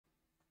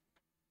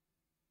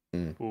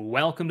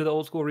Welcome to the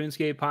Old School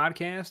RuneScape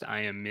podcast.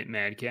 I am Mint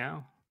Mad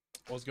Cow.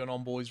 What's going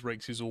on, boys?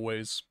 Rakes as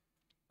always.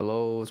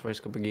 Hello, it's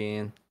Rice Cup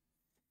again.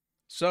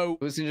 So,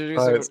 who's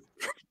introducing?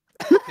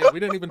 Yeah,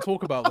 we didn't even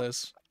talk about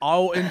this.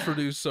 I'll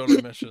introduce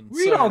Solomission.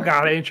 We don't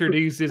gotta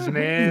introduce this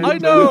man. I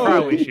know. We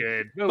probably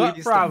should. But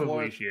We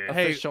probably should.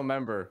 Official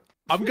member.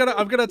 I'm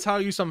gonna tell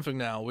you something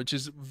now, which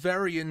is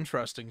very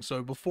interesting.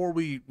 So before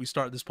we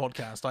start this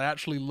podcast, I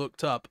actually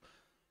looked up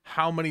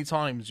how many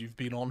times you've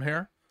been on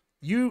here.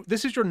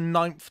 This is your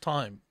ninth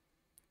time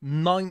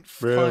on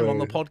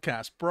the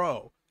podcast,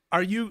 bro.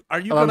 Are you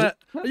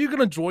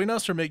gonna join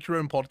us or make your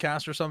own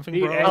podcast or something,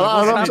 bro?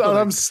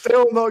 I'm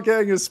still not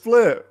getting a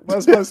split.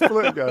 Where's my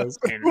split, guys?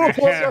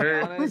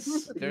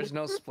 There's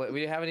no split.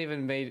 We haven't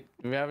even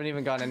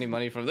gotten any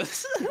money from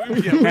this.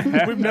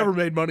 We've never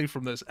made money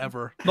from this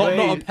ever. Not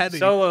a penny.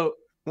 Solo,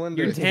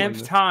 your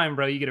 10th time,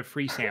 bro, you get a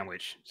free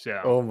sandwich. So.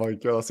 Oh my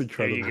god, that's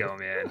incredible. There you go,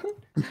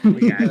 man.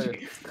 We got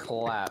you.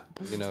 Clap,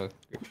 you know.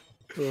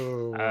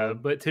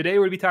 But today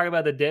we're going to be talking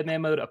about the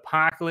Deadman mode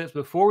Apocalypse.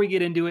 Before we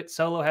get into it,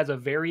 Solo has a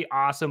very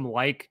awesome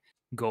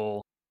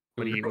goal.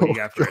 What do you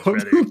got for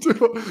us,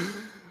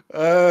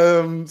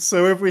 brother?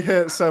 So if we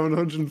hit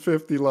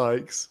 750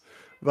 likes,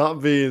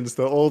 that means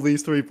that all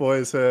these three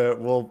boys here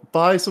will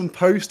buy some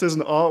posters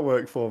and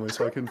artwork for me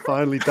so I can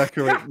finally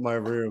decorate my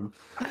room.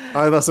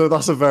 That's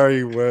a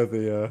very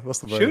worthy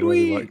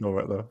like goal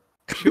right there.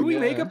 Should we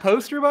make a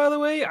poster, by the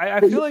way?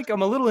 I feel like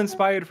I'm a little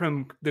inspired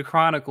from the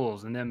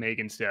Chronicles and them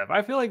making stuff.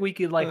 I feel like we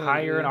could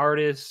hire an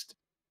artist,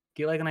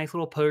 get like a nice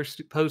little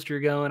poster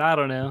going. I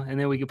don't know, and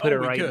then we could put it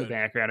right in the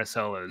background of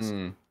Solos.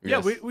 Yeah,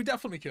 we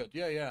definitely could.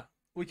 Yeah,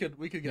 we could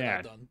get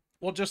that done.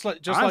 Well,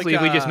 honestly,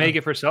 if we just make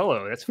it for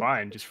Solo, that's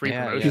fine. Just free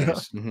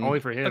promotions,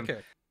 only for him. Okay,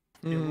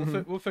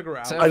 yeah, we'll figure it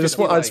out. So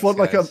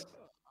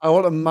I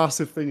want a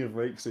massive thing of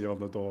Rakesy on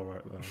the door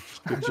right now.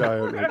 Just a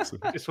giant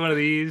Rakesy. Just one of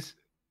these.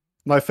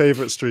 My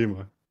favorite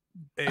streamer.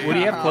 What do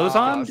you have clothes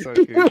on? So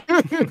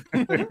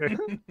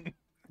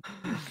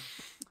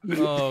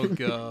Oh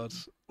god.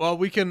 Well,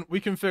 we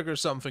can figure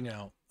something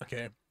out.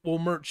 Okay, we'll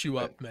merch you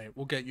up, mate.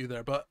 We'll get you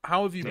there. But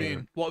how have you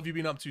been? What have you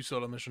been up to,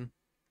 Solomission?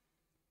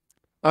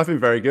 I've been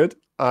very good.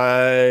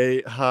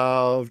 I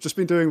have just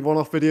been doing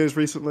one-off videos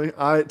recently.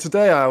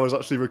 Today I was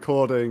actually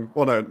recording.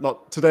 Well, no,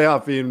 not today.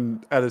 I've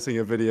been editing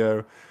a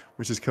video,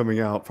 which is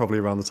coming out probably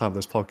around the time of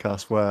this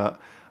podcast, where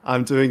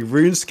I'm doing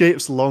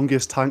RuneScape's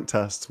longest tank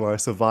test, where I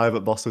survive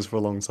at bosses for a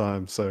long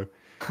time. So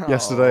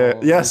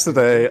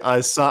yesterday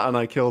I sat and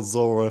I killed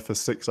Zora for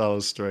 6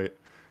 hours straight,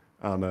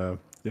 and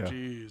yeah.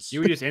 Jeez. You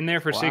were just in there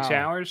for 6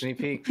 hours? Sneak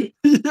peek.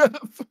 Yeah.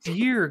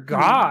 Dear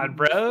God,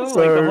 bro! So,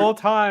 like the whole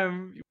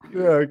time.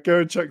 Yeah, go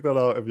and check that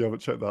out if you haven't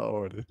checked that out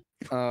already.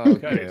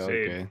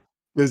 Okay.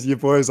 Because your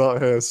boys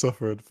out here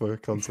suffering for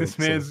content. This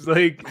man's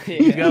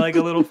he's got like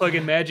a little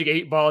fucking magic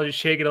 8-ball just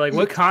shaking it like,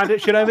 what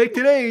content should I make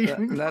today?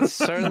 That's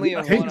certainly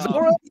a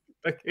one-off.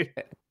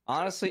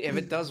 Honestly, if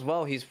it does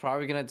well, he's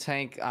probably gonna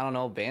tank, I don't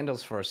know,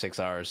 Bandles for 6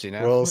 hours, you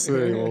know? We'll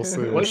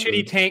see. What should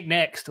he tank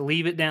next?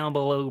 Leave it down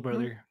below,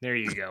 brother. There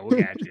you go.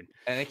 We got you.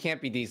 And it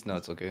can't be these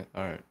nuts, okay?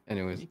 Alright,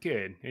 anyways. You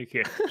could.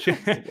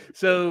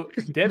 So,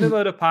 Deadman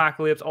mode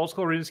Apocalypse, Old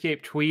School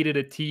RuneScape tweeted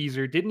a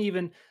teaser.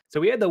 So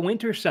we had the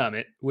Winter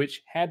Summit,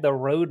 which had the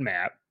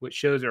roadmap, which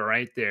shows it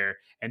right there.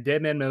 And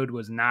Deadman mode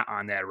was not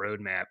on that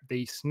roadmap.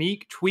 They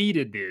sneak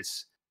tweeted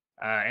this,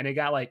 and it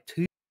got like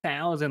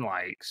 2,000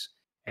 likes.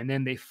 And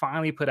then they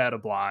finally put out a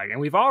blog, and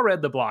we've all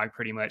read the blog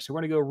pretty much. So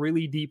we're going to go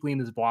really deeply in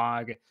this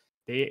blog.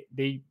 They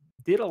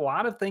did a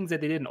lot of things that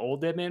they did in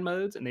old Deadman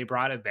modes, and they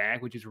brought it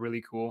back, which is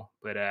really cool.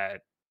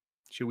 But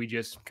should we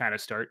just kind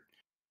of start?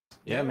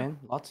 Yeah, man.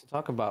 Lots to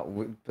talk about,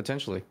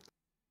 potentially.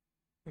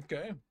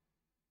 Okay.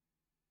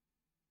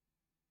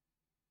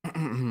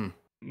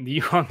 Do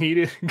you want me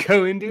to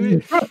go into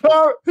it?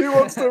 He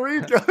wants to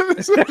read,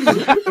 guys.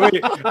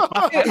 Wait,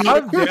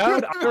 I'm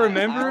down. I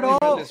remember it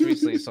all. This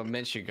recently, so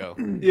Mint should go.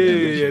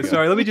 Yeah.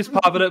 Sorry, let me just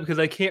pop it up because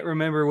I can't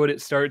remember what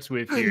it starts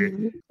with here.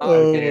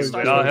 It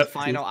starts with the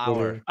final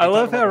hour. I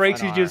love how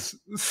Rexy just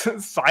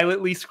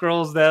silently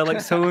scrolls down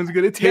like someone's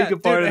gonna take a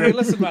part of it. Hey,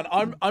 listen, man.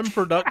 I'm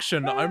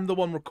production. I'm the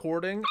one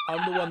recording.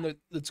 I'm the one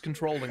that's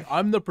controlling.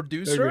 I'm the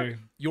producer. Okay.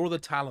 You're the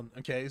talent.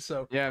 Okay,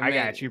 so yeah, I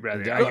got you,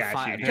 brother. I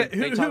got you.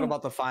 They talk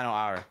about the final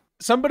hour.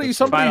 Somebody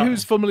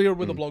who's familiar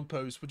with the blog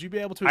post, would you be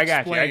able to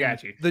explain I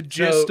got you. the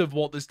gist of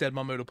what this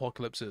Deadman mode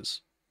Apocalypse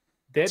is?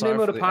 Deadman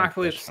mode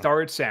Apocalypse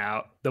starts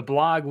out, the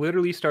blog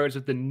literally starts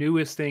with the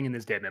newest thing in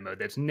this Deadman mode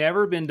that's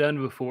never been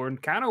done before, and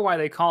kind of why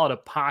they call it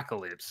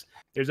Apocalypse.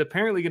 There's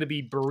apparently going to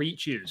be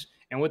breaches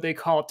and what they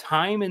call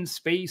time and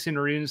space in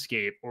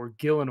RuneScape, or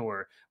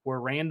Gillinor, where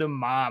random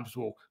mobs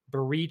will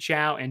breach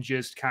out and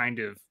just kind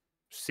of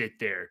sit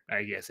there,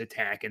 I guess,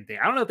 attack and thing.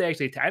 I don't know if they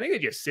actually attack. I think they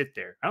just sit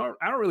there. I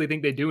don't really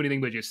think they do anything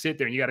but just sit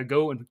there, and you got to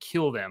go and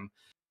kill them.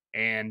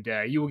 And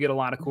you will get a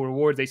lot of cool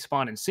rewards. They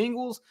spawn in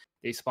singles,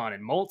 they spawn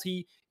in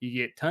multi. You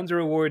get tons of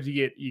rewards.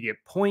 You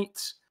get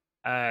points.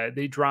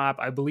 They drop,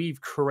 I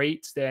believe,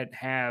 crates that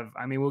have,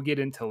 I mean, we'll get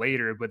into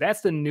later, but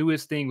that's the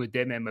newest thing with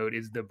Deadman mode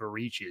is the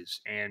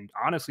breaches. And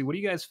honestly, what do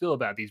you guys feel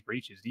about these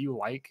breaches? Do you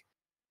like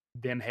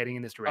them heading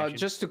in this direction.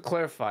 Just to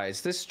clarify,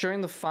 is this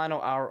during the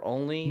final hour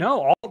only?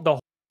 No, the whole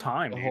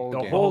time, dude.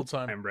 The whole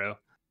time, bro.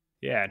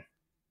 Yeah.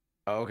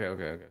 Oh,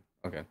 okay.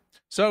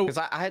 So, because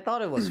I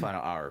thought it was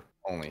final hour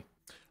only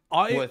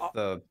with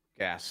the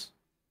gas.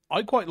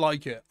 I quite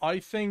like it. I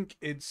think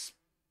it's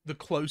the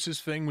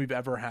closest thing we've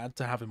ever had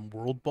to having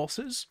world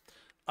bosses.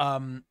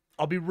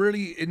 I'll be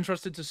really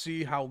interested to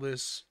see how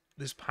this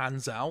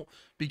pans out,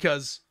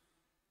 because,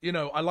 you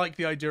know, I like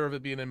the idea of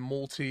it being in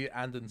multi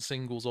and in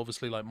singles.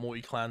 Obviously, like,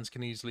 multi-clans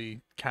can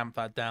easily camp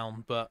that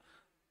down, but,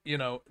 you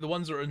know, the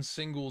ones that are in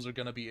singles are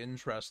going to be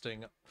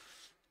interesting.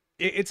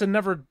 It's a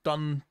never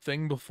done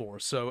thing before,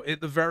 so at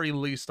the very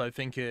least, I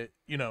think it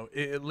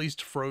at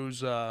least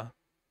throws a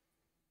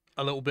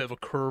little bit of a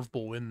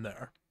curveball in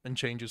there and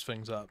changes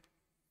things up.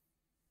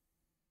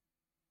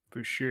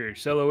 For sure.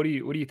 Solo, what do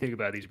you think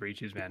about these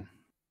breaches, man?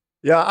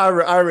 Yeah,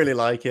 I really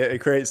like it. It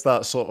creates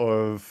that sort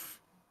of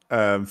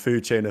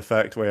food chain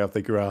effect where you have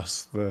the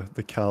grass,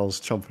 the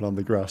cows chomping on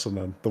the grass, and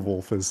then the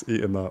wolf is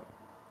eating that.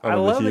 I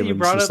love that you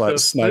brought up the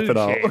food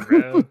chain,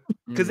 bro.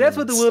 Because that's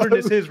what the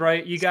wilderness is,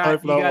 right? You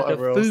got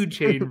the food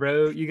chain,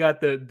 bro. You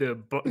got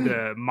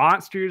the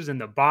monsters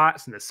and the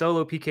bots and the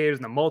solo PKers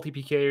and the multi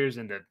PKers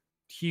and the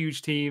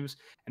huge teams,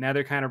 and now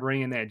they're kind of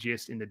bringing that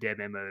gist into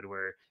Deadman mode,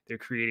 where they're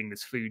creating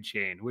this food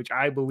chain, which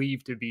I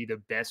believe to be the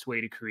best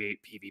way to create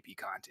PvP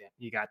content.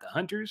 You got the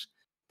hunters,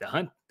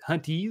 the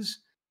hunties,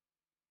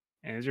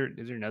 and is there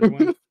another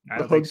one? I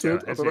don't think so.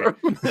 That's it.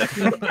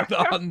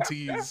 The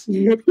hunties.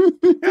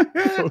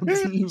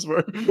 Hunties,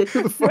 bro.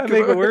 I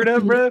make a word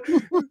up, bro.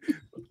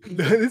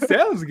 This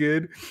sounds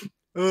good.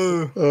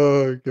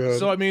 Oh god.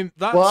 So I mean,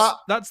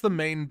 that's the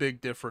main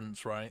big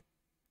difference, right?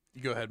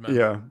 You go ahead, man.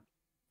 Yeah.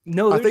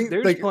 No,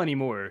 there's plenty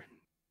more.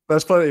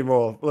 There's plenty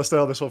more. Let's stay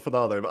on this one for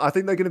now, though. But I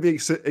think they're going to be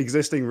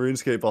existing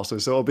RuneScape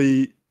bosses, so it'll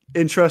be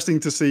interesting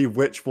to see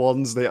which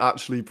ones they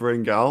actually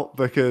bring out,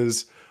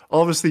 because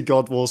obviously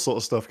God War sort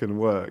of stuff can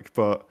work,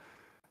 but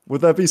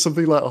would there be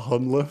something like a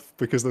Hunlith?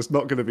 Because there's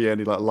not going to be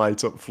any like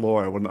light up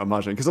floor, I wouldn't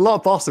imagine. Because a lot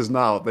of bosses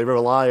now, they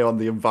rely on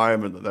the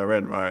environment that they're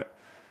in, right?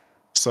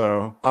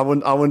 So I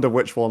wonder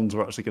which ones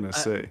we're actually going to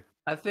see.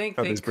 I think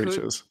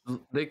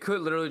they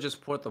could literally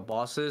just port the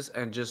bosses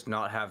and just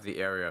not have the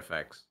area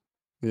effects.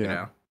 Yeah. You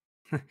know?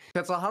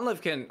 Because a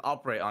Hunlith can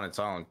operate on its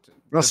own.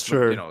 That's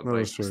true. You know,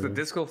 that's true. The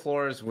disco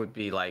floors would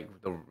be like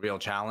the real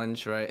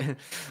challenge, right?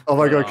 Oh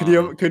my god,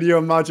 could you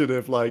imagine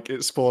if like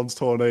it spawns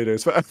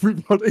tornadoes for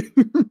everybody?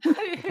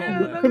 Yeah,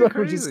 that'd be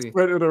crazy. Just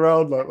sprinting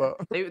around like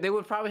that. They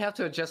would probably have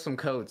to adjust some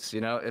codes,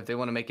 you know, if they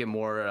want to make it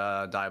more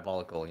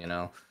diabolical, you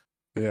know.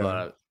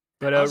 Yeah.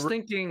 But I was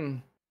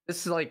thinking,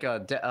 this is like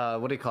what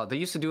do you call it? They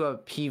used to do a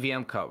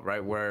PVM cup,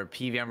 right, where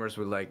PVMers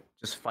would like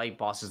just fight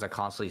bosses that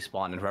constantly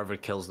spawn, and whoever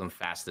kills them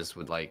fastest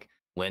would like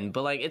win.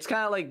 But like it's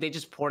kind of like they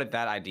just ported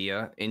that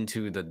idea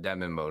into the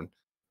Deadman mode.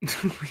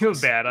 Real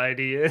bad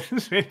idea.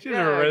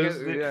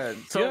 Yeah.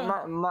 So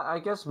I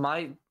guess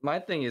my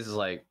thing is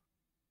like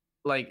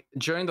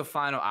during the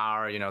final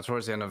hour, you know,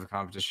 towards the end of the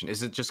competition,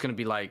 is it just gonna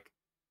be like,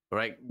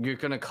 right, you're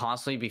gonna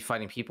constantly be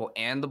fighting people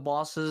and the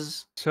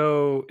bosses?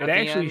 So it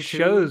actually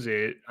shows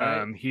it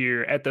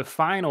here at the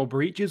final.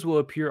 Breaches will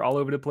appear all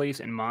over the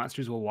place, and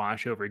monsters will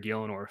wash over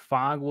Gillinor.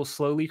 Fog will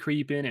slowly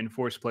creep in and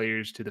force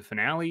players to the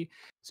finale.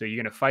 So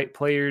you're gonna fight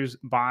players,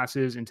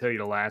 bosses, until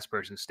you're the last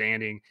person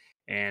standing.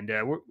 And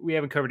we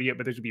haven't covered it yet,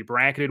 but there's gonna be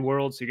bracketed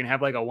worlds. So you're gonna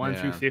have like a 1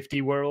 through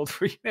 50 world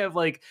where you have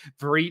like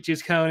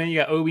breaches coming in. You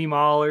got OB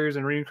Maulers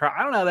and Rune Cry.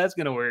 I don't know how that's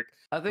gonna work.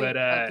 I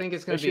think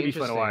it's gonna be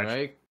interesting, fun to watch.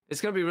 Right? It's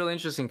gonna be really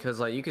interesting because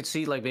like you could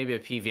see like maybe a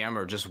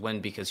PVMer just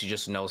win because he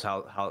just knows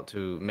how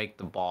to make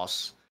the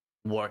boss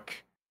work,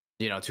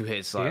 you know, to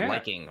his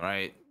liking,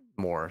 right?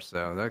 More.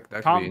 So that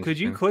could Tom, be could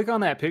you click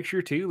on that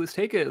picture too? Let's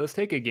take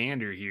a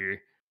gander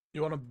here.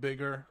 You want a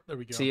bigger? There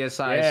we go.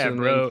 CSI,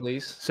 bro.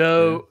 Please.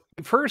 So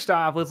first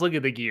off, let's look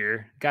at the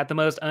gear. Got the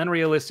most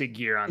unrealistic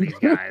gear on these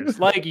guys,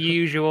 like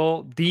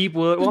usual.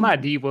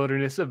 Not deep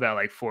wilderness, about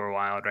like 4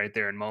 wild right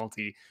there in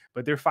multi,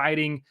 but they're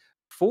fighting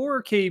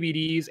 4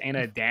 KBDs and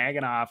a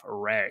Dagannoth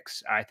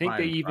Rex. I think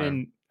they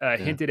even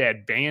hinted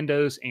at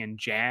Bandos and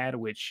Jad,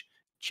 which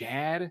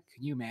Jad,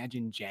 can you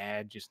imagine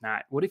Jad just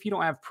not? What if you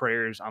don't have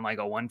prayers on like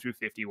a 1 through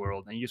 50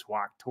 world and you just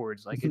walk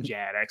towards like a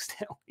Jad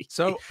accidentally?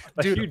 So,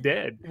 like, dude, you're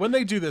dead. When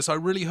they do this, I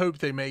really hope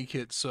they make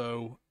it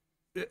so,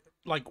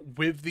 like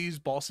with these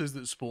bosses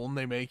that spawn,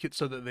 they make it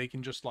so that they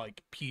can just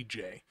like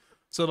PJ.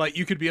 So like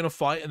you could be in a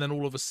fight and then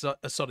all of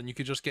a sudden you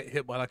could just get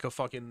hit by like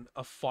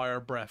a fire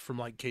breath from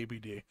like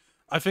KBD.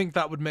 I think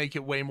that would make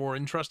it way more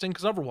interesting,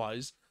 because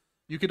otherwise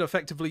you could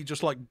effectively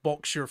just like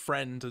box your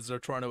friend as they're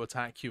trying to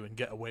attack you and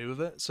get away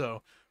with it.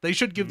 So they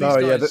should give these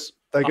guys.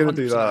 They're going to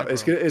do that.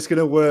 It's going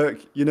to work.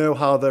 You know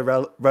how the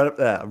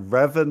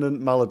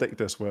Revenant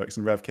Maledictus works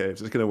in Rev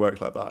Caves. It's going to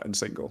work like that in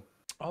single.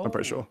 I'm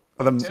pretty sure.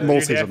 And then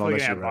multis are not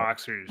issue, right?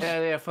 Boxers.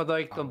 Yeah. For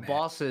like the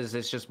bosses,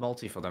 it's just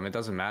multi for them. It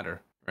doesn't matter,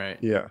 right?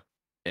 Yeah.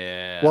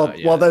 Yeah.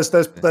 Well,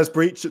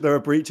 there are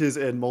breaches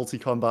in multi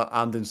combat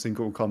and in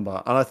single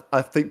combat, and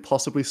I think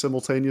possibly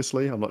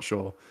simultaneously. I'm not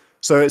sure.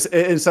 So it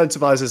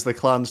incentivizes the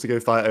clans to go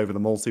fight over the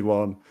multi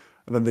one,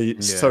 and then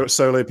the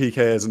solo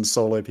PKers and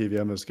solo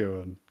PVMers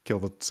go and kill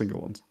the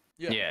single ones.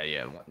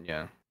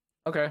 Yeah.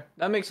 Okay,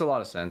 that makes a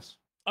lot of sense.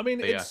 I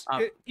mean,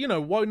 you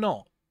know, why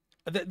not?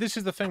 This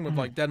is the thing with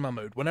like Deadman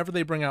mode. Whenever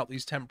they bring out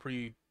these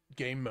temporary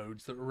game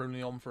modes that are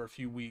only on for a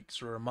few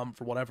weeks or a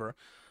month or whatever,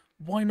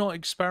 why not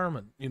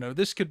experiment? You know,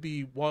 this could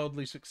be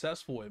wildly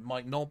successful. It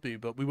might not be,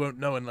 but we won't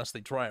know unless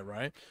they try it,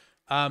 right?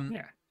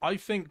 I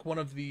think one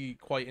of the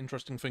quite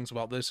interesting things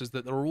about this is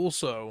that they're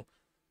also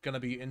going to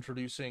be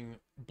introducing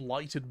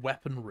blighted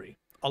weaponry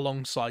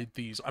alongside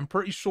these. I'm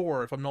pretty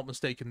sure, if I'm not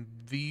mistaken,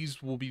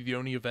 these will be the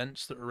only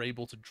events that are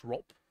able to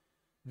drop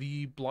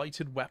the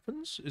blighted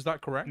weapons. Is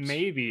that correct?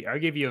 Maybe. I'll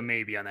give you a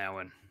maybe on that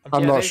one.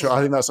 I'm not sure. I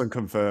think that's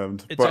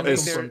unconfirmed. It's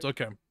unconfirmed.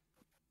 Okay.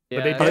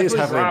 But they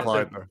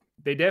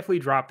they definitely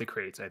dropped the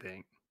crates, I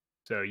think.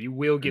 So you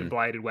will get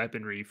blighted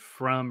weaponry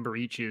from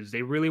breaches.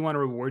 They really want to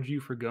reward you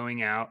for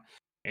going out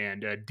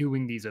and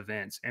doing these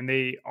events. And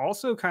they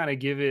also kind of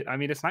give it, I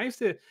mean, it's nice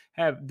to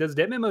have, does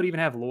Deadman mode even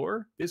have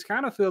lore? This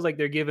kind of feels like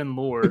they're giving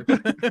lore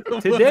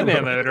to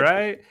Deadman mode,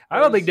 right? I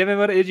don't think Deadman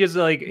mode is just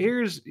like,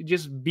 here's,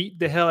 just beat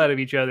the hell out of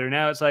each other.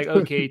 Now it's like,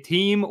 okay,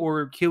 team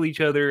or kill each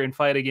other and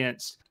fight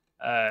against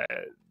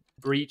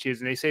breaches.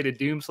 And they say the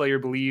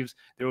Doomslayer believes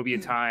there will be a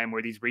time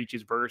where these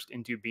breaches burst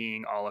into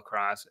being all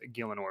across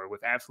Gielinor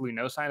with absolutely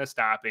no sign of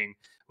stopping.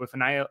 With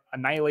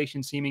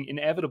annihilation seeming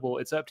inevitable,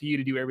 it's up to you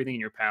to do everything in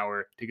your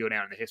power to go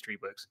down in the history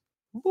books.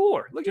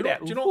 Lore, look at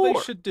that. Do you know what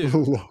they should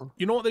do?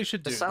 You know what they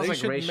should do? They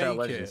should make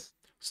Legends. it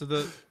so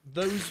that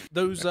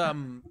those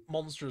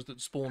monsters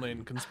that spawn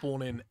in can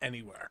spawn in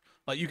anywhere.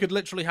 Like you could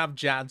literally have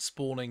Jad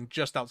spawning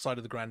just outside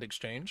of the Grand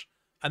Exchange.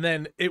 And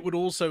then it would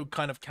also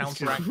kind of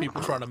counteract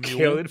people trying to mule.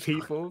 Killing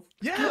people.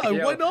 Yeah,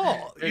 why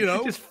not? You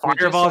know, just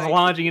fireballs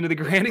launching into the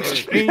Grand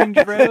Exchange,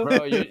 bro.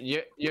 Bro,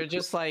 you're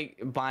just like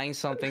buying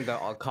something. The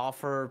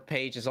coffer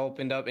page is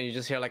opened up, and you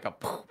just hear like a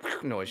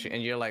noise,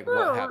 and you're like,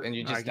 "What happened?" And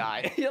you just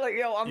die. You're like,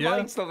 "Yo, I'm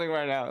buying something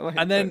right now." Like,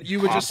 and then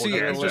you would just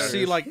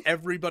see like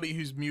everybody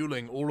who's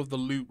muling, all of the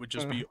loot would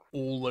just be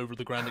all over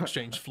the Grand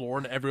Exchange floor,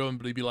 and everyone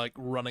would be like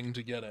running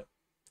to get it.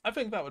 I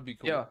think that would be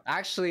cool. Yeah,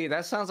 actually,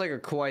 that sounds like a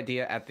cool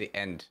idea at the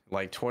end,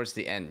 like towards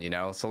the end, you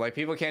know. So like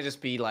people can't just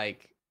be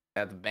like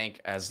at the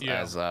bank as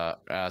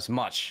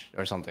much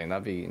or something.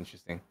 That'd be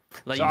interesting.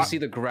 Like you see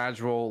the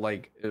gradual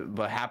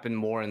but happen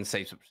more in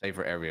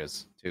safer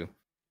areas too.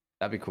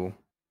 That'd be cool.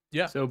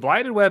 Yeah. So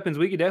blighted weapons,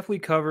 we could definitely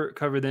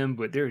cover them,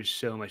 but there is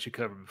so much to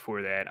cover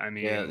before that. I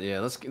mean,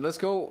 yeah. Let's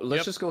go.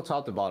 Let's just go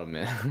top to bottom,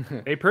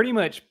 man. They pretty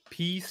much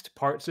pieced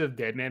parts of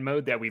Deadman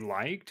mode that we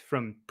liked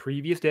from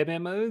previous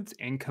Deadman modes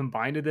and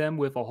combined them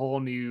with a whole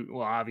new,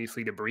 well,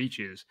 obviously the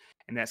breaches,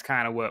 and that's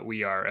kind of what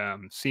we are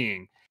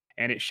seeing.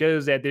 And it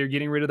shows that they're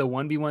getting rid of the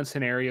 1v1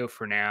 scenario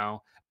for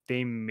now.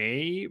 They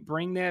may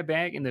bring that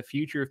back in the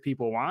future if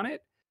people want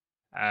it.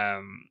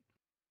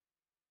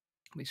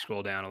 Let me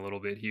scroll down a little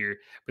bit here.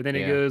 But then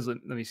it goes,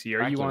 let me see.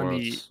 Are you on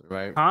the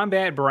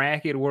combat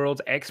bracket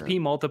worlds,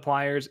 XP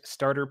multipliers,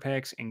 starter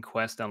packs, and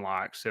quest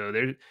unlocks? So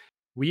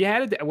we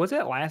had was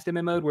that last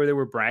MMO mode where there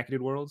were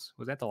bracketed worlds?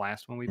 Was that the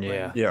last one we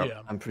played?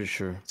 Yeah. I'm pretty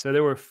sure. So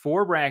there were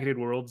 4 bracketed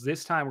worlds.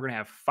 This time we're gonna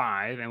have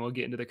 5, and we'll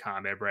get into the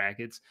combat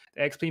brackets.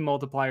 The XP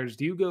multipliers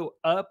do go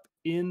up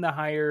in the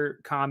higher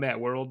combat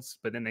worlds,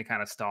 but then they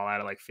kind of stall out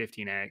at like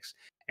 15x.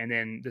 And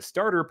then the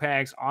starter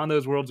packs on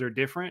those worlds are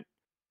different.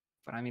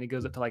 But I mean, it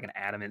goes up to like an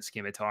adamant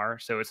scimitar.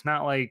 So it's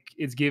not like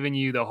it's giving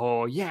you the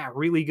whole,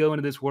 really go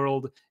into this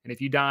world. And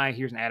if you die,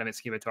 here's an adamant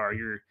scimitar.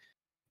 You're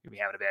going to be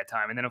having a bad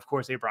time. And then, of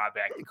course, they brought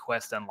back the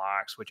quest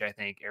unlocks, which I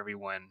think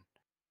everyone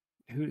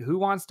who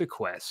wants to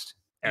quest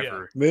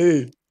ever. Yeah.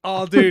 Me.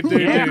 Oh, dude.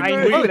 I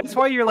know. That's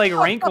why you're like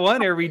rank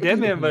 1 every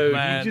Deadman mode.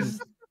 Man. You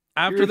just,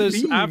 after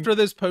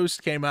this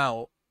post came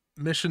out,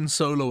 Mission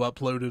Solo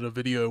uploaded a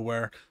video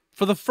where,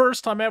 for the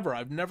first time ever,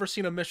 I've never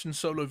seen a Mission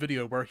Solo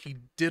video where he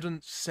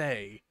didn't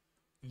say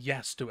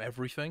yes to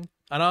everything,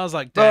 and I was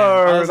like, damn.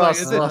 I was like,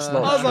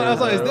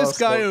 is this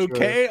guy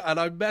okay? And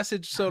I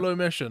messaged Solo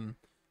Mission,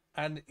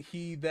 and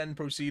he then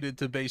proceeded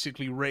to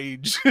basically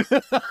rage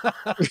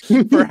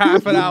for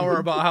half an hour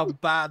about how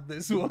bad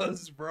this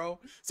was,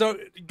 bro. So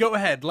go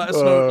ahead, let us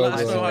know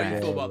how you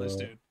feel about this,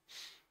 dude.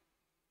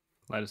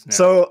 Let us know.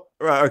 So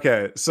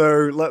okay.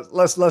 So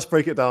let's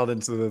break it down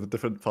into the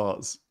different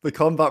parts. The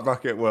combat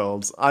bracket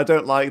worlds. I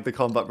don't like the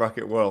combat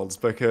bracket worlds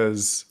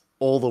because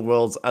all the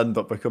worlds end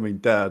up becoming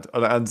dead,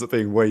 and it ends up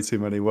being way too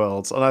many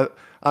worlds. And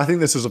I think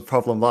this was a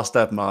problem last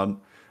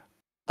Deadman.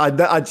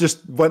 I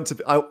just went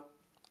to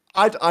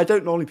I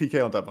don't normally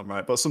PK on Deadman,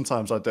 right? But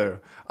sometimes I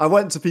do. I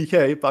went to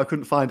PK, but I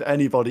couldn't find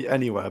anybody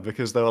anywhere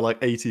because there were like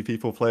 80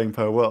 people playing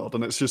per world,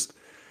 and it's just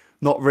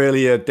not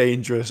really a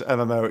dangerous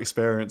MMO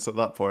experience at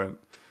that point.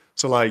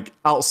 So like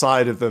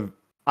outside of the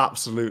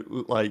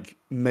absolute like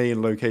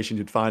main location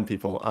you'd find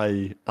people,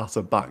 i.e. at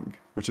a bank,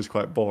 which is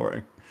quite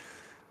boring.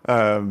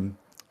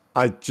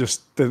 I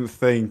just didn't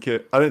think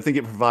it. I don't think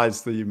it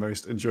provides the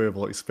most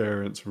enjoyable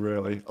experience,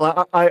 really.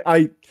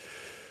 Sorry.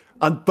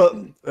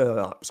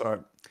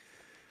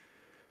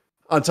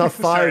 And to have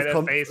Sorry, five,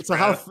 that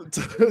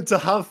face, to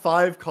have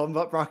 5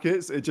 combat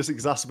brackets, it just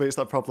exacerbates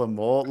that problem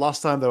more.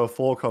 Last time there were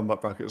 4 combat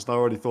brackets, and I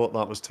already thought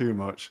that was too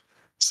much.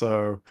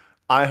 So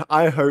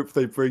I hope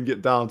they bring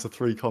it down to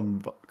 3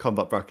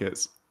 combat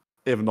brackets,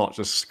 if not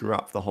just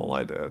scrap the whole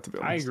idea. To be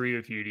honest, I agree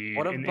with you, dude.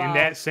 What In about-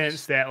 that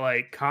sense, that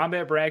like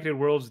combat bracketed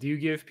worlds do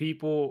give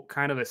people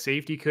kind of a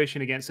safety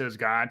cushion against those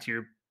god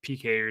tier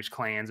PKers,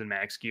 clans, and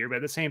max gear. But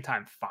at the same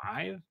time,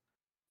 5?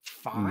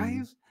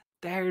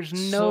 There's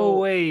no So,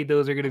 way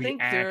those are going to I be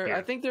think active.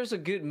 I think there's a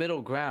good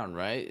middle ground,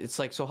 right? It's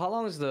like, so how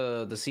long is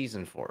the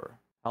season for?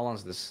 How long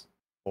is this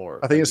for?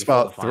 I think Like, it's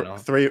before the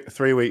about final?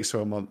 3 weeks to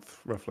a month,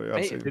 roughly.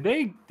 I've Hey, seen. Did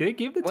they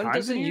give the When times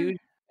does it in here?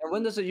 and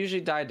when does it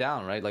usually die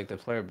down, right? Like the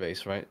player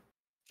base, right?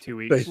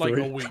 2 Day weeks. Like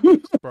 3. a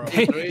week, bro.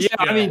 Yeah,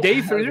 I mean,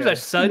 day 3, there's a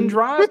sudden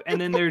drop, and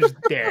then there's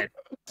dead.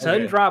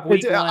 Sudden Okay. drop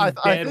week 1, I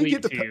dead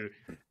think week 2.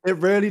 It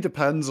really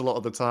depends a lot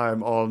of the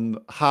time on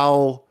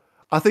how.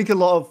 I think a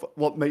lot of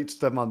what makes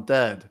Deadman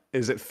dead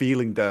is it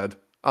feeling dead,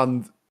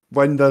 and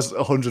when there's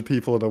 100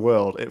 people in a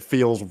world, it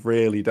feels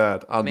really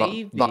dead, and that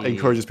Maybe.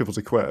 encourages people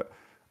to quit.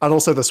 And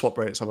also the swap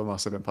rates have a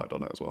massive impact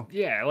on it as well.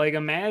 Yeah, like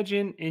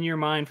imagine in your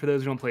mind, for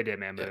those who don't play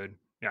Deadman mode,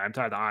 yeah, I'm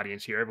talking to the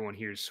audience here, everyone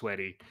here is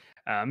sweaty.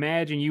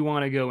 Imagine you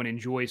want to go and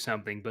enjoy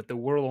something, but the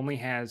world only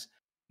has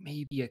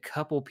maybe a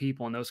couple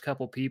people, and those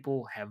couple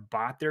people have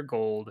bought their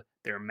gold,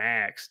 their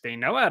max, they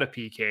know how to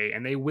PK,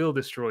 and they will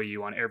destroy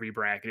you on every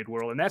bracketed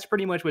world. And that's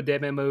pretty much what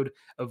Deadman mode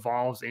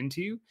evolves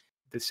into.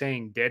 The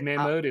saying Deadman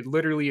mode, it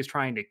literally is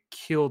trying to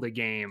kill the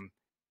game.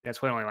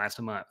 That's why it only lasts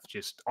a month.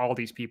 Just all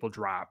these people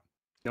drop.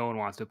 No one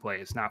wants to play.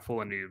 It's not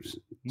full of noobs.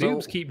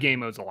 Noobs keep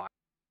game modes alive.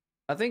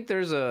 I think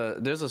there's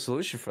a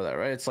solution for that,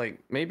 right? It's like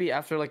maybe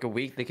after like a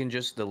week they can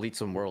just delete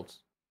some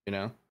worlds, you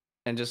know,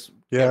 and just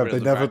get Yeah, rid they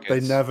of the never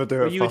brackets. do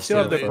Well, it. you would still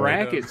have the fast enough,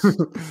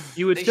 brackets.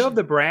 You would They still have should-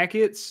 the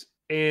brackets,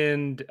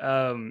 and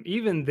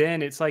even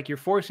then, it's like you're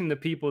forcing the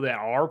people that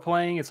are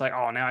playing. It's like,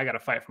 oh, now I got to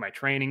fight for my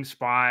training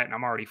spot, and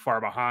I'm already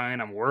far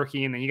behind. I'm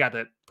working, and then you got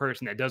the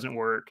person that doesn't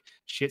work,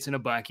 shits in a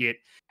bucket,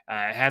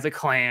 has a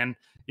clan.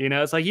 You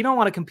know, it's like you don't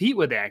want to compete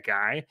with that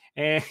guy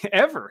and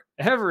ever.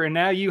 And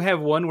now you have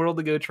one world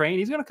to go train.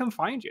 He's gonna come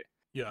find you.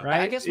 Yeah.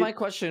 Right? I guess my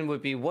question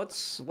would be,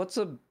 what's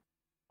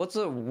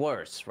a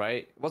worse,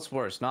 right? What's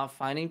worse, not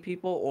finding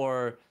people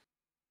or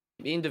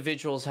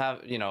individuals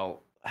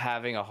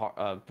having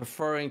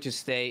preferring to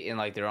stay in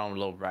like their own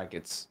low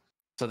brackets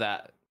so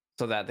that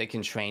they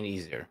can train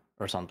easier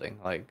or something?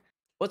 Like,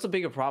 what's a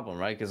bigger problem,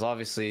 right? Because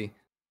obviously,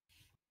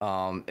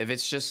 if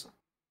it's just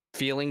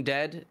feeling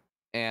dead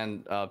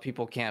and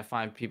people can't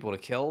find people to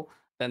kill,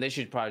 then they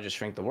should probably just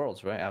shrink the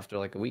worlds, right? After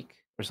like a week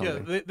or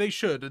something. Yeah, they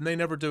should, and they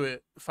never do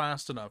it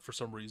fast enough for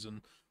some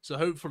reason. So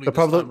hopefully The this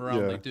problem- time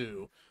around yeah. they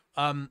do.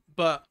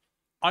 But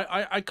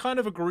I kind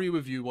of agree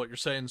with you what you're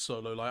saying,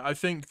 Solo. Like, I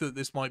think that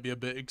this might be a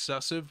bit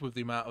excessive with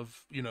the amount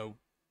of,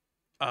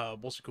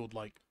 what's it called,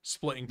 like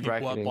splitting people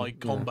up Bracketing, by yeah.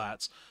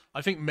 combats.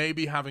 I think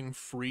maybe having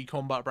 3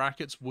 combat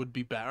brackets would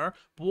be better.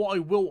 But what I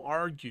will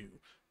argue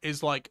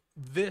is like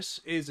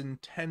this is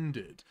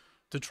intended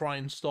to try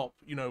and stop,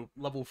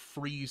 level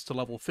 3s to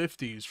level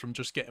 50s from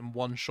just getting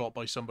one shot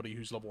by somebody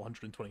who's level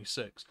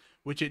 126,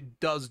 which it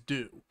does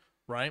do,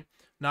 right?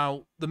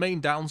 Now, the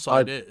main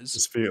downside is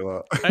Just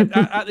feel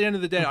that. at the end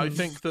of the day, I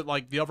think that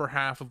like the other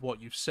half of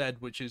what you've said,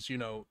 which is,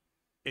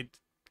 it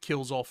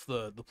kills off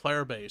the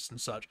player base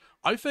and such,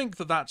 I think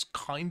that that's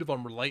kind of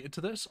unrelated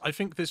to this. I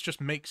think this just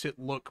makes it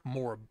look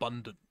more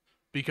abundant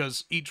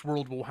because each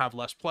world will have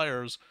less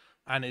players,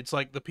 and it's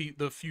like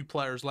the few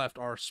players left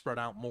are spread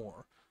out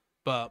more.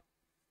 But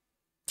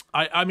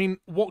I mean,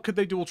 what could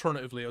they do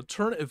alternatively?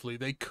 Alternatively,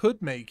 they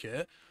could make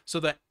it so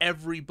that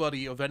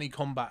everybody of any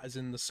combat is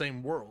in the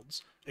same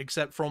worlds,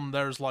 except from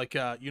there's like,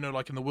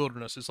 like in the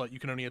wilderness, it's like you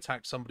can only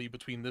attack somebody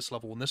between this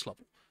level and this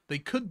level. They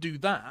could do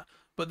that,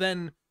 but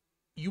then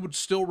you would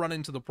still run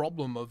into the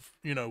problem of,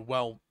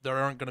 well, there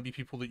aren't going to be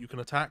people that you can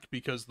attack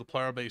because the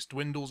player base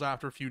dwindles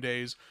after a few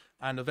days,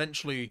 and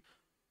eventually,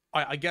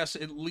 I guess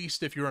at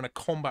least if you're in a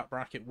combat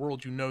bracket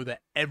world, you know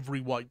that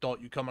every white dot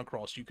you come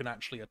across, you can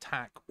actually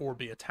attack or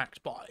be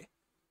attacked by.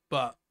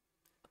 But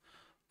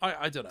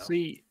I don't know.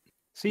 See,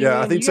 Yeah, man,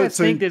 I think you so guys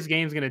too. think this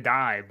game's gonna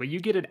die, but you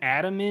get an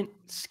adamant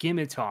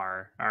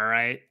scimitar, all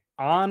right,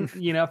 on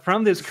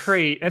from this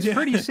crate. That's Yeah.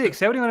 pretty sick.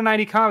 71 to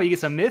 90 combo. You get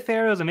some myth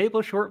arrows, a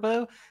maple short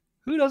bow.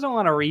 Who doesn't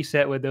want to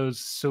reset with those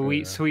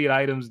sweet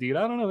items, dude?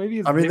 I don't know. Maybe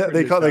it's. I mean, different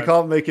they this can't. They time.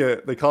 can't make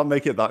it. They can't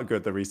make it that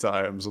good. The reset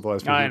items,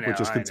 otherwise people I know, would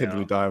just I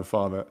continually know. die and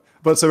farm it.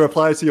 But to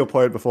reply to your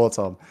point before,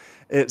 Tom,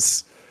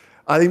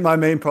 I think my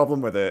main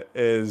problem with it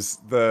is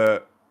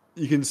that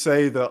you can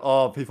say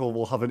that people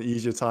will have an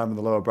easier time in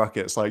the lower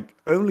brackets, like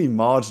only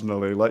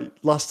marginally. Like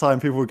last time,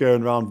 people were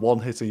going around one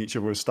hitting each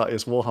other with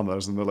Statius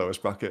Warhammers in the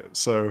lowest bracket.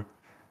 So.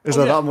 Is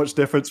there that much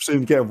difference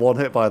between getting one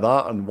hit by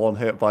that and one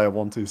hit by a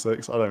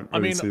 126? I don't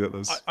really see that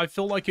there's. I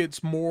feel like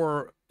it's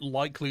more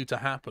likely to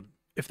happen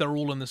if they're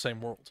all in the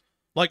same world.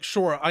 Like,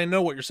 sure, I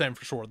know what you're saying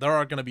for sure. There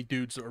are going to be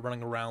dudes that are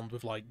running around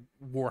with, like,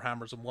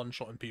 Warhammers and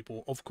one-shotting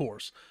people, of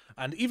course.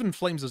 And even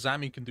Flames of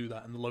Zami can do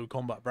that in the low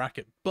combat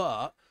bracket.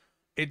 But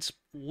it's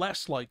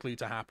less likely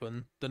to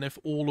happen than if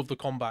all of the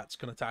combats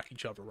can attack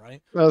each other,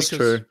 right? That's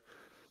true.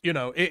 You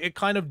know, it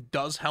kind of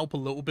does help a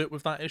little bit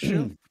with that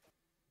issue,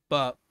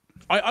 but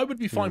I would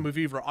be fine with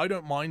either. I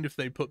don't mind if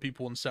they put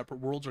people in separate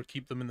worlds or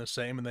keep them in the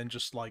same and then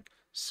just like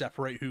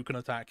separate who can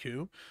attack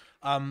who.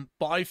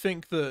 But I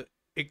think that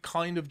it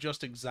kind of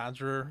just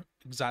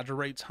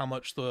exaggerates how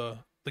much the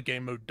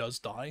game mode does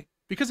die,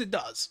 because it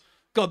does.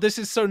 God, this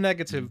is so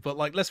negative, but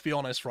like, let's be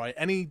honest, right?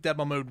 Any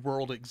Deadman mode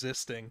world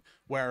existing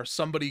where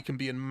somebody can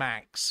be in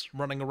max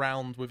running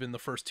around within the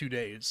first 2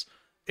 days,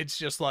 it's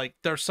just like,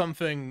 there's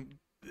something,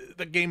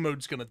 the game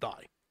mode's gonna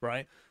die,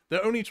 right?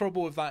 The only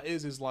trouble with that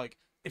is like,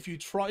 if you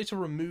try to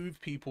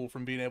remove people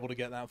from being able to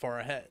get that far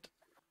ahead,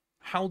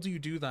 how do you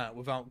do that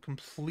without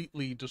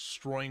completely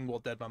destroying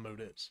what Deadman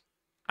mode is?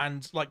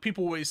 And like,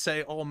 people always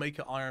say, oh, make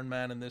it Iron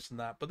Man and this and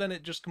that, but then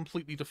it just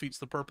completely defeats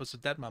the purpose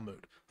of Deadman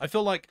mode. I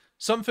feel like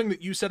something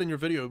that you said in your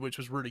video, which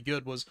was really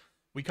good, was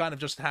we kind of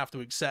just have to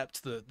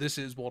accept that this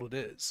is what it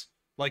is.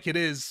 Like, it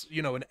is,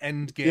 you know, an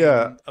end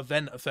game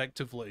event,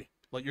 effectively.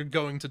 Like, you're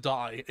going to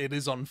die. It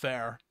is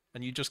unfair,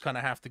 and you just kind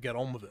of have to get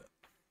on with it.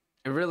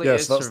 It really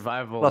is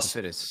survival of the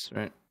fittest,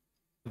 right?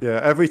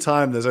 Yeah, every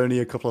time there's only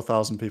a couple of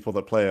thousand people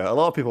that play it. A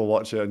lot of people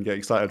watch it and get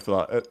excited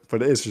for that,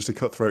 but it is just a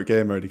cutthroat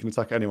game mode. You can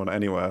attack anyone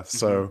anywhere.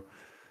 So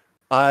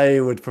I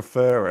would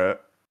prefer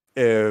it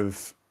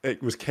if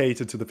it was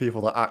catered to the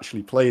people that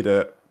actually played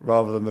it,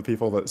 rather than the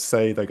people that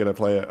say they're going to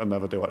play it and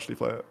never do actually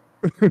play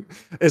it.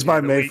 Is my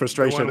main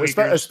frustration,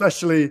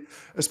 especially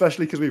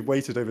because we've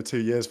waited over 2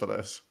 years for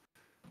this.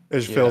 It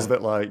just feels a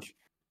bit like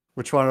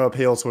we're trying to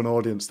appeal to an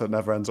audience that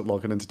never ends up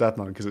logging into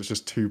Deadman because it's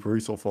just too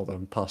brutal for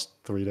them past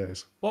 3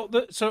 days. Well,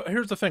 so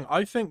here's the thing.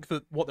 I think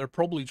that what they're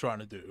probably trying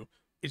to do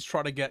is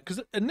try to get...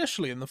 Because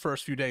initially, in the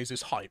first few days,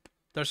 is hype.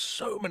 There's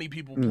so many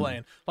people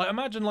playing. Like,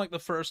 imagine, like, the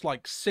first,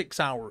 like, 6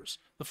 hours.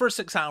 The first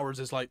 6 hours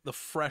is, like, the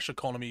fresh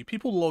economy.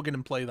 People log in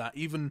and play that,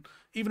 even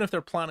if they're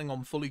planning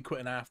on fully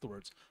quitting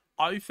afterwards.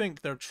 I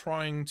think they're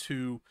trying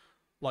to,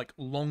 like,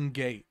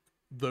 elongate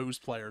those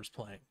players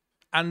playing.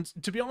 And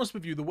to be honest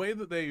with you, the way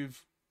that they've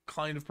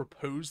kind of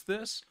proposed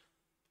this,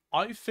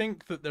 I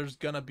think that there's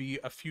gonna be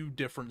a few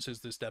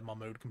differences this Deadman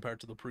mode compared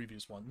to the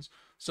previous ones.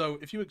 So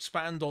if you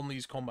expand on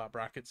these combat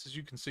brackets, as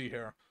you can see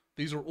here,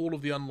 these are all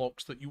of the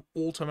unlocks that you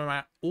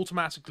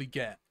automatically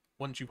get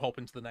once you hop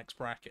into the next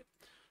bracket.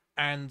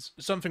 And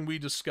something we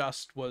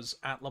discussed was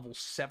at level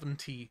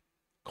 70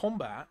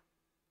 combat,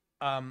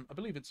 I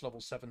believe it's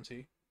level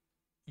 70,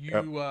 you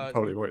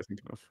probably what you're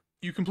thinking of.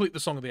 You complete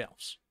the Song of the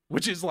Elves,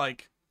 which is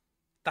like,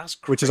 that's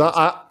crazy. Which is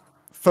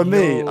for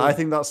me, I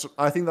think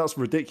that's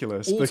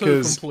ridiculous,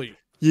 because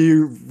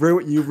you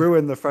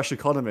ruin the fresh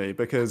economy,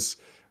 because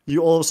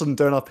you all of a sudden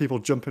don't have people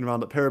jumping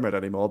around at Pyramid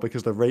anymore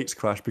because the rates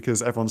crash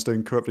because everyone's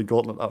doing Corrupted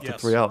Gauntlet after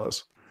 3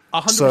 hours.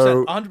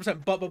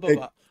 100%.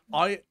 But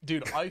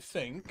I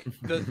think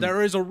that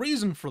there is a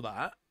reason for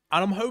that,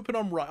 and I'm hoping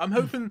I'm right. I'm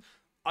hoping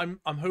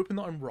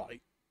that I'm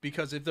right,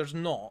 because if there's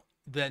not,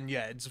 then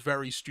yeah, it's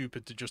very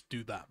stupid to just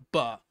do that.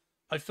 But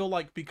I feel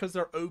like because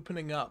they're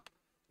opening up,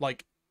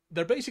 like,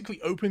 they're basically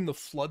opening the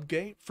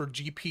floodgate for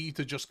GP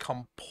to just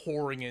come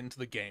pouring into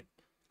the game.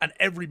 And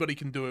everybody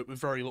can do it with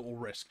very little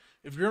risk.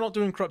 If you're not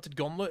doing Corrupted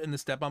Gauntlet in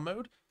this Deadman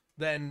mode,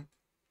 then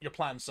your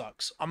plan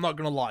sucks. I'm not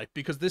going to lie,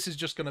 because this is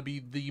just going to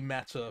be the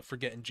meta for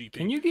getting GP.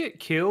 Can you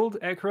get killed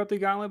at Corrupted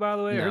Gauntlet, by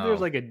the way? No. I heard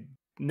there's like a...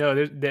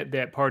 No,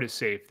 that part is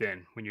safe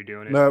then when you're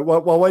doing it. No,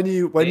 well, when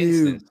you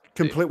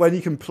complete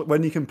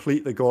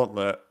the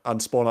gauntlet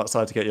and spawn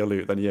outside to get your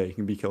loot, then yeah, you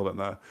can be killed in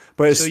there.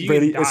 But it's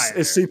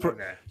it's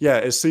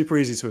super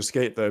easy to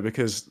escape though,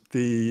 because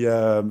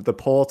the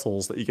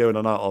portals that you go in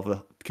and out of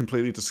are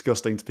completely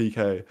disgusting to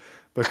PK,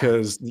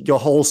 because your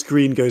whole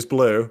screen goes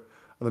blue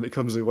and then it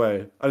comes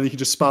away, and you can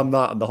just spam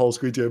that and the whole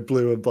screen goes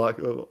blue and black.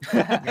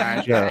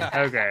 Gotcha. Yeah.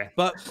 Okay.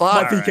 But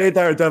I PK'd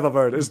there in Deadman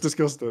mode. It's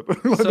disgusting.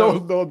 No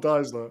one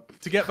dies there.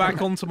 To get back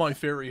onto my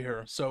theory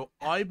here, so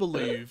I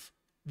believe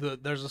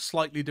that there's a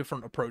slightly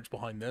different approach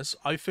behind this.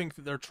 I think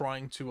that they're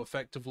trying to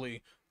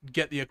effectively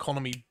get the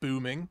economy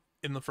booming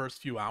in the first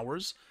few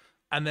hours,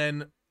 and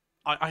then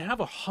I have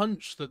a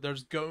hunch that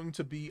there's going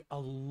to be a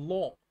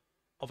lot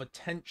of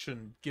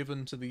attention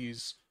given to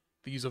these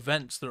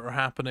events that are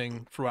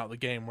happening throughout the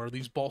game, where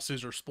these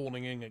bosses are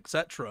spawning in,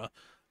 etc.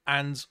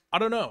 And I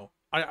don't know,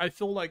 I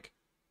feel like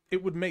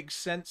it would make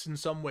sense in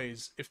some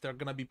ways if they're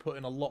going to be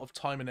putting a lot of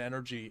time and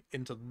energy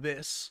into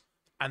this,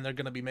 and they're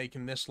going to be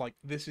making this like,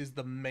 this is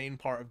the main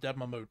part of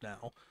Deadman mode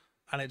now,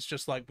 and it's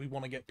just like, we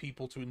want to get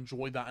people to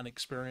enjoy that and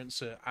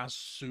experience it as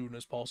soon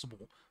as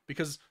possible,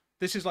 because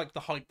this is like the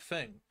hype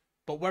thing.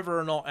 But whether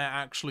or not it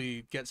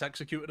actually gets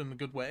executed in a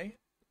good way,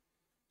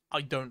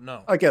 I don't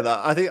know. I get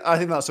that. I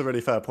think that's a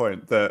really fair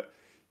point, that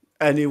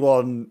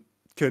anyone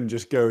can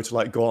just go to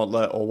like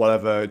Gauntlet or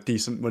whatever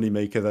decent money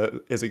maker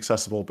that is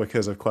accessible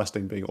because of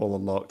questing being all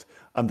unlocked,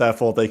 and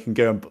therefore they can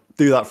go and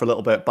do that for a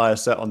little bit, buy a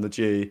set on the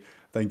G,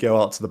 then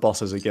go out to the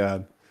bosses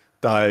again,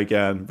 die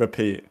again,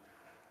 repeat.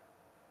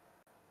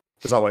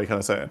 Is that what you're kind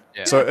of saying?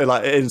 Yeah. So it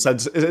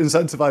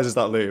incentivizes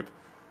that loop.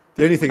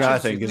 The only thing I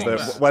think is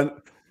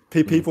that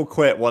people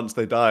quit once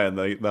they die, and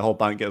their whole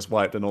bank gets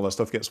wiped, and all their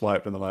stuff gets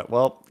wiped, and they're like,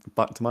 well,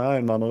 back to my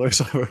Iron Man.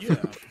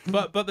 Yeah,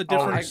 but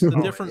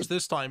the difference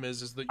this time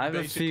is that you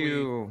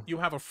basically you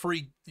have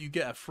you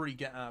get a free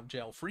get out of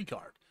jail free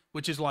card,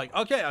 which is like,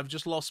 okay, I've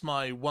just lost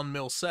my 1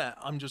 mil set.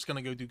 I'm just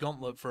gonna go do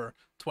Gauntlet for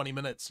 20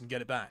 minutes and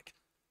get it back.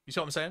 You see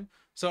what I'm saying?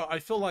 So I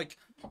feel like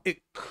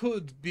it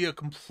could be a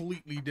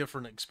completely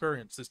different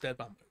experience, this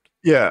Deadman mode.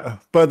 Yeah,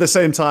 but at the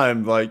same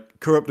time, like,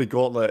 Corrupted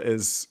Gauntlet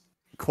is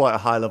quite a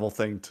high-level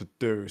thing to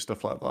do,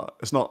 stuff like that.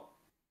 It's not...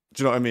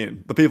 Do you know what I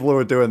mean? The people who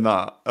are doing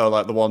that are,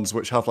 like, the ones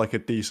which have, like, a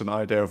decent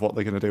idea of what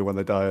they're going to do when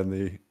they die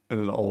in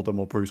an older,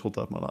 more brutal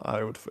Deadman,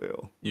 I would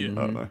feel. Yeah. I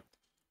don't know.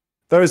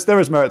 There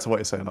is merit to what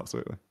you're saying,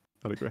 absolutely.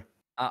 I'd agree.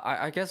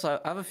 I guess I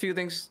have a few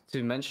things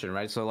to mention,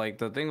 right? So like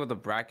the thing with the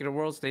bracketed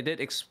worlds, they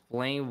did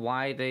explain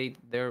why they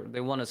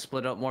want to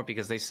split up more,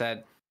 because they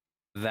said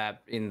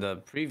that in the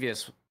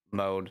previous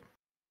mode,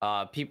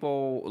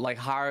 people like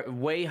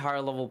way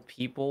higher level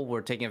people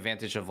were taking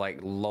advantage of like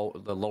the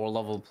lower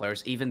level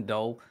players, even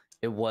though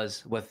it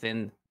was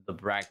within the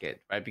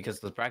bracket, right?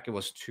 Because the bracket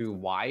was too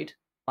wide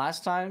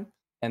last time,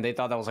 and they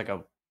thought that was like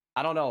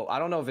I don't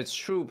know if it's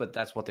true, but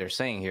that's what they're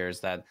saying here, is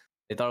that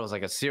they thought it was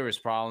like a serious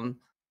problem.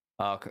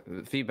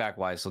 Feedback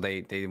wise, so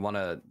they want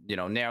to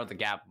narrow the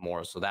gap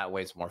more, so that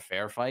way it's more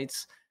fair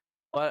fights.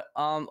 But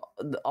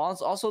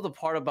also the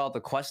part about the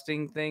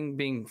questing thing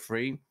being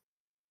free,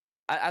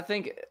 I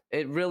think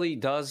it really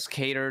does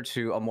cater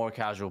to a more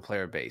casual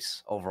player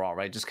base overall,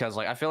 right? Just because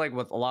like I feel like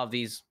with a lot of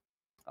these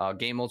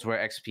game modes where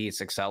XP is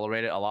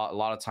accelerated, a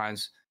lot of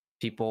times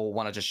people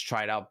want to just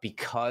try it out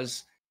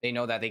because they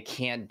know that they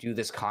can't do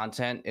this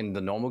content in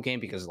the normal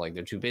game because like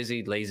they're too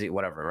busy, lazy,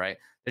 whatever, right?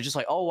 They're just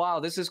like, oh wow,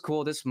 this is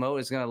cool. This mode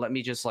is gonna let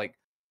me just like,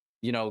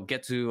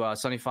 get to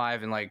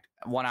 75 in like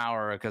 1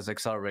 hour because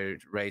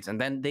accelerated rates, and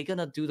then they're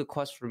gonna do the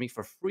quest for me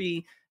for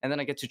free, and then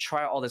I get to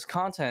try all this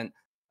content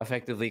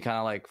effectively, kind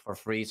of like for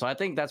free. So I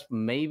think that's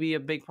maybe a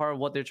big part of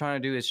what they're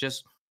trying to do. It's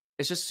just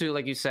to,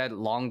 like you said,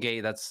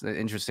 elongate. That's an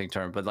interesting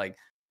term, but like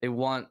they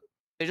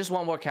just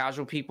want more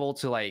casual people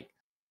to like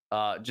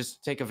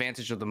just take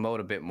advantage of the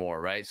mode a bit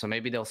more, right? So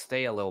maybe they'll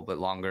stay a little bit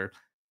longer,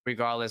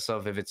 regardless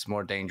of if it's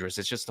more dangerous.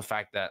 It's just the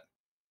fact that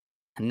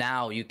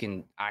now you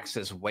can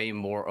access way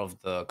more of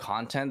the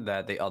content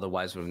that they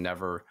otherwise would have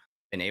never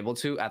been able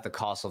to, at the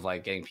cost of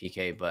like getting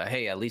PK. But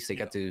hey, at least they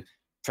get to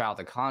try out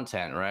the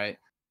content, right?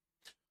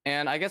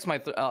 And I guess my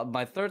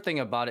third thing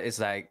about it is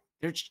that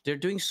they're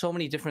doing so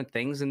many different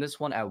things in this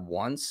one at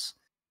once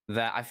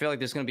that I feel like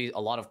there's going to be a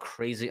lot of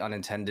crazy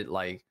unintended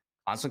like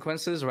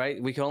consequences,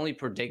 right? We can only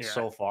predict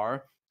so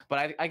far,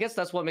 but I guess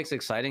that's what makes it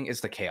exciting,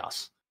 is the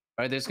chaos,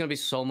 right? There's going to be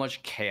so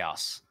much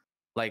chaos,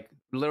 like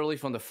literally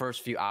from the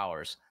first few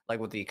hours, like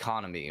with the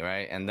economy,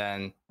 right? And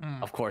then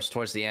of course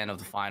towards the end of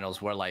the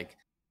finals, where like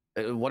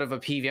what if a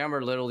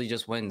PVMer literally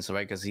just wins,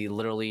 right? Because he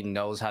literally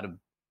knows how to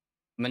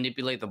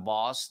manipulate the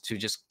boss to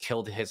just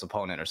kill his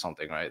opponent or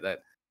something, right?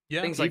 That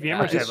things like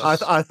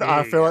that.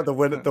 I feel like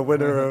the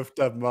winner of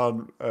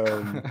Deadman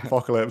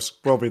Apocalypse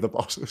will be the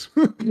bosses.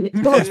 Like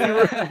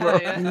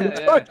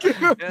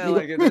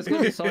there's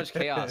gonna be so much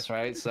chaos,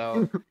 right?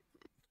 So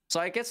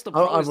I guess the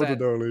pro is that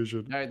no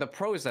illusion. Right, the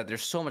pro is that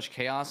there's so much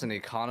chaos in the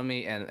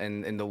economy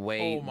and in the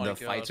way the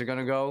fights are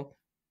gonna go,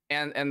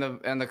 and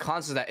the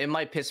cons is that it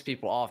might piss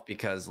people off,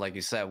 because like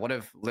you said, what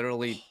if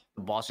literally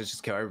the bosses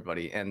just kill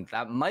everybody? And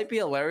that might be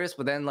hilarious,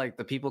 but then like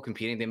the people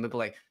competing, they might be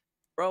like,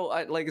 bro,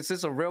 like, is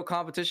this a real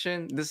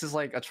competition? This is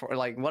like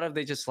like, what if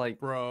they just like,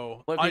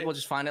 bro, what if people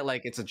just find it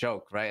like it's a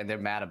joke, right? And they're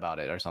mad about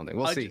it or something.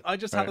 We'll see. I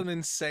just had an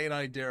insane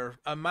idea.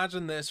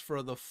 Imagine this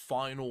for the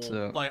final,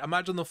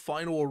 imagine the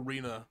final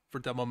arena for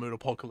Deadman Mode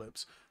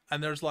Apocalypse,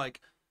 and there's like,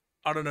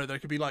 I don't know, there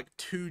could be like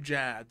 2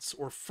 Jads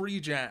or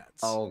 3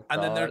 Jads,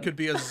 and then there could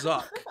be a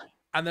Zuck.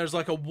 And there's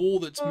like a wall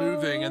that's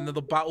moving, and then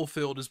the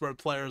battlefield is where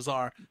players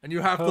are, and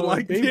you have to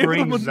like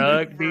bring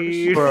Zuck,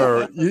 dude.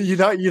 Bro, you'd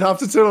have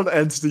to turn on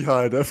Entity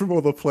Hider from all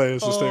the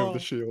players to stay with the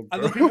shield. Bro.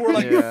 And then people are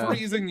like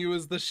freezing you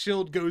as the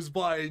shield goes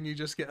by, and you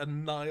just get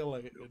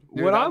annihilated.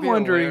 Dude, what I'm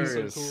wondering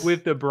is,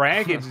 with the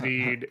brackets,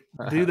 dude,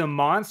 do the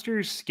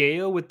monsters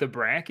scale with the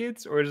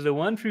brackets, or is the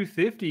 1 through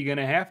 50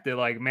 gonna have to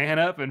like man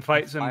up and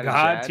fight some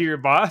god tier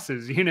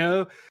bosses?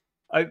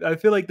 I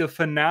feel like the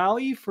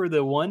finale for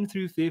the 1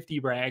 through 50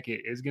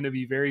 bracket is going to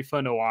be very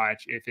fun to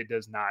watch if it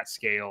does not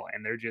scale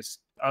and they're just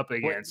up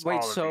against.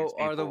 Wait, so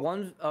are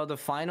the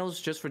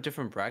finals just for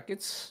different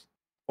brackets?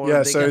 Or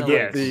yeah, so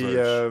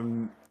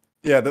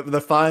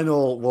the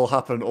final will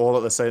happen all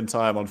at the same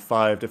time on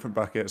 5 different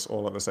brackets,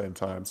 all at the same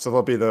time. So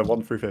there'll be the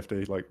 1 through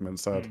 50, like Min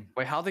said.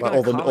 Wait, how are they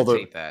going to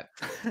commentate that?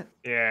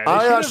 Yeah,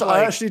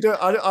 I actually don't.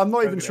 I'm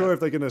not even sure if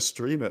they're going to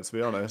stream it. To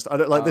be honest, I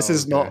don't like. This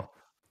is not.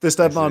 This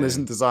Deadman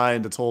isn't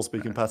designed at all to be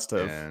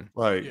competitive. Yeah.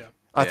 Like,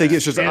 I think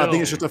it's just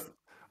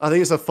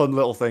a fun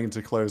little thing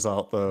to close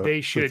out the.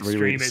 They should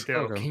stream it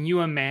though. Can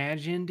you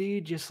imagine,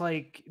 dude? Just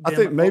like I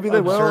think maybe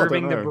they will.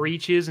 Observing the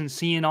breaches and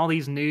seeing all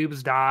these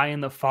noobs die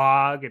in the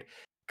fog. And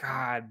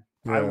God,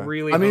 I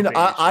really. I mean,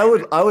 I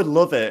would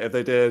love it if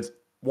they did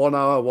 1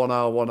 hour, 1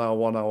 hour, 1 hour,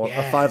 1 hour, a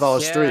Yes. 5-hour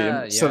Yeah, stream.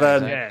 yeah, So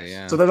then, exactly, Yes.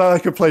 yeah. so then I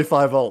could play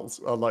 5 volts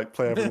or like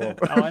play everyone.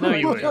 Oh, I know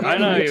you would. I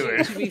know you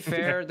would. To be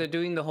fair, they're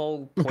doing the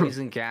whole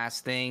poison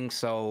gas thing,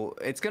 so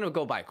it's gonna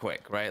go by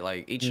quick, right?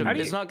 Like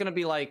it's not gonna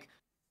be like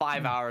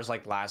 5 hours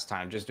like last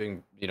time, just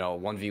doing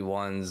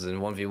 1v1s and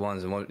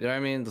 1v1s and one. You know what I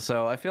mean?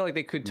 So I feel like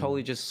they could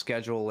totally just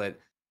schedule it,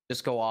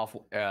 just go off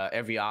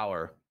every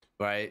hour,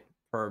 right?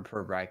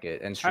 Per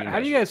bracket and stream. How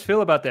do you guys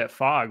feel about that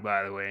fog,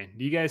 by the way?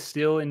 Do you guys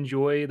still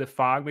enjoy the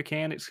fog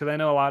mechanics? Because I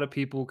know a lot of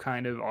people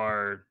kind of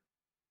are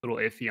a little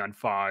iffy on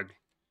fog.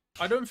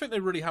 I don't think they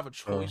really have a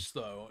choice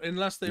though,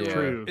 unless they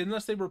True.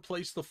 unless they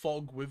replace the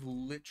fog with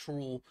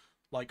literal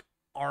like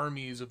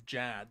armies of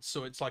Jads.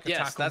 So it's like Yes,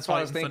 Attack on that's what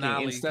I was Titan thinking.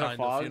 finale Instead of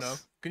kind of,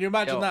 fogs, Can you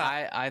imagine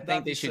that? I think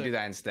That'd they be should do sick.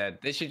 that instead.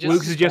 They should just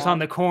Luke's is just on spawn-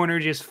 the corner,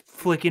 just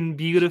flicking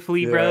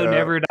beautifully, bro. Yeah.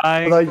 Never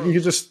die. Like you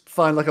could just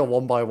find like a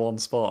 1x1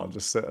 spot and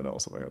just sit in it or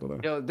something. I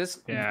don't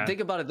know. Think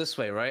about it this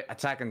way, right?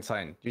 Attack on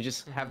Titan. You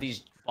just have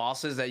these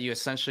bosses that you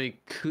essentially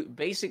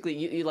basically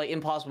you like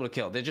impossible to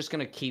kill. They're just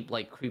gonna keep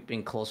like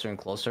creeping closer and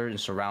closer and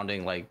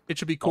surrounding like. It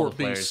should be all the Court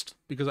players. Beast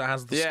because it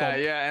has the Yeah, stomp.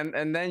 yeah,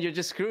 and then you're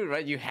just screwed,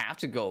 right? You have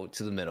to go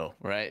to the middle,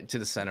 right? To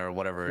the center or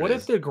whatever. What it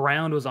if is. the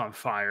ground was on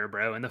fire,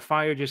 bro, and the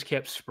fire just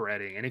kept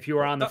spreading? And if you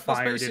were on the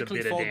fire, that's it did a basically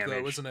bit of fog, damage.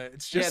 though, isn't it?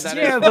 It's just that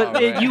Yeah, is but fog,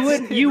 right? you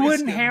Same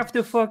wouldn't risk. have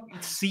to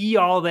see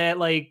all that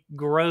like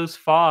gross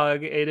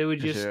fog, and it would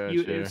just Sure,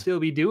 it sure. would still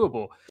be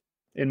doable,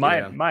 in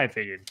my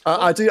opinion.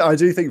 I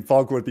do think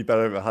fog would be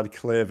better if it had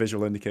clear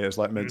visual indicators,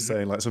 like Mint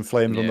saying, like some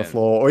flames on the Yeah.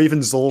 floor, or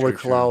even Zora True.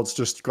 clouds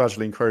just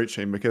gradually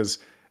encroaching, because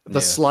the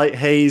Yes. slight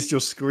haze, your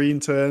screen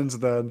turns,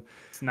 and then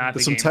It's not there's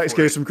the some game text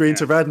for goes it. from green Yeah.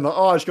 to red, and like,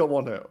 oh, I just got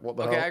one hit. What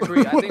the Okay, hell? I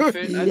agree. I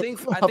think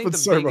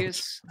Happens so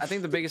much. I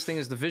think the biggest thing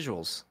is the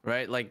visuals,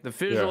 right? Like the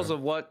visuals Yeah.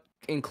 of what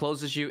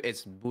encloses you.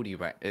 It's booty,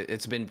 right?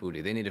 It's been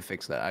booty. They need to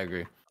fix that. I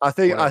agree. I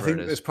think Whatever it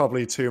it's is.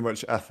 probably too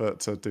much effort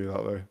to do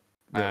that though.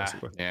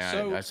 Realistically. Yeah,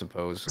 So- I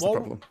suppose. the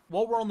problem.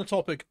 While we're on the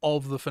topic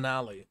of the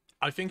finale,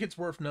 I think it's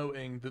worth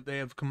noting that they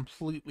have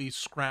completely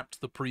scrapped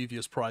the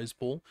previous prize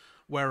pool,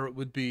 where it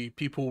would be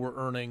people were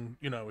earning,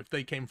 if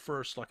they came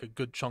first, like a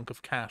good chunk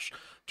of cash.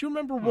 Do you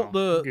remember what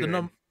good.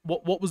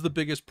 what was the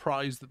biggest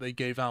prize that they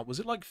gave out? Was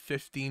it like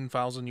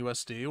 15,000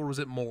 USD or was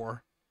it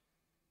more?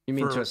 You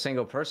mean for- to a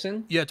single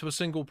person? Yeah, to a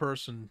single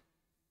person.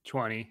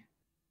 20.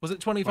 Was it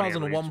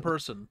 20,000 to at one least.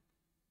 person?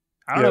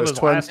 I don't know if it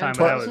was last time,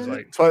 but that was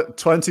 20,000? like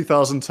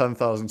 20,000,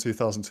 10,000,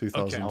 2,000,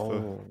 2,000 Okay. for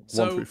Oh.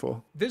 So- 1 through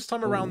 4. This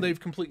time around, they've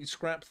completely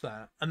scrapped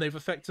that, and they've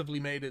effectively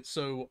made it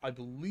so I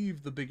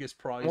believe the biggest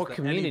prize More that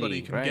anybody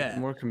community, can right? get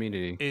More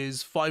community.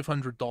 is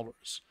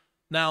 $500.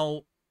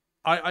 Now,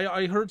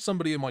 I heard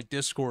somebody in my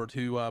Discord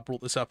who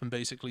brought this up and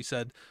basically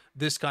said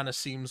this kind of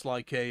seems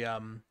like a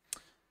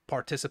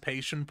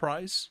participation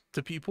prize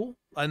to people,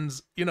 and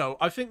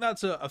I think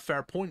that's a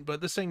fair point. But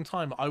at the same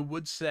time, I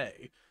would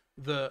say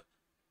that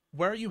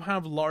where you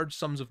have large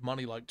sums of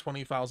money like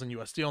 20,000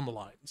 USD on the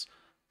lines,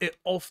 it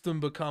often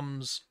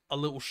becomes a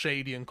little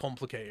shady and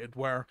complicated,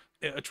 where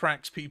it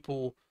attracts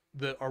people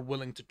that are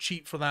willing to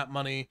cheat for that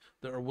money,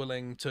 that are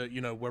willing to,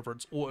 whether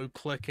it's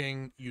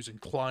auto-clicking, using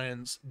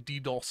clients,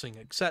 DDoSing,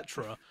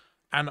 etc.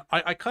 And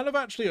I kind of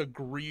actually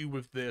agree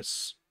with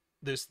this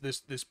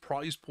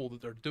prize pool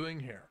that they're doing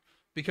here,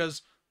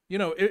 because,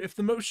 if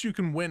the most you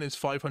can win is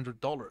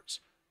 $500,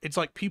 it's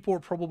like people are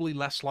probably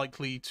less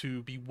likely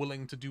to be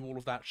willing to do all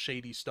of that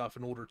shady stuff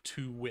in order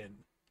to win,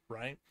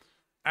 right?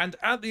 And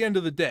at the end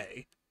of the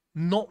day,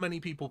 not many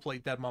people play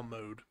Deadman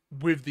mode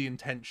with the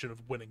intention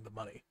of winning the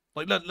money.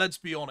 Like, let's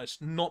be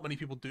honest, not many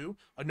people do.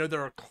 I know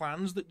there are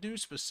clans that do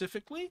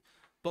specifically,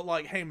 but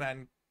like, hey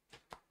man,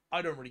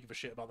 I don't really give a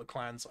shit about the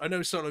clans. I know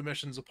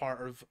Solomission's a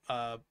part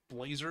of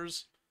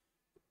Blazers.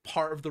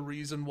 Part of the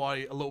reason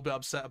why a little bit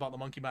upset about the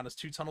Monkey Madness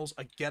 2 tunnels.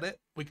 I get it.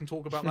 We can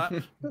talk about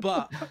that.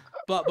 But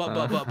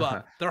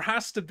there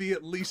has to be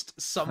at least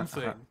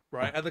something,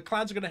 right? And the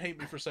clans are going to hate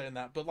me for saying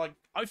that, but like,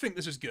 I think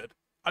this is good.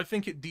 I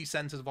think it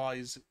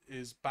decentivizes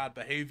bad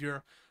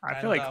behavior. I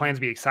feel like clans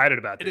be excited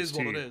about It this is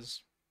what too. it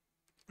is.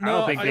 I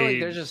don't think I feel like they-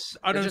 they're just.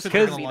 I don't they're just think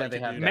they're happy gonna that they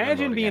like it, have dude. Deadman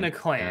Imagine mode being again. a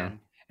clan,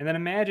 and then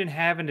imagine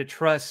having to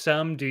trust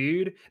some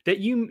dude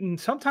that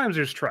sometimes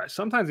there's trust.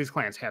 Sometimes these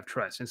clans have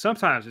trust, and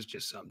sometimes it's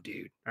just some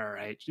dude. All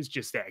right, it's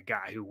just that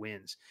guy who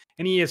wins,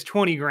 and he has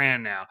 20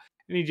 grand now,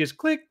 and he just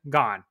click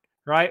gone,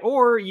 right?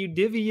 Or you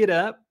divvy it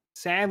up.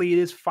 Sadly, it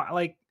is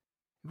like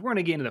we're going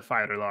to get into the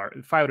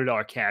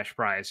 $500 cash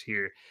prize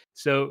here.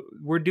 So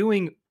we're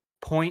doing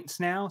points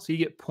now. So you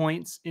get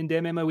points in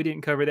Deadman. We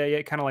didn't cover that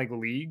yet. Kind of like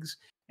leagues.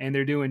 And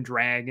they're doing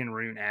Dragon,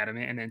 Rune,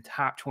 Adamant, and then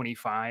top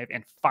 25.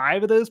 And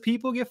 5 of those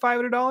people get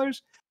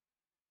 $500.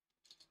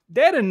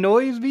 That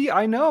annoys me.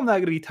 I know I'm not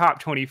going to be top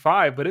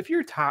 25, but if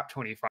you're top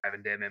 25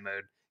 in Deadman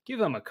mode, give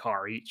them a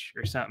car each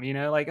or something,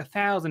 like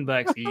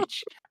 $1,000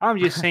 each. I'm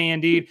just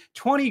saying, dude,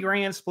 20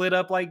 grand split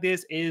up like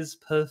this is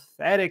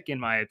pathetic in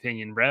my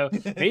opinion, bro.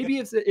 Maybe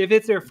if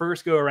it's their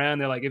first go around,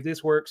 they're like, if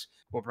this works,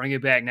 we'll bring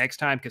it back next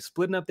time, because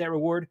splitting up that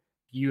reward,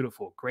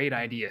 beautiful, great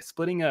idea.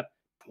 Splitting up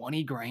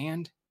 20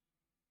 grand.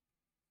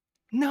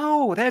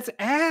 No, that's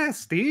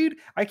ass, dude.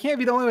 I can't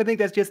be the only one who think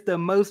that's just the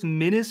most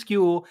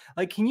minuscule.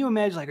 Like, can you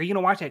imagine? Like, are you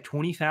gonna watch that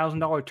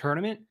 $20,000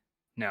 tournament?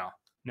 No,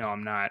 no,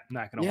 I'm not. I'm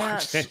not gonna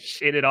watch that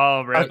shit at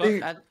all, bro.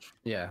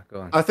 Yeah,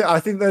 go on. I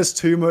think there's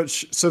too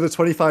much. So the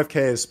 25K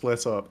is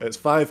split up. It's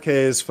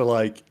 5Ks for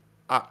like,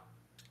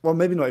 well,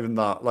 maybe not even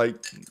that. Like,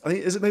 I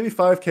think is it maybe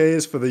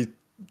 5Ks for the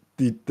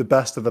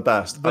best of the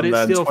best, But and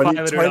it's then still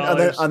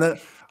 $500.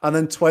 And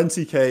then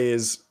 20K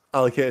is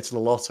allocated to the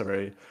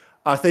lottery.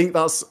 I think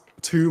that's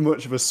too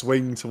much of a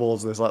swing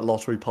towards this like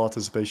lottery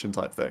participation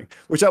type thing,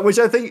 which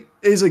I think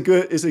is a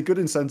good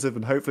incentive,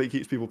 and hopefully it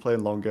keeps people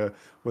playing longer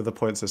with the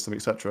point system,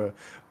 etc.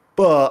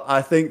 But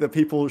I think that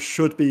people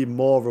should be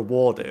more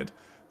rewarded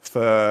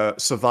for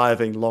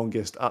surviving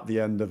longest at the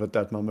end of a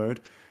Deadman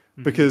mode,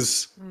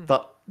 because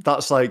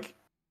that's like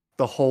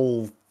the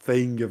whole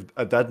thing of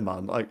a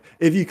Deadman. Like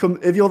if you're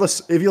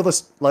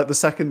the like the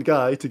second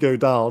guy to go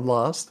down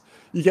last,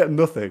 you get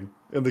nothing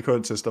in the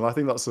current system. I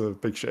think that's a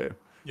big shame,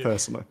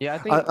 personally.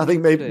 Yeah, I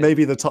think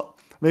maybe the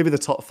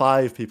top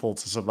 5 people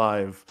to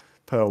survive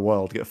per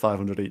world get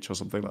 500 each or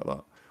something like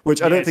that.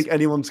 Which I don't think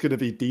anyone's going to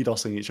be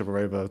DDoSing each other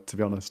over, to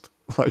be honest.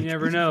 Like, you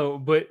never know,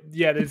 but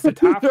yeah, there's the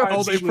top 5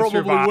 oh, they people probably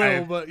survive,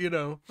 will, but you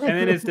know. and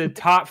then it's the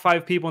top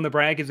 5 people in the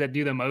brackets that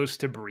do the most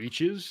to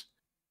breaches,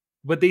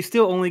 but they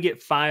still only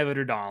get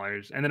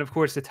 $500. And then of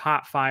course the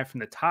top 5 from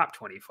the top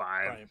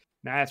 25. Right.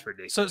 That's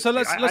ridiculous. So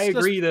I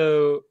agree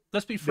though.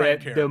 Let's be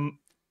frank here.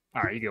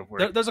 All right, you go for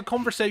it. There's a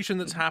conversation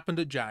that's happened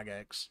at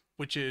Jagex,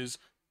 which is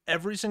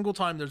every single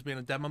time there's been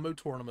a demo mode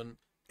tournament,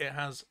 it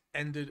has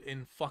ended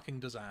in fucking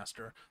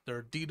disaster. There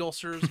are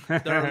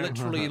DDoSers. There are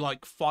literally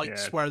like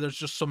fights where there's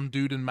just some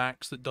dude in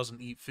max that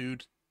doesn't eat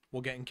food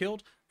while getting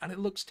killed, and it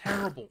looks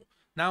terrible.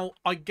 Now,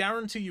 I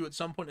guarantee you at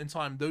some point in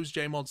time, those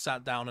JMods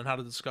sat down and had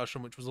a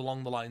discussion which was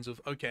along the lines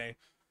of, okay,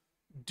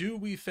 do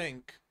we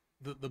think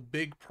that the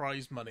big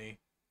prize money,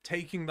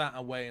 taking that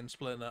away and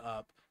splitting it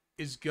up,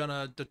 is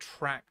gonna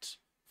detract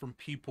from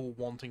people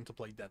wanting to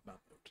play Deadman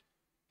mode?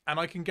 And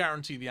I can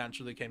guarantee the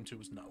answer they came to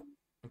was no.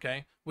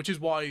 Okay, which is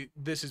why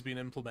this has been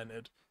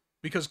implemented,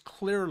 because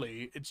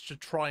clearly it's to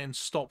try and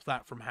stop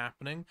that from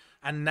happening.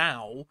 And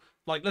now,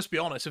 like, let's be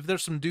honest, if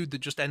there's some dude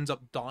that just ends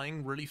up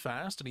dying really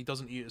fast and he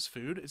doesn't eat his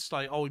food, it's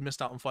like, oh, he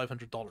missed out on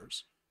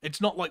 $500. It's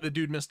not like the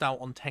dude missed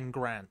out on 10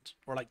 grand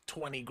or like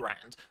 20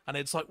 grand, and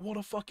it's like, what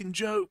a fucking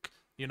joke,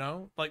 you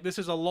know? Like, this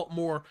is a lot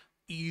more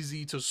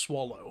easy to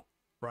swallow,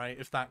 right,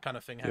 if that kind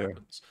of thing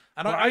happens.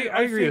 And I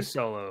agree with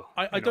Solo.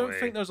 I don't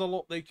think there's a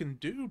lot they can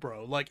do,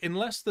 bro. Like,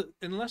 unless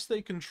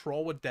they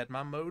control a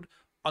Deadman mode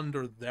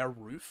under their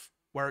roof,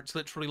 where it's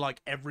literally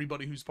like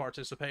everybody who's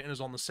participating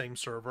is on the same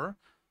server,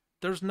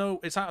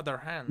 it's out of their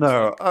hands.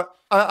 No,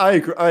 I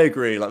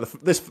agree. Like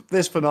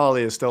this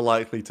finale is still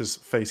likely to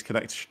face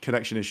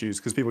connection issues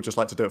because people just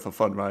like to do it for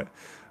fun, right?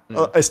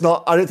 It's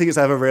not. I don't think it's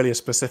ever really a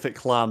specific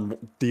clan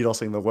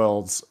DDoSing the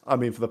worlds. I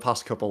mean, for the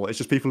past couple, it's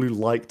just people who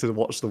like to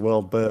watch the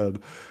world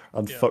burn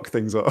and fuck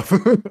things up.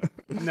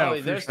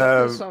 No, there's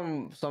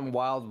definitely some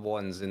wild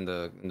ones in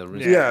the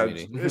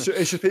community. It's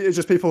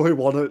just people who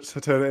want it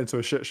to turn it into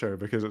a shit show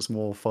because it's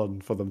more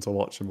fun for them to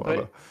watch and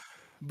whatever.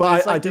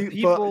 But I do.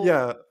 But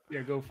yeah,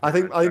 go for I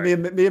think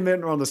me and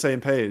Mint are on the same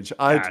page.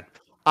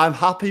 I'm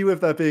happy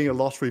with there being a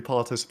lottery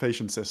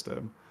participation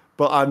system,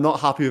 but I'm not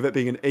happy with it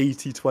being an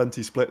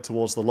 80-20 split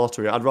towards the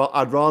lottery. I'd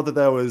rather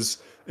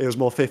it was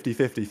more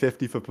 50-50,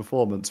 50 for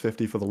performance,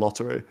 50 for the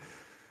lottery.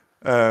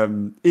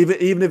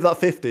 Even if that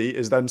 50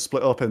 is then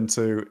split up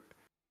into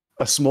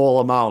a small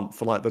amount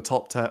for like the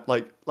top 10,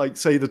 like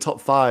say the top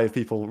 5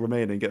 people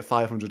remaining get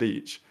 500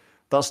 each.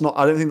 I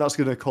don't think that's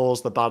going to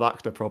cause the bad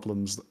actor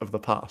problems of the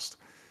past.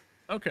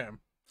 Okay.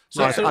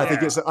 So I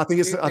think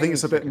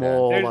it's a bit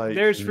more like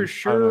there's for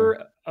sure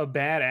a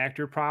bad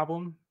actor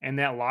problem, and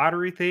that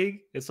lottery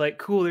thing. It's like,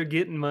 cool, they're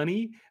getting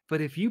money,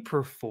 but if you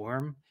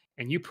perform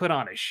and you put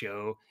on a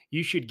show,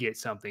 you should get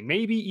something.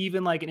 Maybe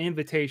even like an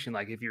invitation.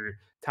 Like if you're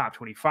top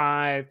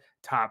 25,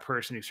 top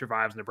person who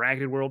survives in the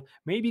bracketed world,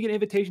 maybe you get an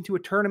invitation to a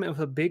tournament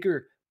with a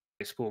bigger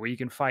pool where you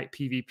can fight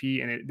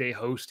PvP and they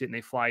host it and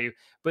they fly you.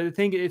 But the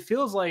thing, it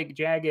feels like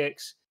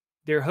Jagex,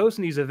 they're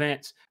hosting these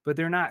events, but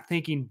they're not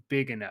thinking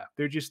big enough.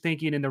 They're just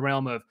thinking in the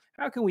realm of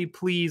how can we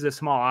please a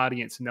small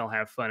audience and they'll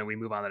have fun and we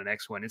move on to the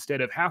next one,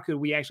 instead of how could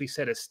we actually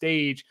set a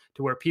stage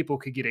to where people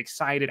could get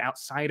excited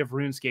outside of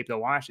RuneScape to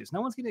watch this. No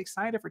one's getting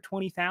excited for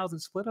 20,000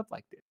 split up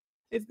like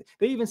this.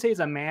 They even say it's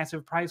a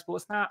massive prize pool.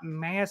 It's not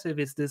massive.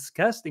 It's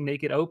disgusting. They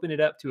could open it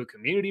up to a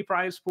community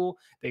prize pool.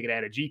 They could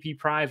add a GP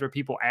prize where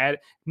people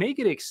make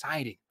it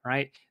exciting,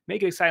 right?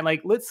 Make it exciting.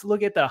 Like, let's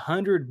look at the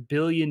 100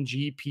 billion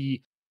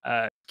GP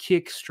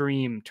kick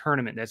stream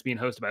tournament that's being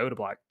hosted by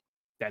Odablock.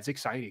 That's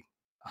exciting.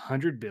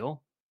 100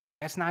 bill.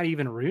 That's not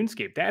even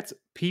RuneScape. That's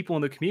people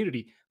in the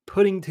community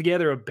putting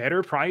together a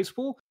better prize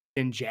pool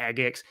than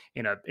Jagex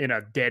in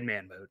a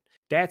Deadman mode.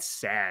 That's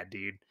sad,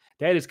 dude.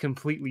 That is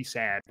completely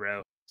sad,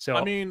 bro. So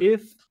I mean,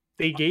 if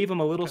they gave them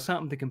a little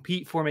something to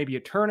compete for, maybe a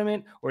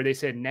tournament, or they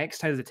said next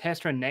time as a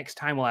test run, next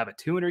time we'll have a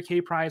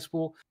 200K prize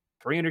pool,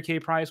 300K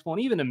prize pool,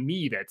 and even a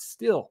me that's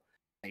still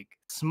like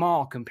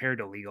small compared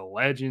to League of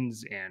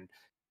Legends and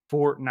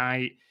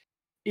Fortnite,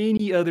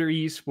 any other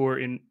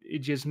esport, and it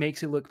just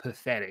makes it look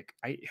pathetic.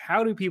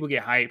 How do people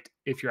get hyped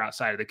if you're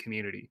outside of the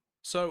community?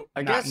 So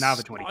I Not guess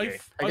the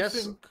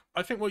 20K.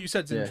 I think what you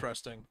said is Yeah.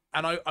 interesting,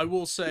 and I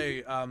will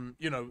say,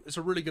 you know, it's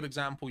a really good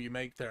example you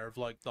make there of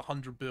like the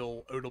 100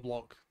 bill Oda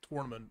Block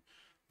tournament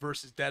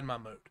versus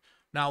Deadman mode.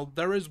 Now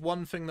there is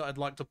one thing that I'd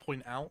like to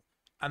point out,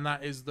 and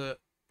that is that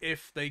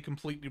if they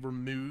completely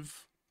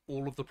remove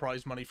all of the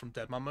prize money from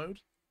Deadman mode,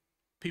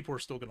 people are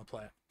still going to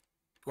play it.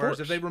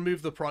 Whereas if they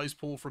remove the prize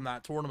pool from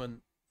that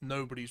tournament,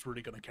 nobody's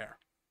really going to care,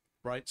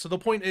 right? So the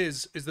point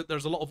is that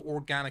there's a lot of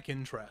organic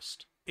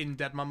interest in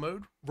Deadman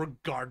mode,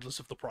 regardless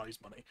of the prize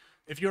money.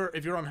 If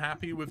you're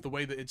unhappy with the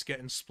way that it's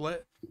getting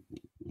split,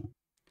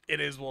 it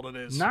is what it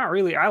is. Not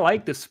really. I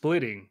like the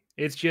splitting.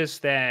 It's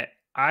just that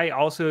I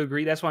also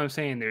agree. That's why I'm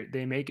saying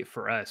they make it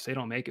for us. They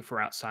don't make it for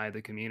outside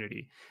the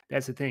community.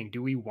 That's the thing.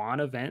 Do we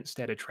want events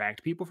that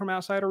attract people from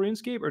outside of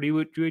RuneScape, or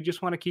do we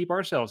just want to keep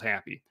ourselves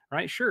happy?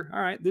 Right? Sure. All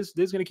right. This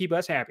is going to keep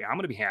us happy. I'm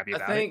going to be happy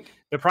about it.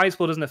 The prize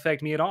pool doesn't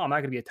affect me at all. I'm not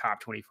going to be a top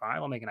 25.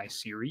 I'll make a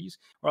nice series.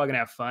 We're all going to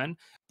have fun.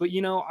 But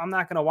I'm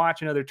not going to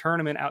watch another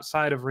tournament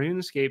outside of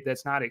RuneScape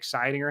that's not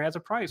exciting or has a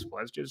prize pool.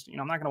 It's just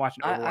I'm not going to watch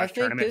an Overwatch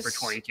tournament for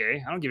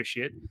 20K. I don't give a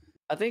shit.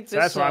 I think so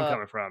that's where I'm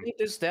coming from. I think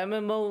this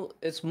demo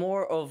it's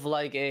more of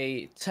like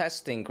a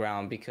testing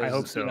ground because I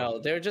hope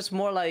so. they're just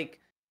more like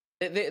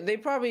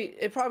it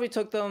probably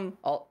took them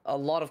a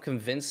lot of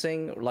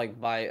convincing like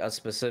by a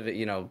specific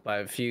by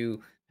a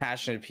few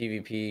passionate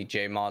PvP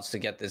J mods to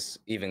get this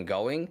even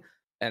going,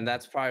 and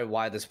that's probably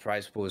why this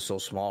prize pool is so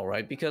small,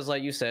 right? Because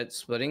like you said,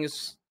 splitting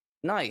is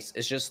nice.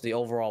 It's just the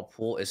overall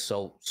pool is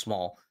so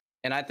small,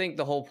 and I think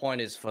the whole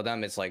point is for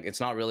them. It's like it's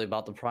not really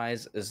about the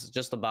prize. It's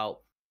just about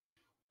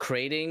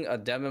creating a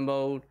demo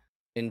mode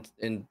in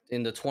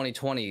the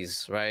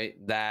 2020s, right?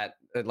 That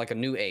like a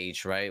new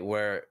age, right?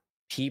 Where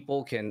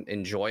people can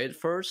enjoy it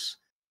first.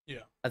 Yeah.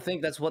 I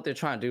think that's what they're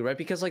trying to do, right?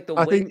 Because like the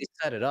way they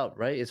set it up,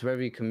 right? It's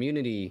very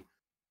community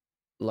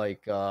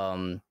like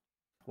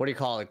what do you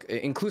call it?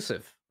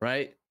 Inclusive,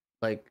 right?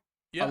 Like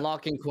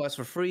unlocking quests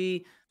for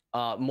free,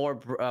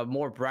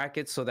 more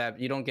brackets so that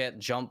you don't get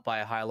jumped by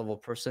a high level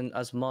person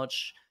as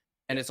much.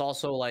 And it's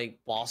also like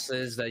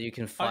bosses that you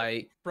can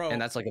fight,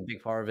 and that's like a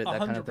big part of it. 100%.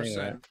 That kind of thing.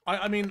 Right?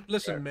 I mean,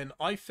 listen, Min.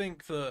 I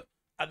think that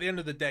at the end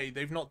of the day,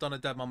 they've not done a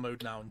Deadman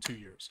mode now in 2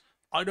 years.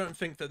 I don't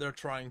think that they're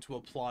trying to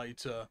apply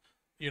to,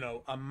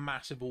 a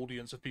massive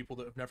audience of people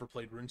that have never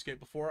played RuneScape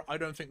before. I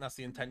don't think that's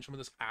the intention with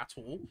this at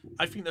all.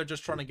 I think they're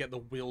just trying to get the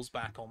wheels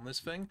back on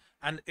this thing.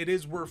 And it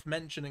is worth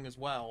mentioning as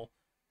well,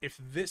 if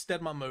this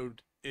Deadman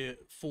mode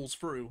falls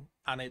through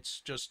and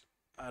it's just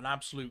an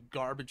absolute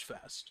garbage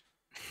fest,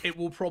 it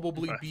will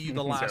probably be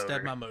the last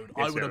Deadman mode.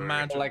 I would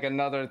imagine. Like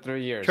another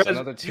 3 years.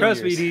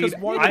 Trust me, dude.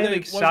 I am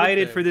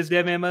excited for this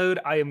Deadman mode.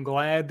 I am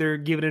glad they're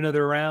giving it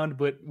another round.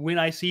 But when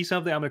I see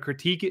something, I'm going to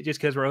critique it just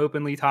because we're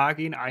openly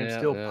talking. I'm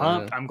still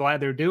pumped. I'm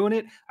glad they're doing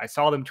it. I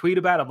saw them tweet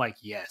about it. I'm like,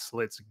 yes,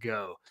 let's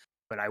go.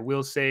 But I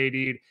will say,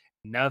 dude,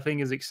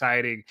 nothing is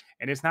exciting.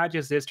 And it's not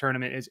just this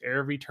tournament. It's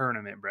every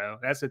tournament, bro.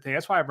 That's the thing.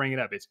 That's why I bring it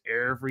up. It's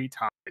every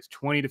time. It's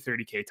 20 to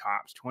 30K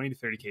tops. 20 to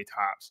 30K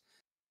tops.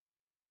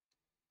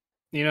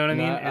 You know what I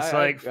mean? It's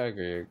I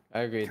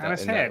agree. Kind of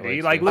sad,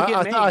 dude. Like, look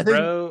at me,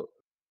 bro.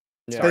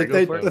 Sorry,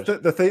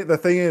 the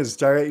thing is,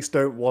 Jagex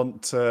don't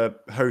want to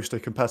host a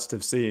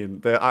competitive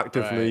scene. They're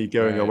actively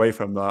going away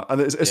from that,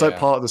 and it's like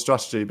part of the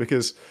strategy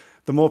because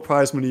the more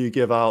prize money you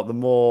give out, the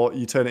more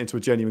you turn it into a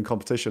genuine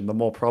competition, the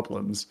more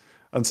problems.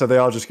 And so they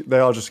are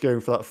just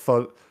going for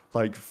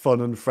that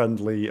fun and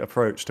friendly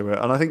approach to it.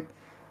 And I think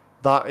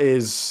that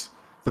is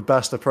the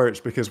best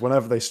approach because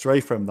whenever they stray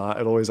from that,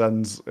 it always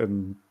ends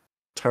in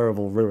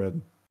terrible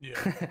ruin.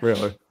 Yeah.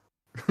 Really.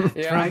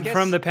 Yeah,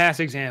 from the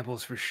past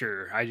examples for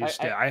sure.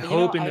 I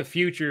hope in the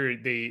future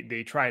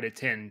they try to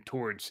tend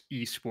towards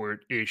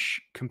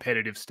esport-ish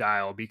competitive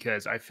style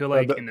because I feel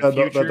like in the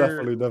future they're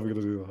definitely never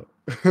gonna do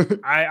that.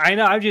 I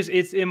know.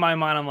 It's in my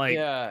mind. I'm like,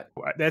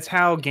 that's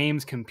how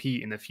games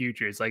compete in the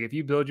future. It's like if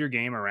you build your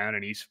game around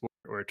an esport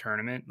or a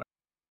tournament, like,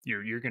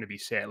 you're going to be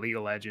set. League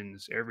of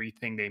Legends,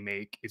 everything they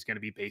make is going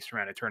to be based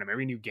around a tournament.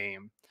 Every new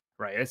game.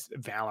 Right, it's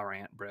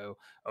Valorant, bro.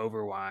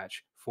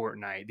 Overwatch,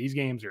 Fortnite. These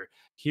games are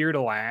here to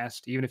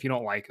last, even if you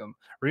don't like them.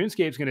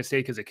 RuneScape's going to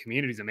stay because the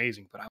community is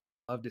amazing, but I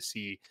would love to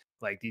see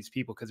like these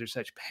people because they're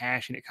such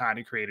passionate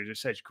content creators. They're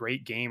such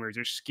great gamers.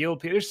 They're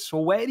skilled people. There's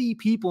sweaty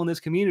people in this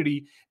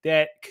community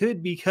that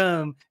could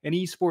become an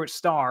esports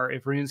star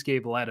if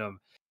RuneScape let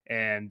them.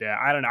 And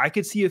I don't know. I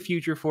could see a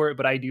future for it,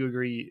 but I do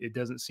agree it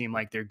doesn't seem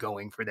like they're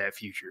going for that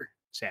future,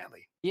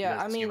 sadly.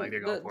 Yeah, I mean,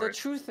 the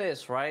truth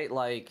is, right,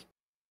 like,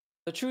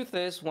 the truth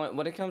is,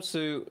 when it comes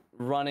to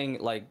running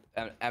like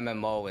an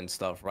MMO and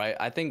stuff, right?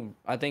 I think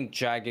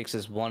Jagex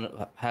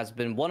has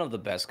been one of the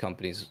best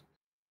companies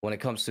when it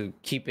comes to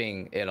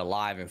keeping it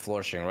alive and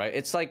flourishing, right?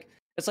 It's like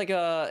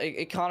a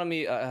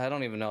economy. I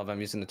don't even know if I'm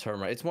using the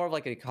term right. It's more of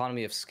like an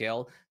economy of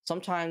scale.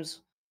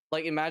 Sometimes,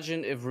 like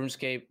imagine if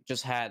RuneScape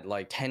just had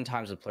like 10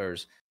 times the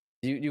players,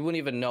 you wouldn't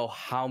even know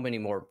how many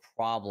more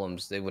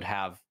problems they would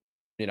have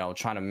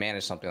trying to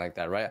manage something like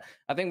that, right?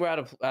 I think we're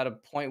at a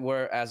point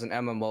where, as an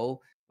MMO,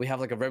 we have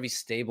like a very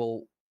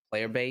stable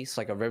player base,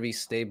 like a very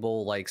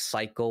stable like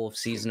cycle of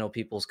seasonal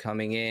people's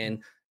coming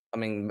in,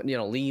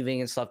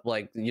 leaving and stuff.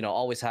 Like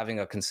always having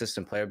a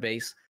consistent player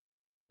base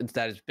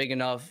that is big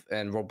enough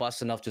and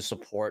robust enough to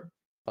support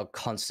a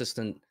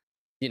consistent,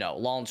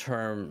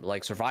 long-term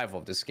like survival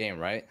of this game,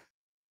 right?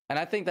 And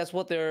I think that's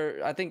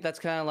I think that's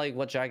kind of like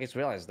what Jagex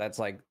realized. That's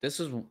like, this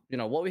is,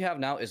 what we have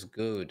now is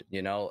good,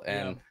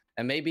 and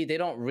maybe they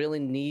don't really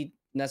need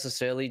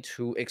necessarily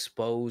to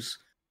expose,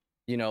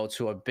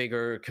 to a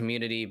bigger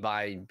community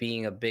by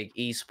being a big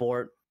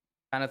esport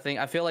kind of thing.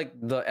 I feel like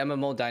the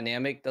MMO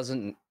dynamic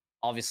doesn't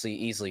obviously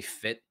easily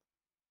fit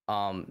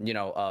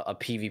a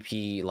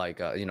PvP like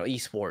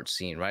esports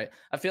scene, right?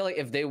 I feel like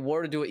if they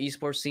were to do an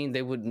esports scene,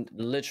 they would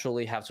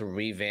literally have to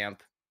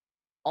revamp,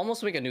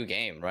 almost make a new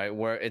game, right?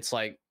 Where it's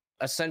like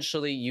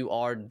essentially you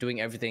are doing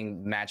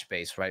everything match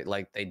based, right?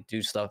 Like they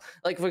do stuff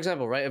like, for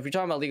example, right, if you're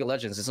talking about League of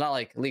Legends, it's not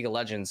like League of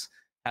Legends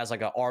has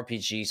like a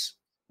RPG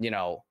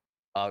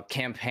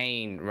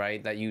campaign,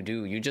 right, that you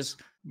do. You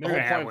just the whole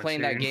point of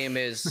playing that game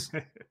is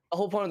the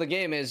whole point of the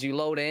game is you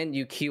load in,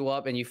 you queue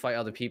up, and you fight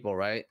other people,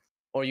 right?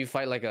 Or you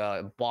fight like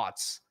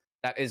bots.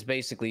 That is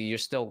basically, you're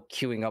still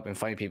queuing up and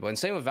fighting people. And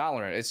same with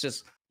Valorant, it's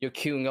just you're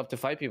queuing up to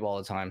fight people all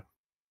the time.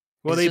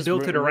 Well, they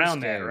built it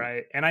around that,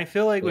 right? And I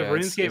feel like with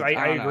RuneScape,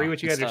 I agree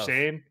what you guys are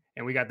saying.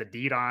 And we got the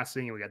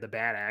DDoSing and we got the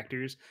bad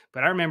actors.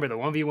 But I remember the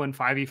 1v1,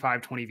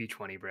 5v5,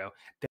 20v20, bro.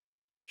 That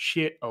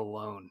shit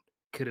alone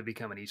could have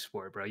become an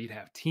esport, bro. You'd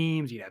have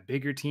teams, you'd have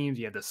bigger teams,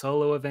 you have the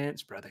solo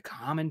events, bro, the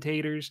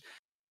commentators.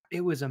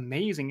 It was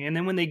amazing. And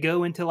then when they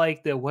go into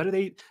like what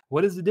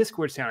is the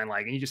Discord sounding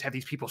like? And you just have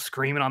these people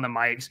screaming on the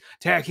mics,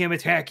 attack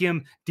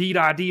him,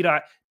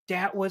 D-dot.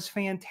 That was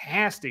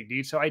fantastic,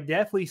 dude. So I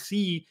definitely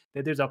see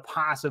that there's a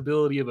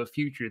possibility of a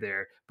future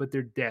there, but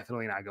they're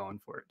definitely not going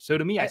for it. So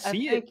to me, I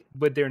see it,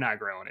 but they're not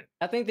growing it.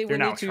 I think they would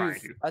need to.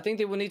 I think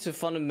they would need to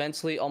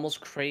fundamentally almost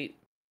create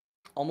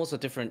almost a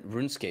different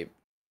RuneScape.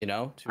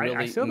 To really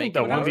I still think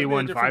the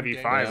 1v1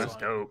 5v5 is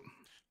dope.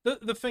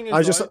 The thing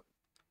is,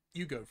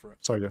 you go for it.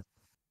 Sorry, yeah.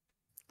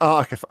 Oh,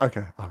 okay,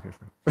 I'll go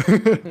for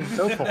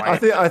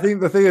it. I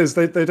think the thing is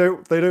they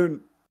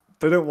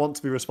don't want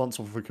to be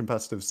responsible for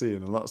competitive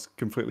scene, and that's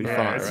completely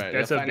fine. Right.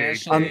 That's a big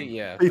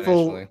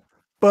people.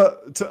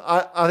 But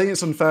I think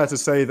it's unfair to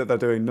say that they're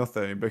doing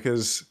nothing,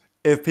 because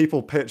if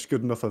people pitch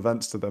good enough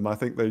events to them, I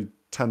think they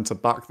tend to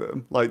back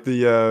them. Like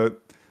the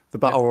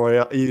Battle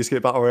Royale,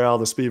 Escape Battle Royale,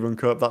 the Speedrun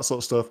Cup, that sort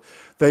of stuff.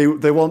 They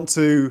want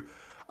to.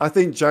 I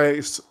think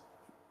Jagex.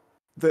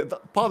 Part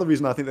of the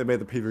reason I think they made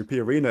the PvP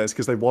arena is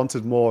because they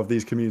wanted more of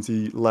these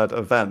community-led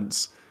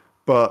events,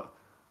 but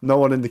no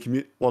one in the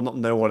community, well, not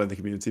no one in the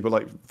community, but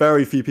like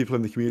very few people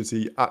in the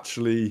community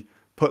actually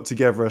put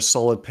together a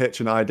solid pitch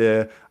and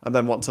idea and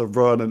then want to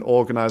run and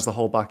organize the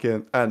whole back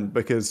end,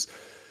 because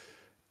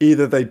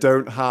either they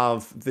don't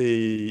have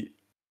the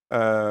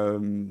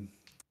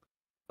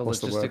what's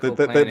the word?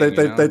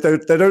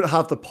 They don't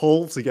have the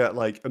pull to get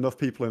like enough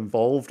people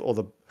involved,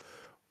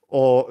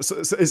 so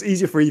it's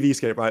easier for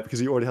EVscape, right? Because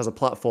he already has a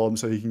platform,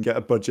 so he can get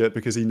a budget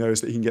because he knows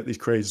that he can get these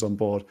creators on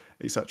board,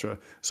 etc.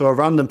 So a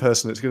random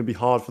person, it's going to be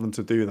hard for them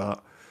to do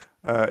that.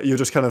 You're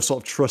just kind of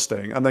sort of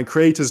trusting, and then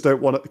creators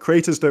don't want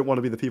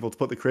to be the people to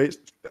put the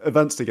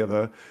events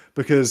together,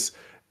 because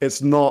it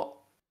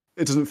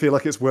doesn't feel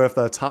like it's worth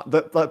their time.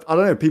 I don't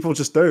know. People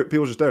just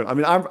don't. I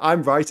mean,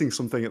 I'm writing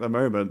something at the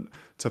moment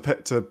to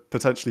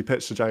potentially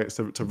pitch to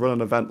Jagex to run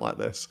an event like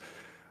this,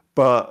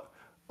 but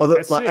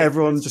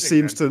everyone just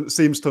seems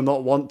to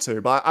not want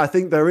to. But I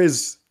think there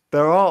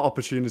are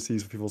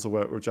opportunities for people to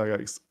work with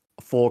Jagex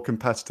for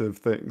competitive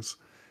things.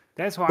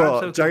 That's why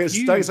I'm so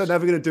confused. Jagex are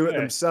never going to do it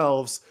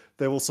themselves.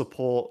 They will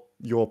support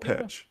your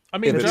pitch. I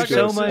mean, there's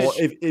so much,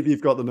 if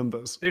you've got the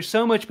numbers. There's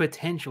so much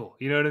potential.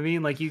 You know what I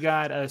mean? Like, you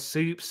got a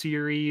soup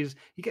series.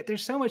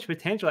 There's so much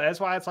potential. That's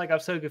why it's like I'm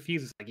so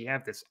confused. It's like you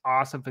have this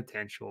awesome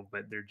potential,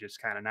 but they're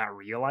just kind of not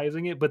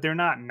realizing it. But they're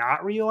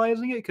not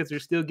realizing it because they're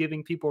still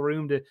giving people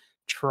room to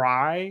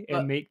try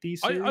and make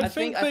these series. I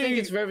think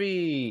it's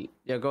very.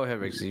 Yeah, go ahead,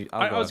 Rixie.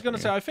 I was going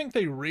to say, I think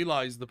they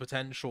realize the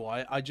potential.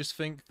 I just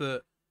think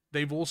that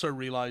they've also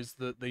realized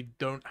that they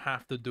don't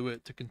have to do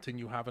it to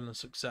continue having a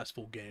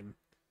successful game.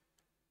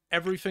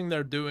 Everything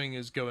they're doing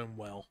is going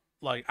well.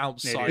 Like,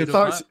 outside of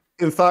that.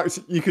 In fact,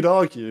 you could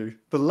argue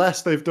the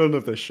less they've done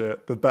of this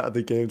shit, the better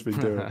the game's been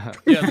doing.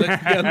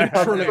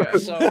 Literally.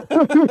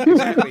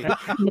 Exactly.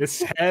 It's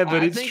sad,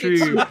 but it's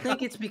true. I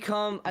think it's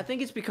become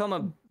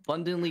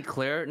abundantly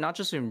clear, not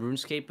just in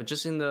RuneScape, but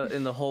just in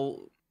the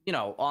whole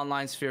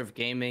online sphere of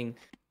gaming,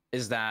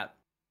 is that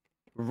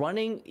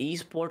running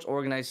esports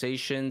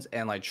organizations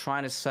and like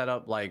trying to set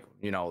up like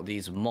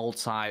these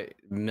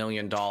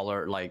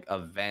multi-million-dollar like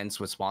events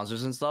with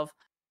sponsors and stuff,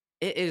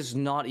 it is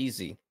not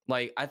easy.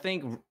 Like I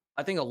think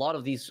a lot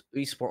of these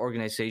esport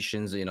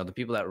organizations, the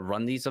people that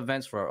run these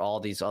events for all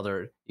these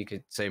other, you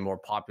could say, more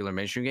popular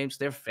mainstream games,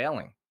 they're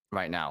failing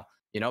right now,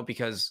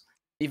 because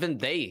even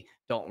they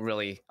don't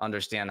really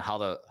understand how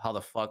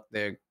the fuck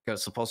they're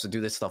supposed to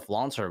do this stuff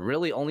long term.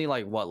 Really, only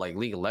like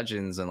League of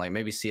Legends and like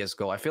maybe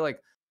CS:GO. I feel like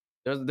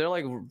they're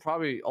like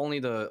probably only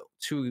the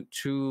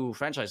two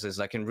franchises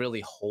that can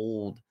really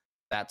hold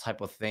that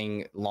type of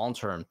thing long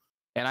term.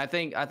 And I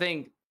think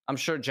I'm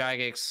sure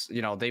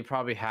Jagex, they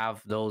probably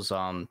have those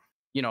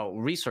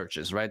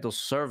researches, right? Those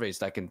surveys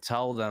that can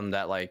tell them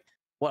that like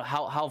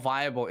how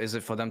viable is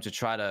it for them to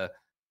try to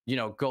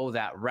go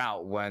that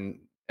route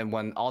when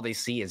all they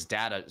see is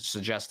data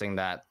suggesting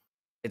that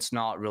it's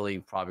not really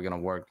probably going to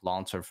work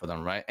long term for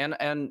them, right? And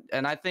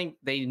I think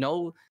they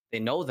know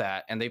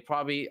that, and they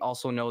probably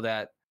also know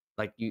that,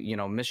 like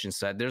Mission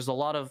said, there's a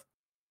lot of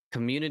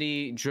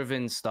community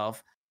driven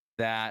stuff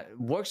that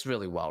works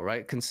really well,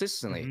 right?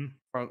 Consistently,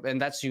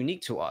 and that's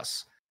unique to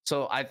us.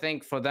 So I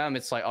think for them,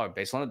 it's like,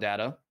 based on the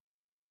data,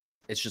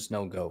 it's just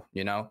no go,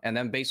 And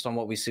then based on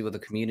what we see with the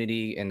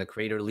community and the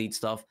creator lead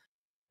stuff,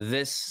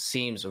 this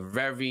seems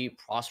very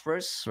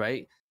prosperous,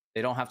 right?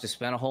 They don't have to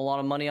spend a whole lot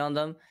of money on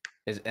them,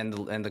 and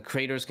the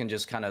creators can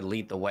just kind of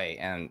lead the way.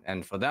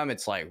 And for them,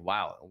 it's like,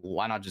 wow,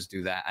 why not just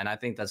do that? And I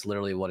think that's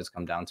literally what it's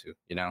come down to,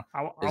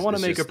 I want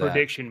to make a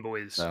prediction,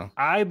 boys. So.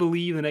 I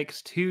believe the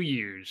next 2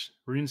 years,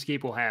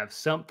 RuneScape will have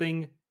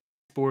something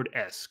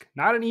sport-esque,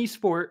 not an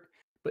esport,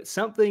 but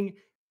something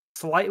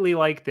slightly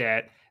like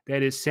that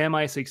is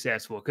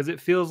semi-successful, because it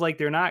feels like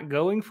they're not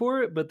going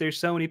for it, but there's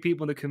so many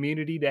people in the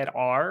community that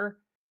are,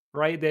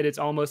 right, that it's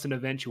almost an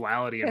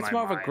eventuality. It's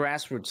more of a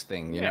grassroots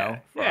thing, Yeah,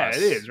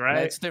 it is,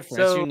 right? It's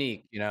different. It's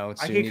unique,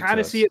 It's I can kind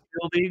of see it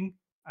building.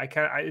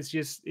 It's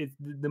just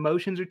the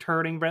motions are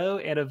turning, bro,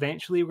 and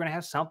eventually we're gonna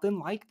have something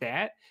like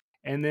that.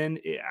 And then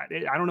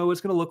I don't know what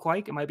it's gonna look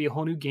like. It might be a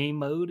whole new game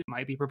mode. It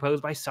might be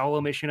proposed by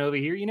Solomission over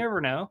here. You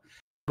never know,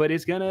 but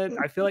it's gonna.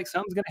 I feel like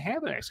something's gonna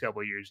happen the next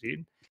couple of years,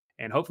 dude.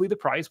 And hopefully the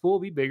prize pool will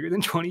be bigger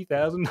than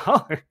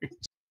 $20,000.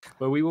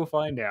 But we will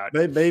find out.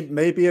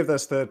 Maybe if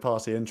there's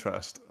third-party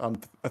interest and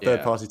a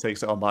third party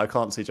takes it on, but I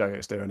can't see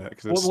Jagex doing it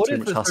because it's too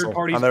much hassle.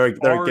 And they're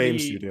a game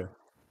studio.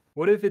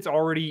 What if it's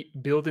already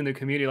built in the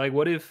community? Like,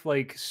 what if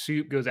like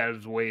Soup goes out of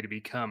his way to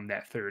become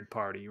that third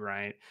party,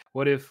 right?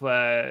 What if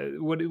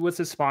what's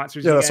the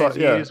sponsors you guys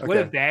use? Okay. What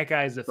if that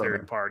guy's the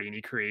third party and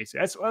he creates it?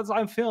 That's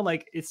I'm feeling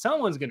like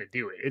someone's gonna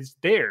do it. It's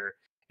there,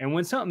 and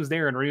when something's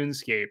there in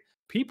RuneScape,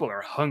 people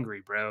are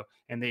hungry, bro,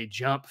 and they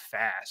jump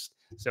fast.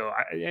 So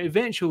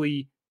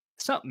eventually,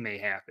 something may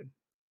happen.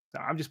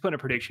 So I'm just putting a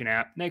prediction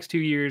out. Next 2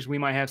 years, we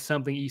might have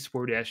something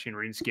esport-esque in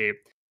RuneScape.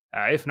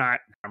 If not,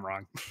 I'm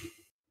wrong.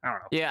 I don't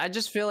know. Yeah, I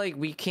just feel like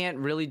we can't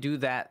really do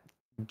that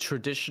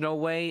traditional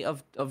way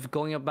of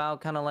going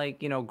about kind of like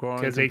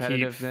growing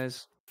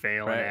competitiveness.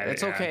 Failing right? at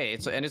it's okay.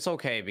 It's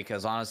okay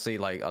because honestly,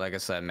 like I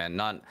said, man,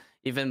 not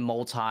even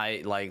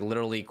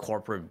literally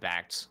corporate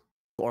backed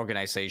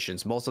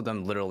organizations, most of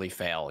them literally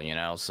fail,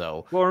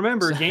 so well,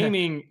 remember,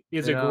 gaming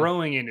is a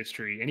growing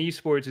industry, and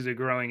esports is a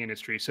growing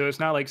industry, so it's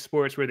not like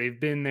sports where they've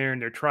been there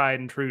and they're tried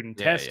and true and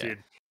tested.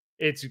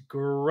 It's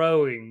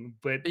growing,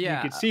 but you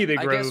can see the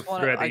growth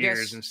throughout the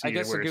years and see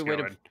where it's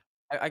going.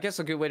 I guess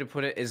a good way to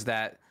put it is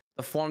that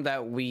the form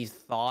that we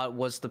thought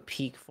was the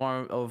peak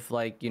form of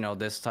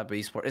this type of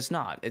esport, it's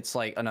not. It's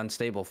like an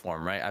unstable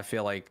form, right? I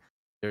feel like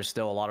there's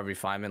still a lot of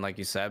refinement, like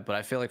you said, but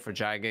I feel like for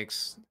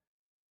Jagex,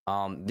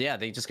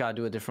 they just gotta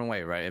do it a different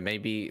way, right? And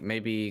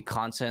maybe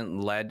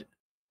content led,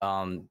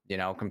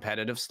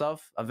 competitive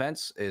stuff,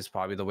 events is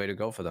probably the way to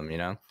go for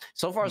them.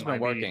 So far it's been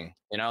working.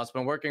 It's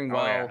been working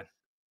well. Yeah.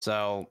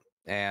 So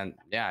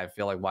I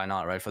feel like why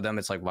not, right? For them,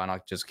 it's like why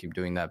not just keep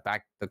doing that?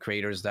 Back the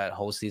creators that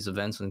host these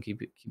events and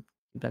keep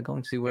that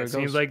going. See where it goes.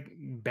 Seems like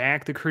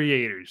back the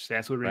creators.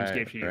 That's what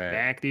RuneScape should do.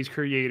 Back these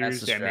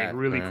creators that make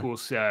really cool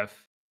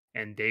stuff,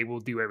 and they will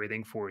do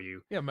everything for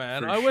you. Yeah,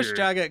 man. I wish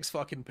Jagex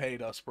fucking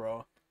paid us,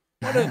 bro.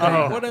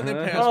 What did they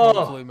pay us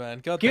monthly,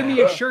 man? Give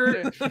me a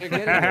shirt.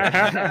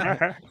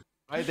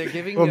 Right, they're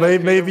giving. Well,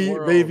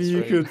 maybe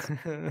you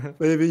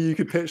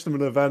could pitch them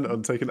an event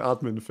and take an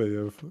admin fee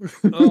of.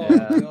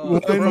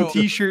 One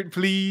T-shirt,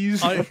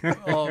 please.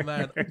 Oh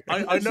man,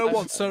 I know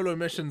what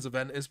Solomission's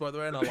event is, by the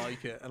way, and I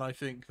like it, and I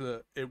think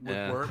that it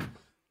would work.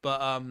 But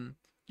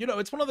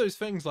it's one of those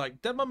things.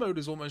 Like Deadman mode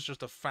is almost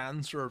just a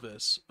fan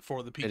service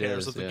for the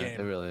PKers of the game.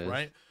 It really is.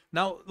 Right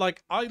now,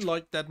 like I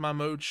like Deadman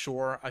mode.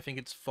 Sure, I think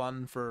it's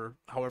fun for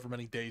however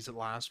many days it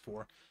lasts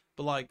for,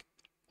 but like.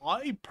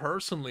 I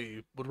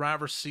personally would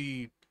rather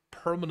see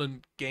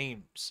permanent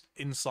games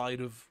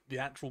inside of the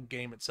actual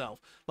game itself,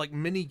 like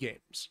mini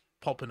games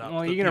popping up.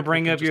 Oh, you're gonna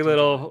bring up your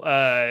little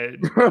this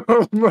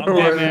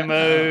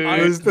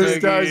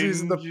guy's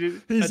using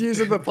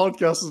the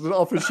podcast as an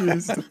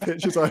opportunity to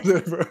pitch his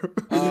idea, bro.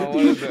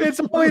 It's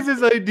always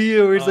his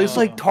idea where it's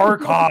like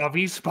Tarkov,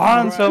 he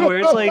spawned somewhere.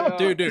 It's like,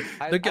 dude,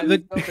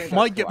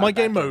 my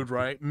game mode,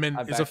 right? Mint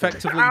is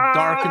effectively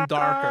dark and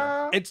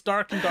darker. It's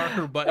dark and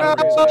darker, but and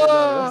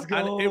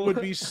it would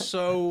be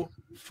so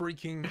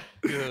freaking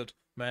good,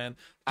 man.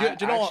 Do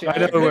you know what?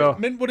 Actually, I will.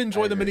 Mint would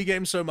enjoy the agree. mini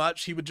game so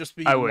much he would just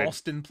be I would.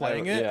 lost in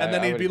playing it, Yeah, and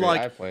then I he'd would be agree. I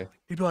like, play.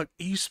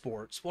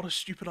 esports. What a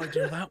stupid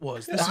idea that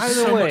was. This By is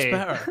the so much way,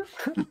 better.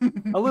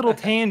 A little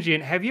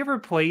tangent. Have you ever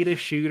played a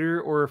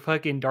shooter or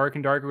fucking Dark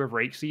and Darker with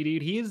Rakesy,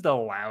 dude? He is the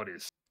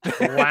loudest.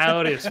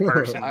 Loudest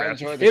person, I bro.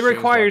 enjoy the It streams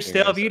requires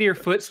watching stealth. this. You hear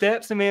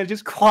footsteps, and man,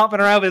 just clomping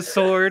around with his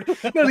sword.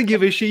 Doesn't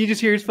give a shit. You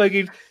just hear his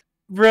fucking,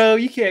 bro.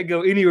 You can't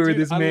go anywhere with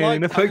Dude, this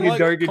man. The I fucking like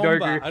Dark and combat.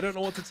 Darker. I don't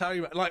know what to tell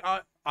you. Like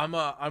I'm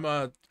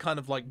a kind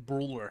of like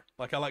brawler.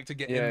 Like I like to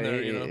get in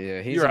there, you know.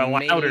 Yeah, he's You're a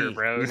louder, melee,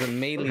 bro. He's a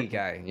melee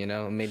guy, you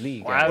know, melee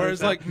guy. Louder.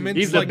 Whereas like Mint's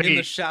He's the like in the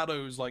bait.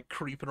 shadows, like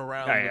creeping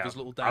around I with am. his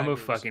little I'm daggers.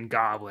 a fucking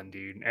goblin,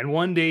 dude. And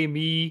one day,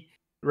 me,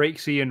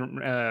 Rakesy,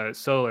 and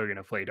Solo are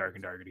gonna play Dark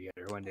and Darker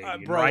together. One day,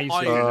 dude. bro, Rice I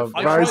is-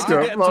 tried Rice to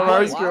go, get him my to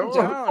Rice play. go. I'm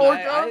down. Oh,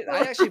 I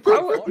actually played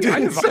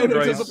Solo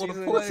Rice. doesn't want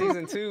to play.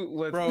 season 2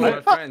 with Bro,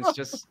 my friends.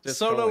 Just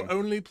Solo trolling.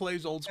 only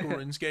plays old school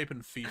RuneScape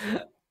and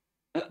FIFA.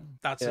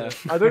 That's Yeah. it.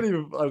 I don't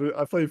even.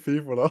 I played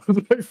FIFA when I was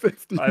like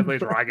 15. I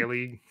played Rocket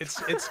League. It's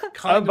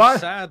kind by- of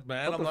sad,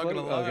 man. What I'm the not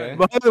gonna fuck? lie. Okay.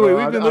 By the way,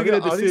 Bro, we've been I- looking I-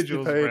 at the I need to be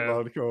sigils, paid,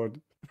 bro. man, come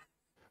on.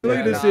 Look Yeah,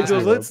 at the nah,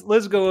 sigils. I-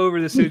 Let's go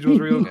over the sigils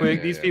real Yeah, quick.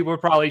 yeah, These yeah. people are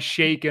probably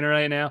shaking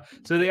right now.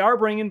 So they are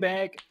bringing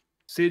back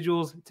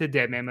sigils to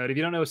Deadman mode. If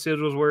you don't know what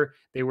sigils were,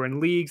 they were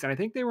in leagues, and I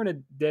think they were in a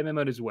Deadman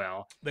mode as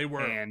well. They were,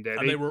 And,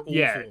 and they were awful.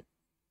 yeah.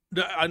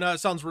 I know it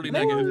sounds really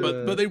No.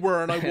 negative, but they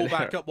were, and I will They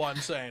back were. up what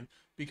I'm saying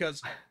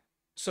because.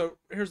 So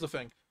here's the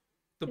thing: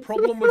 the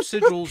problem with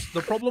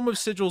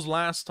sigils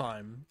last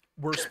time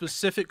were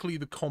specifically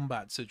the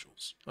combat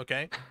sigils.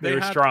 Okay, They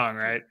were had, strong,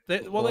 right? they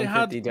had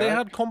 150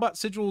 dark? combat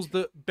sigils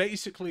that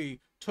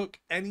basically took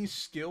any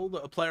skill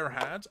that a player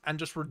had and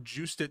just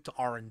reduced it to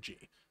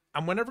RNG.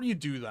 And whenever you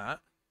do that,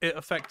 it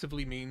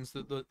effectively means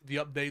that the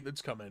update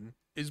that's come in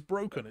is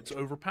broken. It's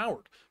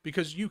overpowered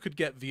because you could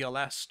get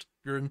VLS'd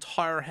your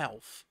entire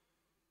health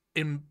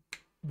in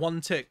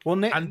one tick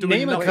Well, and doing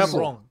name a nothing couple,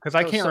 wrong. because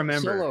I can't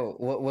remember. Solo,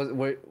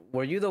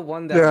 were you the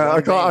one that? Yeah, I one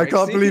day can't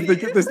Rexy- believe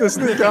this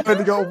guy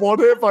only got one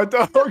hit by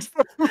dogs.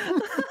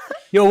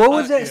 Yo, what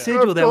was that yeah.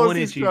 sigil that Of course one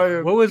he's hit you?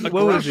 trying. What was it?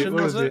 What was Aggression,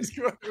 was it?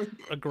 it?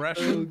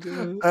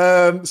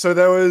 Aggression. So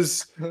there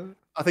was,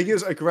 I think it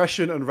was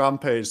aggression and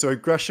rampage. So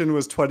aggression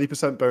was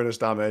 20% bonus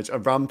damage,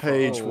 and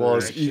rampage Oh,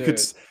 was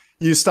shit.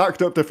 you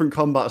stacked up different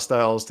combat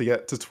styles to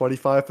get to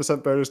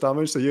 25% bonus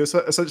damage. So you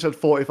essentially had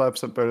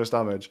 45% bonus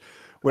damage,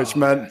 which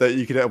meant that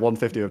you could hit a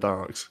 150 with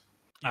darks.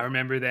 I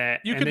remember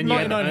that. You and could then you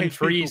had 99 an HP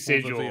unfree people with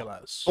sigil. the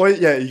VLS. Well,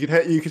 yeah,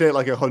 you could hit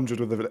like 100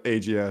 with an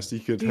AGS. You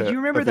could. Dude, hit do you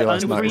remember a the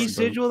VLS unfree max.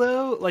 sigil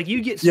though? Like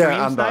you get Yeah,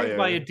 stream and that, sniped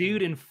by yeah. a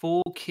dude in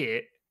full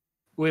kit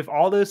with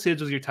all those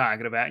sigils you're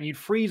talking about, and you'd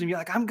freeze him. You're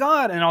like, I'm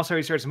God, and also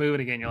he starts moving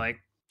again. You're like,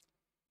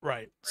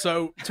 Right.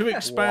 So to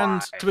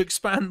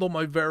expand on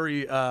my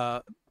very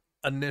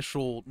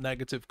initial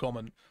negative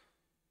comment.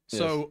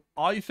 So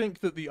I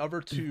think that the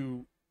other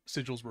two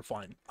sigils were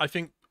fine. I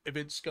think if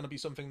it's going to be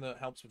something that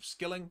helps with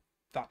skilling,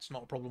 that's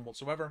not a problem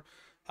whatsoever.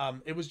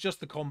 It was just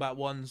the combat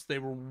ones. They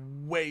were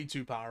way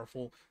too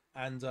powerful.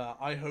 And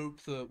I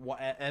hope that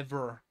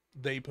whatever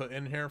they put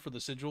in here for the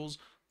sigils,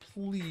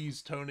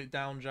 please tone it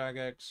down,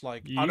 Jagex.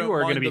 Like, you I don't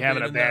are going mind to be them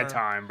having being a in bad there.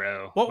 time,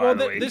 bro. Well, by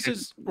the way. this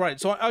is right.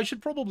 So I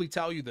should probably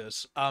tell you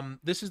this.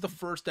 This is the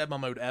first demo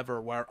mode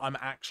ever where I'm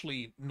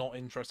actually not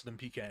interested in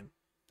PKing.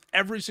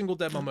 Every single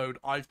demo mode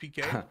I've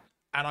PK'd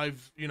and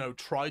I've,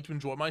 tried to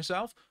enjoy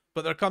myself,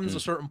 but there comes a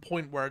certain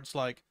point where it's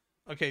like,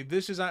 okay,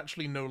 this is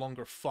actually no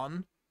longer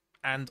fun,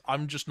 and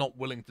I'm just not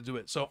willing to do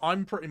it. So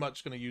I'm pretty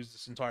much going to use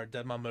this entire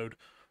Deadman mode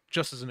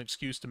just as an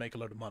excuse to make a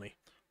load of money.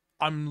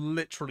 I'm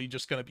literally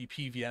just going to be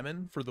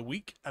PVMing for the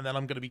week, and then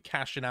I'm going to be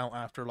cashing out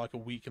after like a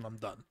week and I'm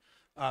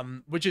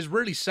done. Which is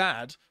really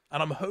sad,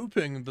 and I'm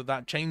hoping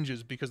that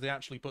changes because they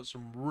actually put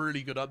some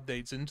really good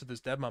updates into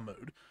this Deadman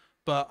mode.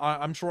 But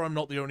I'm sure I'm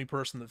not the only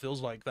person that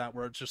feels like that,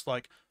 where it's just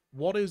like,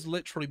 what is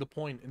literally the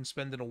point in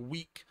spending a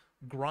week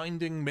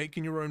grinding,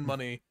 making your own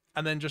money,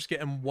 and then just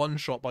getting one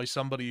shot by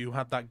somebody who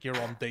had that gear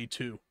on day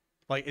 2?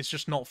 Like, it's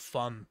just not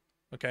fun.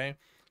 Okay.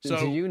 So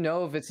do you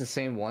know if it's the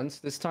same ones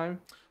this time?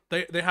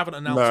 They haven't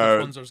announced No.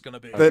 which ones there's going to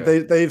be.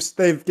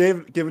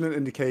 They've given an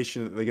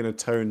indication that they're going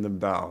to tone them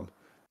down.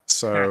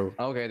 So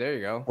Okay, there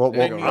you go. what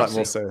There you what go.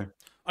 we'll say.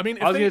 I mean,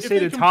 if I was they- gonna if say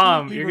they to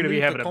Tom, completely you're gonna be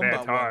remove the having a bad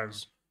combat time.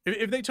 ones-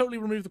 If they totally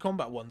remove the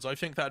combat ones, I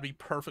think that'd be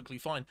perfectly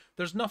fine.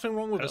 There's nothing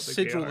wrong with I a don't think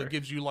they sigil are. that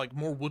gives you like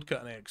more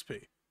woodcut and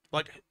AXP.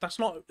 Like, that's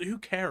not, who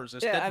cares?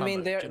 It's Yeah, I Deadman mean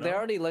mode, they're you know? they're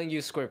already letting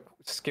you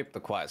skip the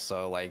quest,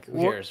 so like who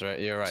Well, cares, right?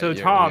 You're right. So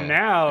you're- Tom, yeah,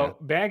 now yeah.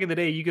 back in the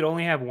day, you could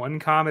only have 1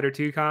 combat or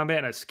 2 combat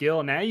and a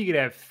skill. Now you could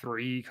have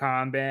 3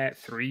 combat,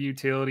 3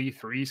 utility,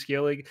 3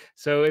 skilling.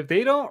 So if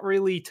they don't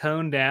really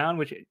tone down,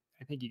 which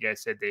I think you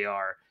guys said they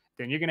are,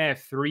 then you're gonna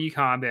have 3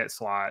 combat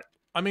slot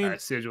I mean,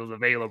 sigils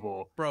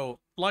available. bro,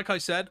 like I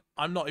said,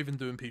 I'm not even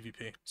doing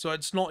PvP. So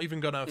it's not even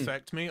going to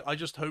affect me. I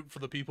just hope for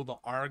the people that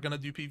are going to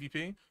do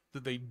PvP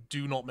that they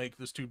do not make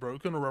this too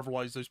broken, or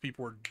otherwise those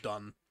people are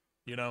done.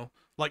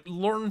 Like,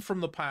 learn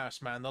from the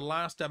past, man. The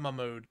last demo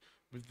mode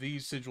with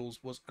these sigils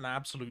was an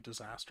absolute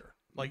disaster.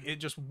 Like, it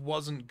just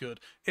wasn't good.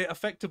 It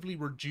effectively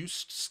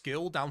reduced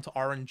skill down to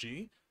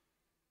RNG.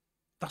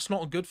 That's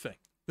not a good thing.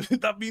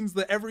 That means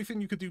that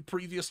everything you could do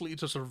previously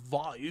to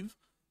survive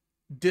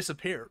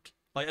disappeared.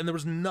 Like, and there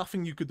was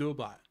nothing you could do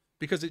about it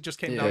because it just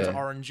came down to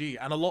RNG.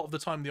 And a lot of the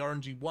time the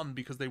RNG won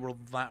because they were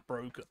that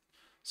broken.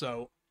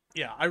 So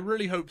yeah, I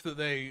really hope that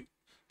they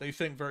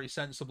think very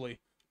sensibly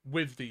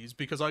with these,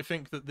 because I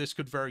think that this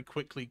could very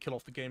quickly kill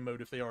off the game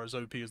mode if they are as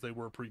OP as they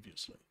were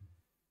previously.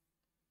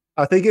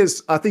 I think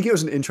it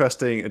was an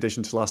interesting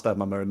addition to Last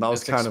Deadman mode, and that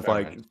was kind of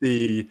like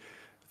the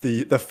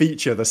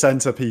feature, the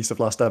centerpiece of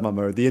Last Deadman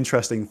mode, the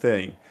interesting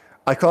thing.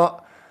 I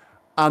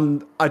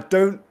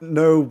don't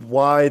know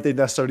why they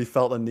necessarily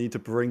felt the need to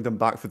bring them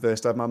back for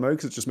this Deadman mode,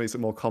 because it just makes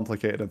it more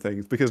complicated and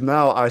things. Because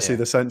now I see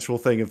the central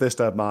thing of this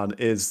Deadman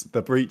is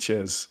the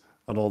breaches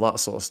and all that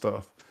sort of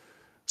stuff.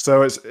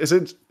 So it's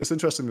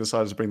interesting they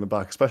decided to bring them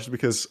back, especially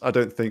because I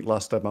don't think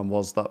Last Deadman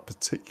was that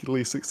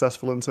particularly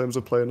successful in terms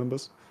of player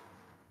numbers.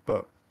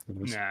 But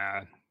nah,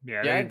 I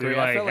agree.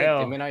 I feel like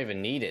they may not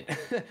even need it,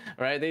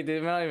 right? They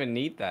may not even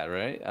need that,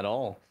 right, at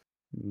all.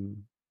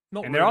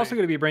 They're also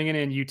going to be bringing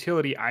in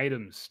utility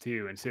items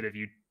too, instead of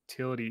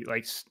utility.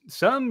 Like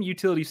some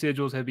utility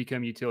sigils have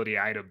become utility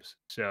items.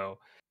 So,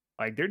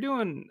 like they're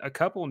doing a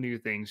couple new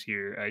things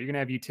here. You're going to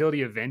have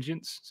utility of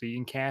vengeance, so you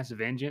can cast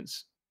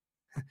vengeance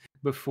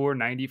before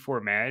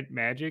 94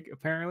 magic,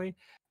 apparently.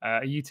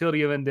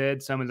 Utility of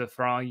undead, summons a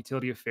thrall.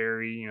 Utility of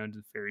fairy,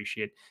 the fairy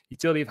shit.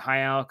 Utility of high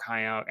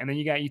alch, and then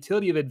you got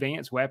utility of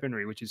advanced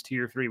weaponry, which is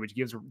tier 3, which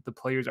gives the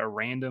players a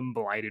random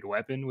blighted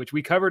weapon, which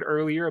we covered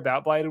earlier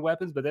about blighted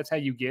weapons, but that's how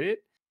you get it.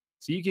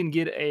 So you can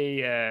get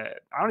I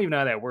don't even know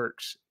how that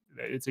works.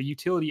 It's a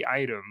utility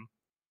item,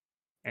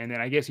 and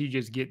then I guess you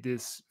just get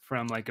this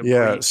from like a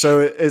breach. So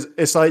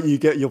it's like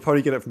you'll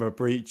probably get it from a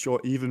breach, or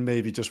even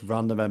maybe just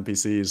random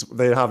NPCs.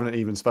 They haven't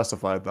even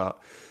specified that.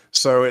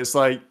 So it's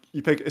like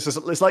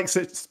it's like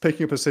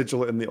picking up a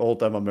sigil in the old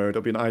demo mode.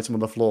 It'll be an item on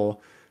the floor.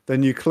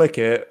 Then you click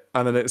it,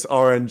 and then it's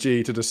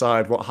RNG to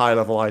decide what high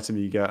level item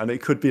you get, and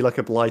it could be like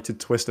a blighted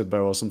twisted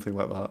bow or something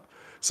like that.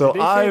 So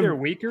did they say they're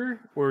weaker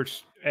or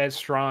as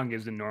strong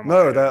as the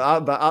normal? No,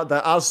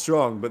 they're as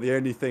strong, but the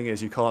only thing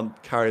is you can't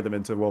carry them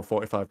into World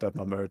 45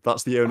 Deadman mode.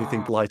 That's the only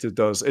thing Blighted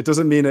does. It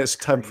doesn't mean it's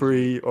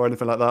temporary or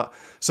anything like that.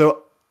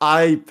 So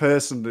I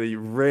personally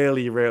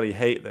really, really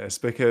hate this,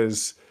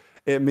 because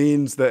it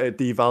means that it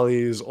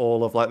devalues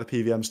all of like the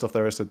PVM stuff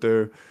there is to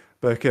do,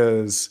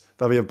 because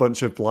there'll be a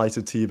bunch of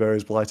blighted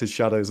T-bows, blighted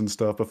shadows and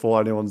stuff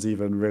before anyone's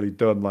even really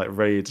done like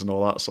raids and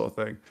all that sort of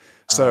thing.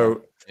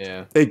 So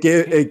it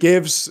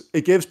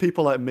gives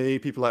people like me,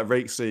 people like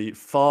Rakesy,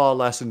 far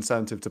less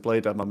incentive to play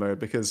Deadman mode,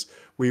 because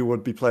we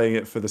would be playing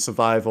it for the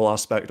survival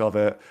aspect of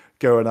it,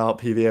 going out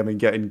PVM and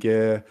getting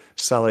gear,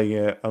 selling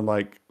it, and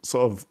like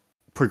sort of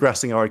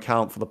progressing our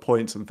account for the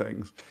points and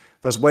things.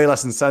 There's way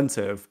less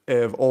incentive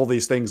if all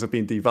these things have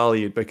been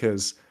devalued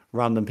because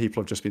random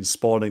people have just been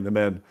spawning them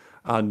in.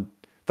 And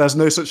there's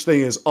no such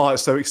thing as,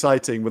 it's so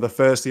exciting, we're the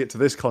first to get to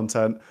this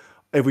content.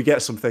 If we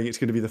get something, it's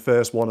going to be the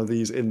first one of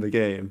these in the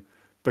game,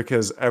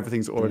 because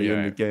everything's already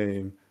in the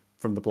game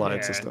from the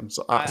blighted system.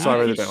 So I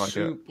really don't like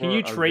it. Can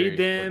you trade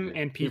them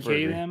and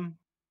PK them?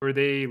 Or are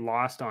they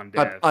lost on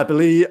dev? I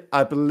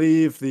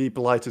believe the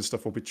blighted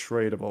stuff will be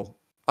tradable.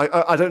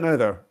 I don't know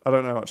though. I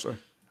don't know actually.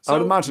 I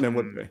would imagine it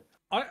would be.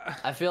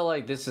 I feel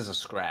like this is a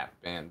scrap,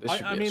 man. This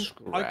should be a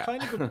scrap.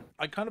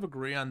 I kind of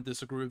agree and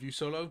disagree with you,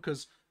 Solo,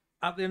 because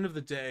at the end of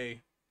the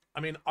day,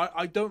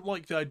 I don't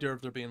like the idea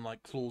of there being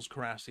like claws,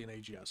 Karasi, and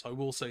AGS. I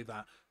will say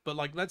that. But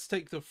like, let's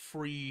take the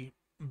 3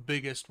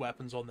 biggest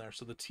weapons on there.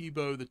 So the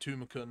T-bow, the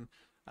Tumakun,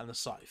 and the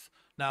Scythe.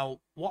 Now,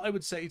 what I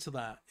would say to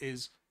that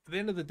is, at the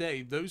end of the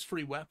day, those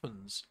 3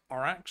 weapons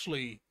are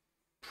actually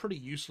pretty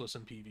useless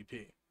in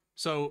PvP.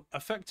 So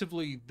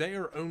effectively, they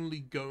are only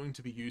going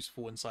to be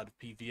useful inside of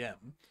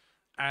PVM,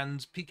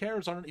 and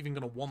PKers aren't even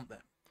going to want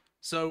them.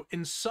 So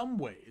in some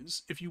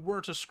ways, if you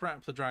were to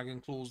scrap the Dragon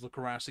Claws, the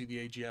Karasi,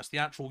 the AGS, the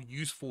actual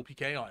useful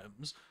PK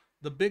items,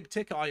 the big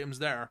ticket items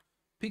there,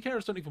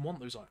 PKers don't even want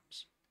those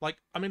items. Like,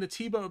 a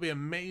T-bow would be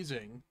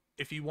amazing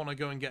if you want to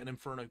go and get an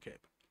Inferno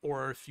cape.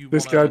 Or if you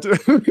this guy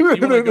just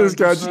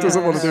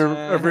doesn't want to do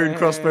a rune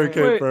crossbow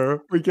cape,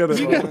 bro. We get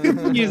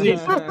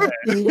it.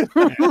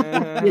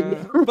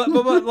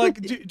 but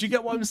like, do you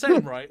get what I'm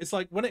saying, right? It's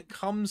like, when it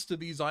comes to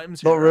these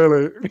items here, not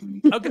really.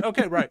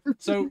 Okay, right.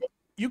 So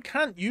you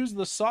can't use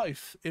the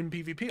Scythe in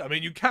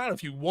PvP. You can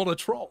if you want to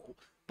troll,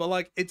 but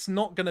like, it's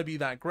not going to be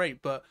that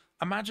great. But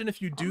imagine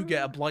if you do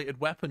get a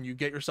blighted weapon, you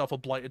get yourself a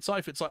blighted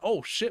Scythe. It's like,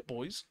 oh shit,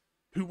 boys,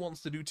 who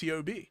wants to do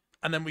TOB?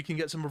 And then we can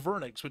get some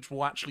Revernix, which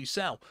will actually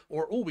sell.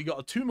 Or, we got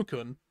a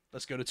Tumakun.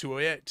 Let's go to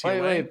 208.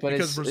 Wait, but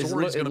because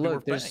Resort is going to be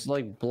worth there's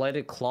like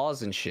blighted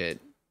claws and shit.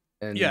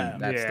 And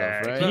that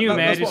stuff, right? Can you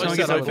imagine someone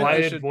gets a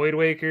blighted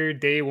Voidwaker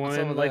day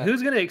 1? Like,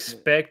 who's going to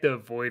expect a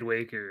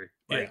Voidwaker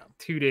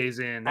 2 days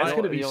in? That's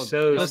going to be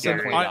so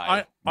scary.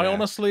 I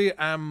honestly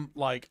am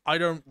like, I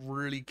don't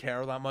really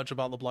care that much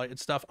about the blighted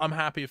stuff. I'm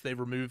happy if they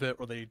remove it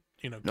or they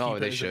keep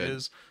it as it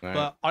is. Right.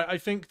 But I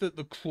think that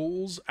the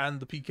claws and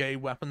the PK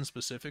weapon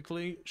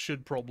specifically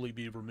should probably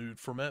be removed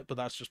from it, but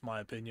that's just my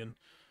opinion.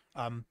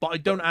 But I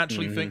don't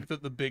actually think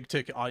that the big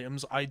ticket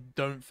items, I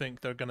don't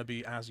think they're going to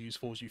be as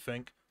useful as you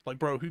think. Like,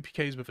 bro, who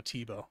PKs with a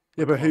T-bow?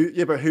 Yeah, but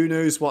who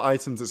knows what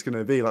items it's going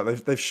to be?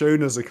 Like they've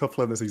shown us a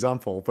couple in this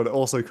example, but it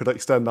also could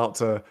extend out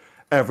to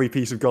every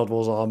piece of God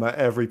Wars armor,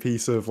 every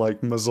piece of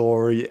like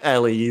Missouri,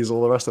 LEs,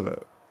 all the rest of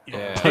it.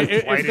 Yeah.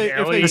 If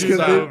they do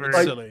that,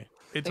 it's silly.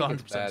 It's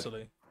 100%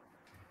 silly.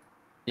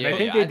 Yeah, I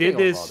think they did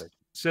this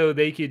so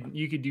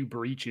you could do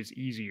breaches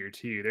easier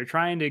too. They're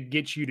trying to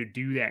get you to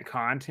do that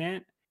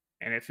content.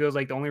 And it feels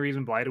like the only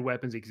reason blighted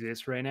weapons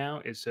exist right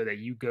now is so that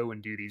you go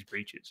and do these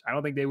breaches. I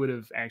don't think they would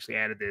have actually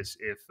added this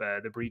if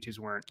the breaches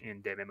weren't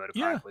in Deadman Mode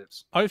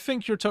Apocalypse. I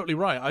think you're totally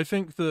right. I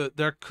think that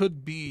there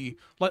could be,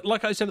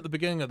 like I said at the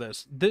beginning of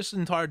this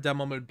entire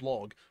demo mode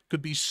blog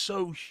could be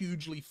so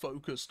hugely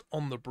focused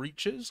on the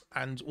breaches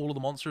and all of the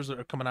monsters that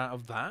are coming out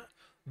of that,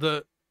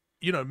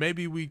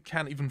 maybe we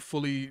can't even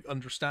fully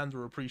understand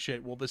or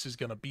appreciate what this is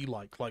going to be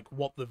like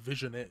what the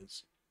vision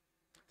is.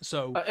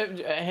 So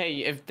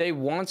if they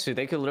want to,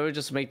 they could literally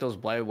just make those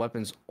blighted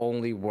weapons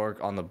only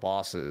work on the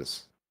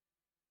bosses.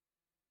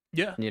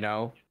 Yeah.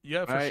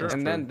 Yeah, for sure.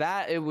 And then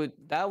that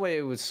way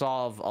it would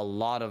solve a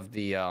lot of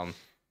the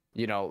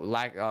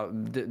lack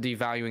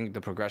devaluing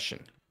the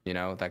progression,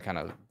 that kind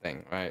of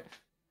thing, right?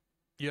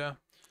 Yeah.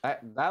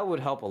 That would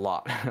help a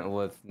lot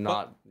with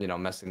not,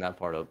 messing that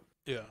part up.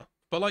 Yeah.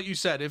 But like you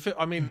said, if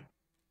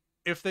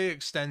they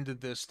extended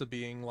this to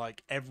being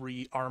like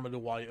every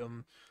armadillo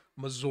item,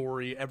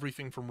 Missouri,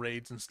 everything from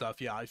raids and stuff,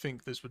 yeah, I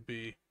think this would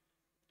be...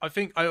 I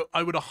think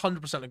I would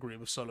 100% agree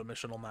with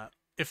Solomission on that,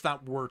 if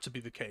that were to be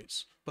the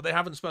case. But they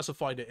haven't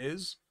specified it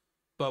is,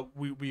 but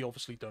we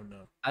obviously don't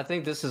know. I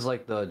think this is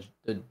like the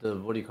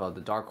what do you call it,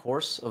 the dark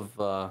horse of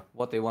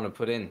what they want to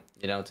put in,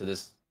 to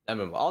this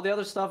MMO. All the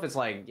other stuff, it's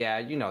like,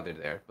 yeah, they're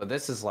there. But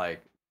this is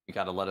like, you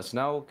got to let us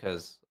know,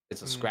 because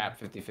it's a scrap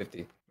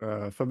 50-50.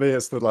 For me,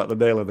 it's the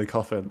nail in the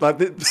coffin.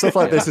 Stuff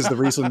like this is the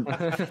reason.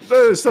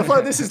 Stuff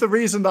like this is the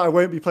reason that I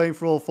won't be playing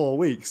for all 4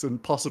 weeks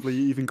and possibly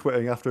even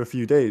quitting after a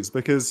few days,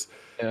 because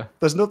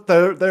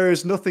there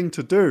is nothing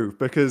to do,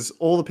 because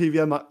all the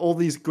PVM, all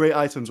these great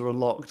items are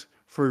unlocked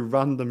through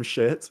random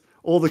shit.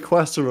 All the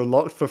quests are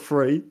unlocked for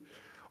free.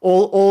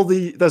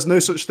 There's no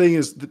such thing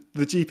as the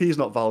GP is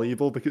not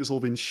valuable because it's all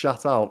been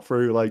shut out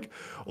through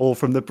all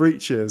from the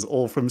breaches,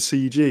 all from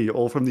CG,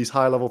 all from these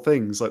high level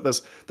things. Like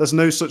there's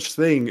no such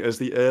thing as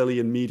the early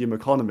and medium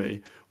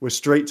economy. We're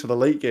straight to the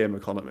late game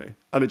economy,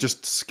 and it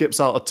just skips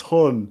out a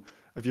ton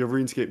of your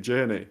RuneScape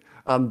journey,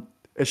 and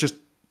it's just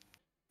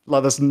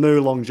there's no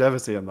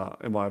longevity in that,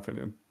 in my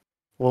opinion.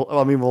 Well,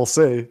 I mean, we'll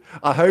see.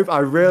 I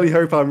really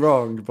hope I'm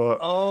wrong, but...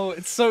 Oh,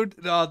 it's so...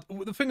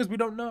 the thing is, we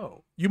don't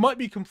know. You might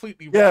be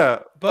completely right. Yeah,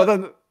 but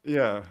then...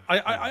 Yeah.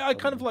 I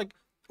kind of like...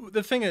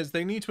 The thing is,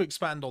 they need to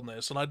expand on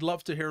this, and I'd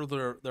love to hear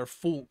their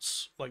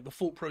faults, the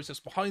thought process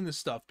behind this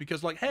stuff,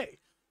 because, hey,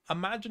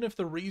 imagine if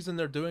the reason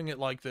they're doing it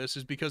like this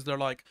is because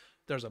they're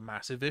there's a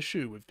massive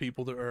issue with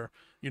people that are,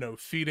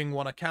 feeding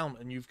one account,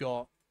 and you've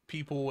got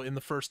people in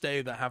the first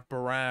day that have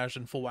Barrage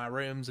and Full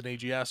Rims and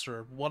AGS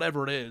or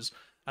whatever it is.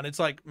 And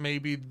it's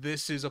maybe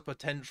this is a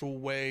potential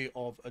way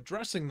of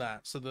addressing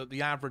that so that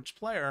the average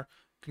player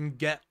can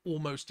get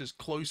almost as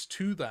close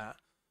to that,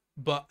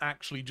 but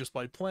actually just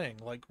by playing.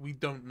 We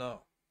don't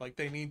know.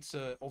 They need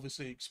to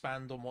obviously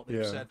expand on what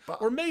they've said.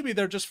 Or maybe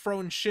they're just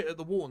throwing shit at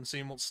the wall and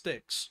seeing what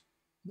sticks.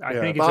 I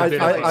think it's a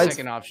bit of a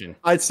second option.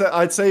 I'd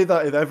say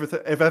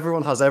that if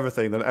everyone has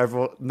everything,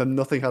 then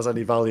nothing has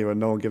any value and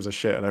no one gives a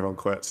shit and everyone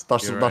quits.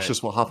 That's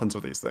just what happens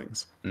with these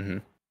things. Mm-hmm.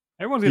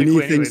 Everyone's gonna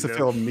quit things anyway, to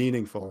feel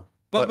meaningful.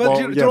 But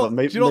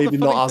maybe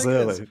not as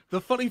early.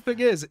 The funny thing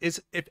is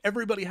if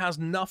everybody has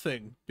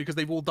nothing because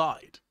they've all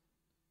died,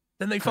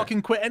 then they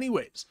fucking quit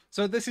anyways.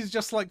 So this is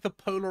just the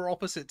polar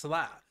opposite to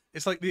that.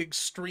 It's the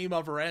extreme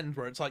other end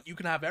where it's you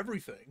can have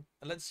everything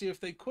and let's see if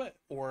they quit,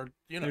 or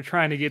they're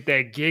trying to get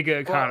that giga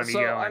economy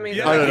going. I mean,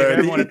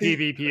 everyone a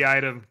PvP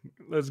item.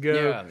 Let's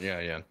go.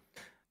 Yeah.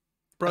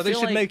 Bro, they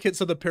should make it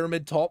so the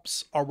pyramid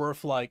tops are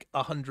worth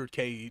 100k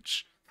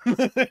each.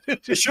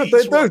 They should.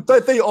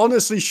 They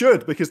honestly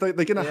should, because they're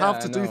gonna have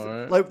to do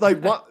what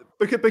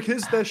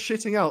because they're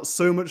shitting out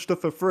so much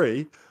stuff for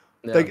free.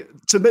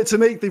 To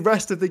make the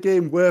rest of the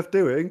game worth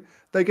doing,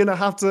 they're gonna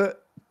have to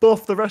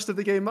buff the rest of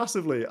the game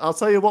massively. I'll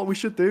tell you what we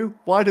should do.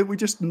 Why don't we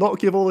just not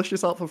give all this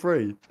shit out for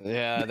free?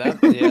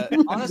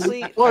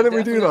 Honestly, why don't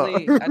we do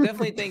that? I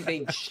definitely think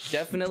they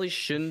definitely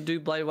shouldn't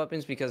do blighted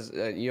weapons, because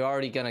you're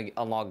already gonna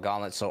unlock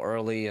Gauntlet so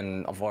early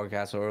and a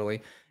Forecast so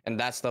early. And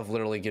that stuff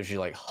literally gives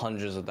you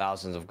hundreds of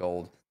thousands of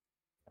gold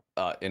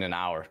in an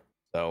hour.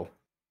 So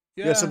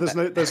so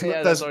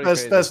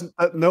there's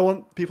no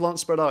one. People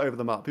aren't spread out over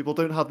the map. People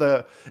don't have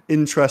their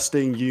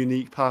interesting,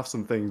 unique paths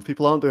and things.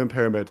 People aren't doing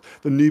pyramid.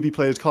 The newbie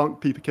players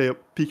can't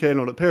PK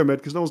on a pyramid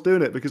because no one's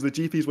doing it, because the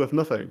GP's worth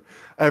nothing.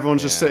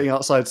 Everyone's just sitting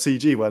outside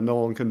CG where no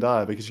one can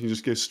die because you can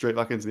just go straight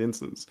back into the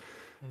instance.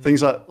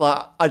 Things like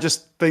I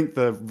just think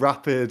the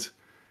rapid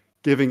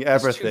giving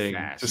everything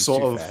to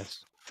sort of.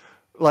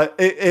 like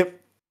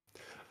it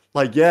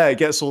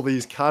gets all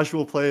these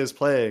casual players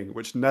playing,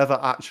 which never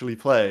actually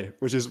play,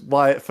 which is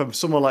why, for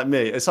someone like me,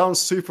 it sounds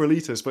super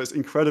elitist, but it's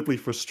incredibly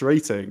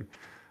frustrating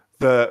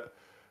that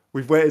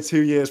we've waited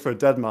 2 years for a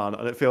Deadman,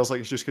 and it feels like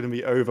it's just going to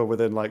be over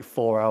within like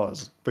 4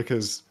 hours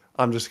because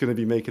I'm just going to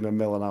be making $1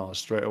 million an hour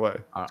straight away.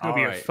 It's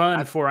going to be a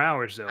fun 4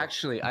 hours, though.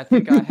 Actually, I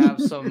think I have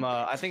some.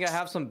 I think I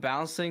have some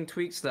balancing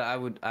tweaks that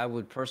I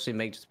would personally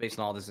make just based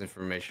on all this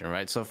information,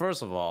 right? So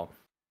first of all,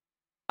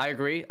 I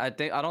agree. I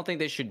don't think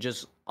they should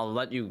just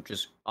let you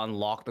just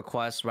unlock the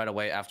quest right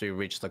away after you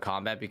reach the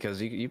combat,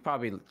 because you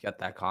probably get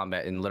that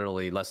combat in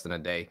literally less than a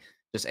day,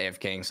 just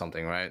AFKing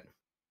something, right?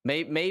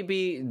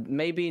 Maybe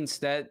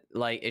instead,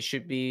 like, it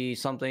should be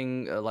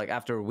something like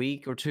after a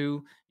week or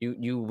two,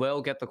 you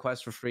will get the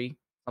quest for free,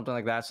 something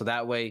like that. So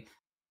that way,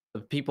 the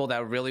people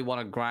that really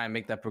want to grind,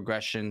 make that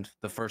progression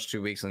the first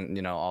 2 weeks,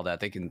 and all that,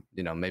 they can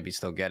maybe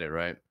still get it,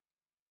 right?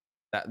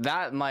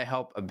 That might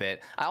help a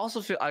bit. I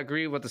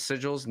agree with the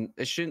sigils.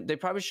 They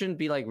probably shouldn't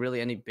be like really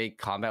any big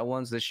combat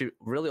ones. They should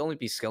really only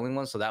be skilling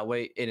ones, so that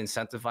way it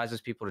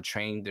incentivizes people to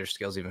train their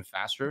skills even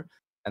faster,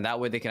 and that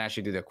way they can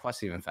actually do their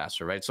quests even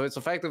faster, right? So it's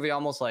effectively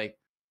almost like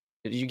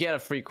you get a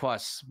free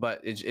quest, but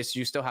it's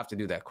you still have to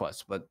do that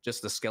quest, but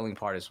just the skilling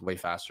part is way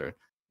faster.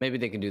 Maybe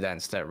they can do that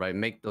instead, right?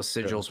 Make those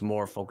sigils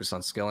more focused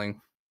on skilling.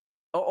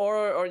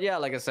 Or yeah,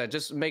 like I said,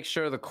 just make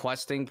sure the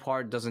questing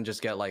part doesn't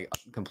just get like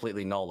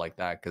completely null like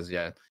that, because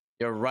yeah,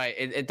 you're right.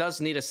 It does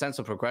need a sense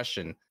of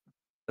progression.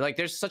 Like,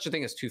 there's such a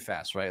thing as too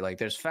fast, right? Like,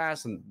 there's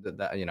fast, and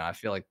that I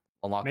feel like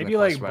unlocking maybe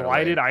like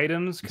blighted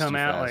items come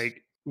out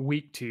like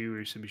week 2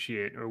 or some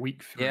shit, or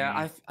week 3.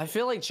 Yeah, I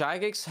feel like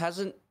Jagex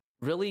hasn't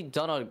really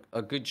done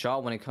a good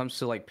job when it comes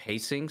to like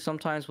pacing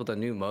sometimes with the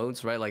new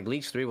modes, right? Like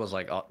Leagues 3 was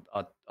like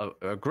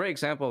a great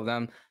example of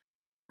them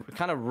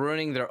kind of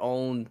ruining their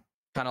own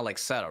kind of like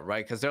setup,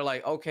 right? Because they're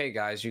like, okay,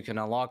 guys, you can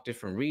unlock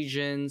different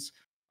regions,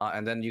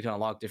 and then you can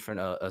unlock different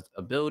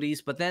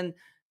abilities, but then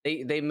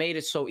they made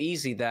it so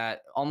easy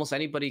that almost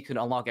anybody could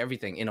unlock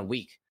everything in a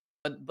week.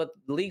 But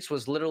Leagues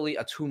was literally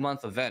a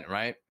 2-month event,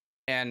 right?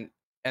 And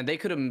they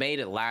could have made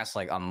it last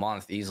like a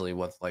month easily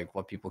with like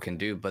what people can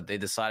do, but they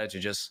decided to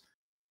just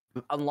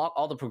unlock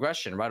all the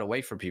progression right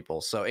away for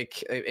people. So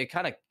it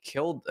kind of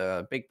killed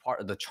a big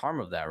part of the charm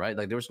of that, right?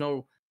 Like, there was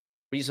no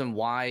reason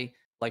why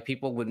like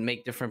people would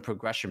make different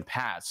progression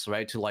paths,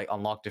 right, to like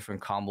unlock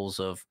different combos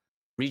of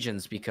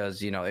regions,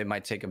 because it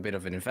might take a bit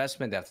of an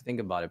investment. They have to think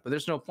about it, but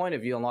there's no point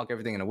if you unlock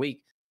everything in a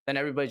week, then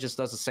everybody just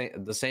does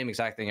the same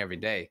exact thing every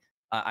day.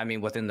 I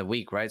mean, within the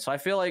week, right? So I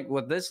feel like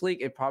with this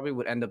league, it probably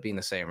would end up being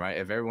the same, right?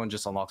 If everyone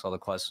just unlocks all the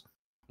quests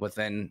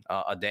within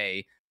a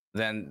day,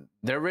 then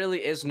there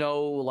really is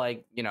no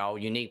like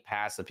unique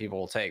paths that people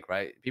will take,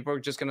 right? People are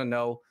just gonna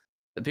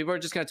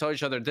tell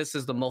each other this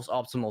is the most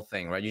optimal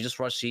thing, right? You just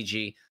rush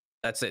CG.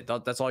 That's it.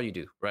 That's all you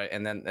do, right?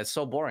 And then it's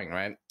so boring,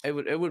 right?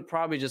 It would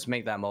probably just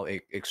make that mode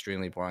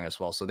extremely boring as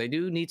well. So they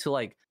do need to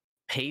like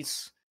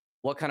pace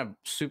what kind of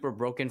super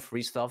broken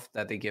free stuff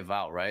that they give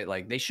out, right?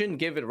 Like, they shouldn't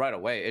give it right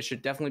away. It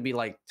should definitely be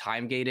like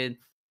time gated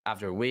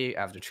after a week,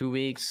 after 2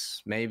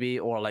 weeks, maybe,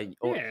 or like,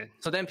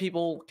 so then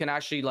people can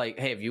actually like,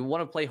 hey, if you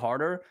want to play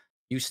harder,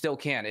 you still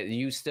can.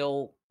 You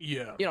still,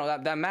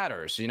 that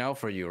matters,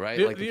 for you, right?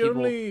 The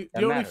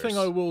only thing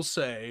I will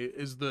say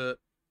is that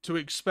to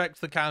expect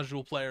the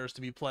casual players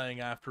to be playing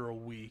after a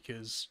week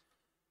is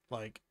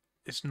like,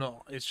 it's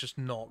just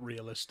not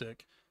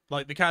realistic.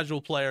 Like, the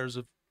casual players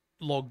have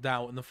logged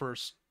out in the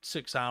first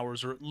 6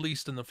 hours, or at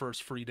least in the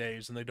first 3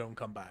 days, and they don't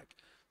come back.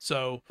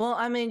 So, well,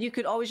 I mean, you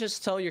could always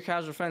just tell your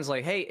casual friends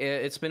like, hey,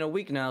 it's been a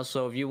week now,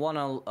 so if you want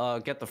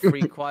to get the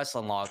free quest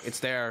unlock, it's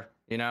there.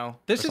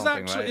 This is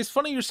actually, right? It's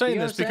funny you're saying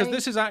this, because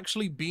this has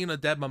actually been a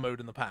Deadman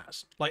mode in the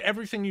past. Like,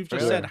 everything you've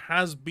just said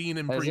has been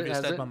in previous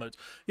Deadman modes.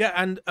 Yeah,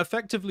 and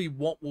effectively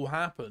what will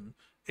happen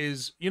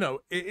is,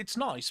 it's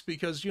nice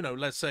because,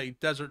 let's say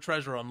Desert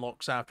Treasure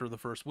unlocks after the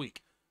first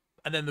week.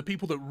 And then the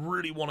people that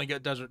really want to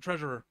get Desert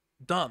Treasure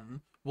done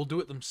will do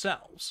it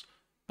themselves.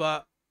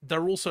 But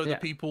they're also the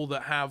people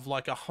that have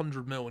like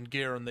 100 mil in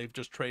gear and they've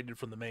just traded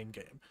from the main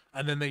game.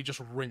 And then they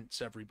just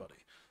rinse everybody.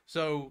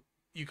 So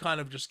you kind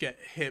of just get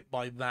hit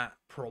by that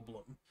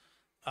problem.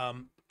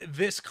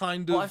 This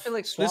kind of, I feel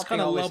like this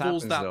kind of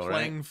levels that though,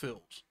 playing right?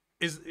 field.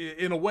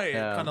 In a way, it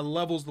kind of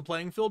levels the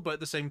playing field, but at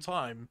the same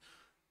time,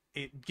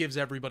 it gives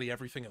everybody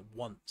everything at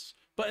once.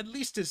 But at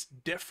least it's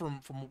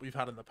different from what we've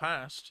had in the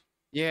past.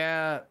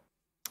 Yeah,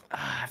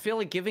 I feel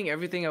like giving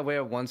everything away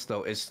at once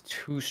though is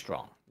too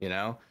strong.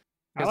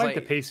 I like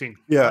the pacing.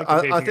 Yeah,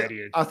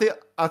 I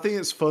think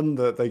it's fun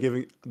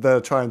that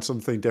they're trying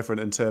something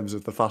different in terms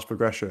of the fast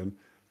progression,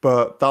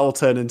 but that will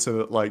turn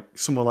into like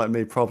someone like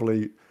me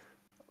probably.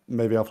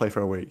 Maybe I'll play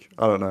for a week.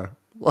 I don't know,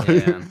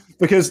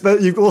 because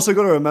you've also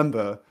got to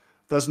remember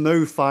there's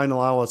no final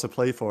hour to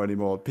play for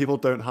anymore. People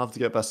don't have to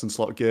get best in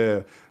slot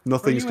gear.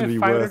 Nothing's going to be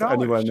worth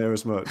anywhere near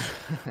as much.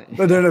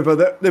 But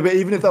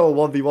even if there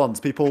were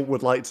 1v1s, people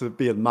would like to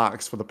be at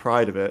max for the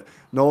pride of it.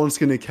 No one's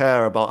going to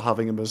care about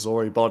having a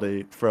Missouri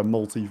body for a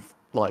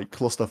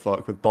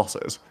clusterfuck with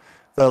bosses.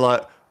 They're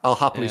like, I'll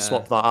happily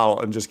swap that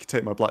out and just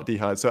take my black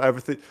d'hide. So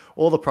everything,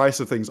 all the price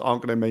of things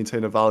aren't going to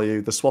maintain a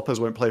value. The swappers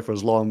won't play for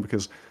as long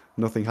because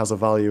nothing has a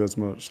value as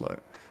much. Like,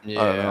 I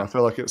don't know. I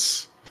feel like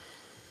it's.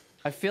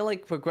 I feel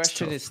like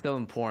progression is still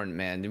important,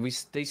 man.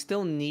 They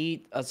still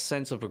need a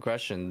sense of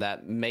progression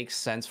that makes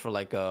sense for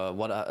like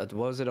what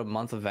was it, a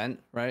month event,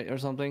 right, or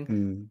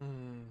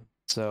something.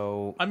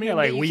 So I mean,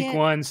 like week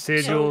 1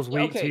 sigils,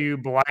 week 2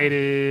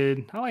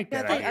 blighted. I like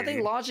that. I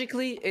think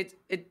logically,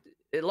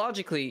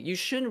 logically you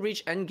shouldn't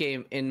reach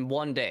endgame in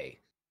 1 day,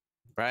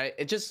 right?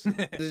 This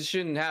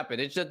shouldn't happen.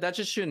 That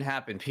just shouldn't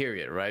happen.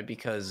 Period. Right?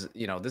 Because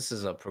this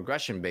is a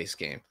progression-based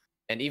game,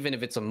 and even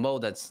if it's a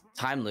mode that's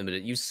time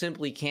limited, you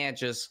simply can't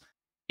just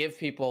give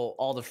people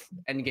all the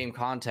end game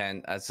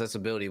content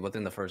accessibility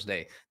within the first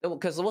day.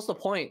 Because what's the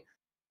point,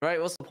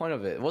 right? What's the point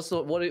of it?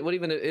 What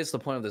even is the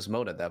point of this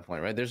mode at that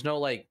point, right? There's no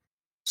like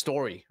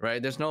story,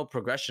 right? There's no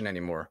progression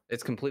anymore.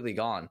 It's completely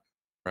gone,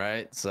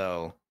 right?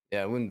 So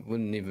yeah, it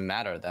wouldn't even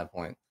matter at that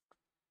point.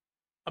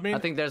 I mean, I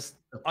think there's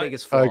the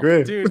biggest flaw. I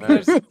agree, dude.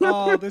 This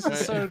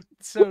is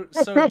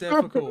so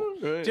difficult.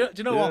 Right. Do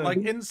you know what? Like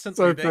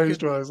instantly,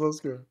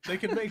 they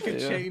could make a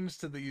change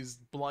to these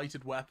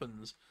blighted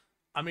weapons.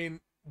 I mean,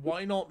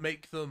 why not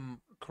make them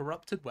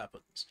corrupted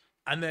weapons?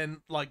 And then,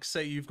 like,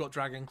 say you've got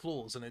Dragon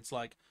Claws, and it's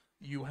like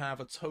you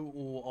have a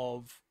total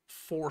of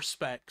 4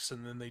 specs,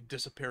 and then they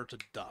disappear to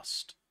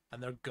dust,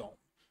 and they're gone,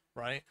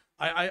 right?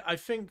 I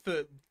think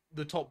that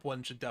the top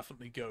one should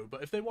definitely go,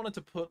 but if they wanted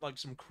to put, like,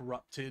 some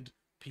corrupted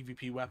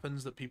PvP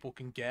weapons that people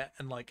can get,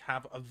 and, like,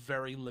 have a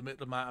very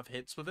limited amount of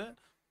hits with it,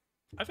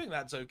 I think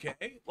that's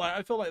okay. Like,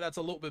 I feel like that's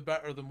a little bit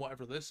better than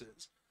whatever this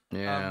is.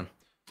 Yeah.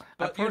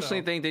 But I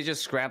personally think they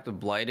just scrap the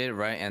blighted,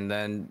 right, and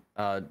then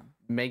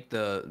make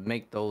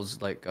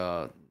those like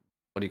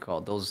what do you call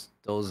it? Those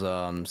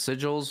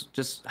sigils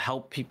just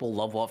help people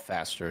level up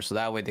faster, so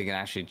that way they can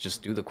actually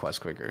just do the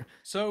quest quicker.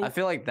 So I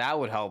feel like that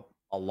would help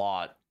a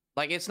lot.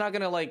 Like, it's not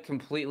gonna like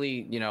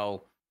completely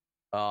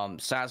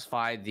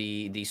satisfy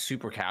the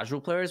super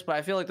casual players, but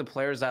I feel like the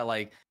players that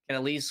like can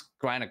at least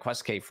grind a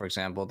quest cape, for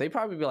example, they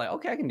probably be like,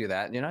 okay, I can do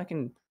that. I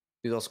can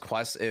do those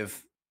quests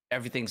if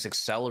everything's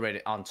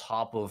accelerated on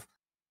top of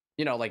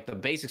like the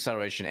base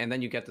acceleration, and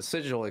then you get the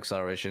sigil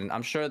acceleration.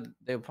 I'm sure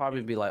they'll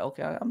probably be like,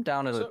 okay, I'm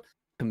down to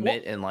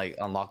commit and like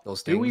unlock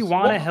those things. Do we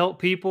want to help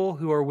people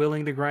who are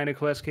willing to grind a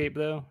quest cape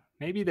though?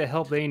 Maybe the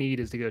help they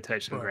need is to go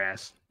touch some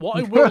grass. What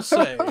I will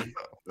say,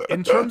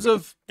 in terms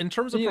of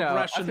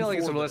progression, I feel like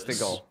it's a realistic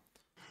goal.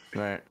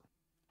 Right.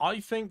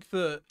 I think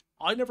that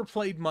I never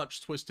played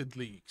much Twisted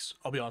Leagues.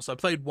 I'll be honest. I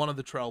played one of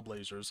the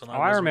Trailblazers. And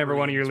I remember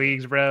one of your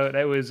leagues, bro.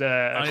 That was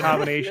a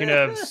combination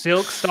of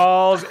silk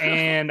stalls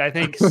and I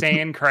think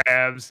sand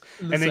crabs.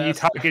 And then you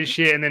talk his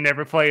shit and then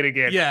never play it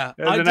again. Yeah.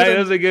 That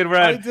was a good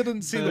run. I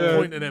didn't see the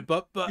point in it,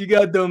 but you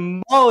got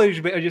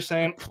demolished. But I'm just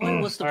saying.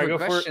 What's the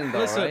progression, though,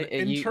 listen,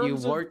 right? You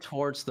work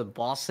towards the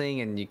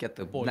bossing and you get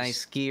the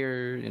nice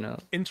gear,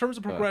 In terms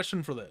of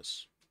progression for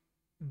this,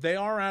 they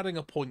are adding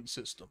a point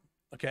system.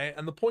 Okay,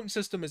 and the point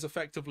system is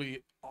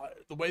effectively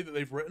the way that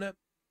they've written it.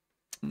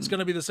 It's going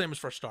to be the same as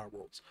for Star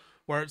Worlds,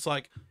 where it's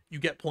like you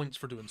get points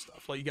for doing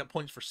stuff. Like you get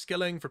points for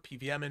skilling, for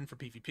PVMing, for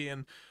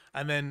PvPing,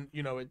 and then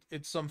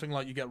it's something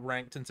like you get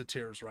ranked into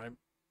tiers, right?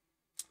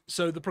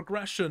 So the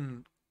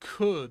progression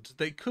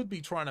they could be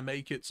trying to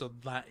make it so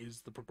that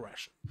is the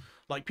progression.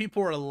 Like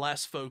people are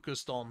less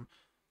focused on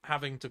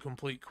having to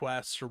complete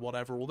quests or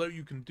whatever. Although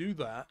you can do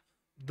that,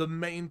 the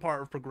main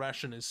part of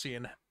progression is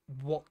seeing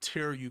what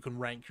tier you can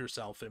rank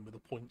yourself in with a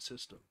point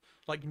system.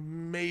 Like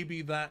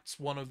maybe that's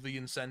one of the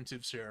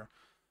incentives here,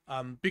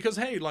 because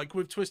hey, like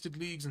with Twisted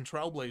Leagues and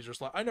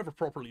Trailblazers, like I never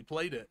properly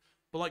played it,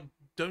 but like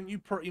don't you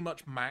pretty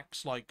much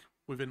max like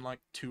within like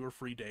 2 or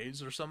 3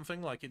 days or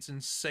something? Like it's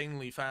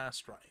insanely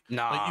fast, right?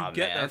 Nah, like, you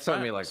get man, it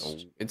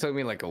took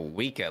me like a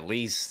week at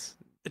least.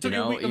 It took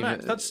you a week to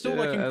max. That's still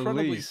like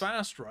incredibly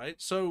fast, right?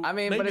 So I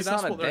mean, maybe but it's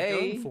that's not what a they're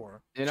day, going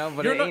for.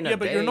 But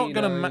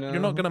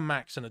you're not gonna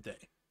max in a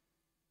day.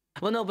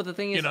 Well, no, but the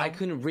thing is, I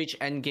couldn't reach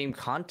end game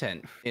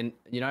content in,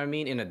 what I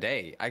mean, in a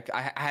day.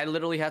 I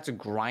literally had to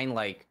grind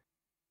like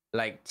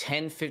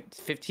 10,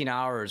 15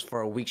 hours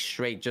for a week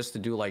straight just to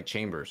do like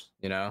chambers,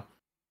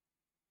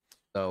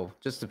 So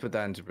just to put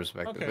that into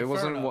perspective, okay, it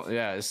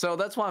wasn't. So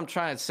that's what I'm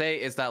trying to say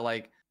is that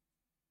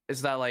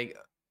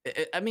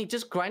I mean,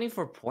 just grinding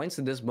for points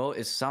in this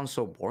mode sounds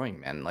so boring,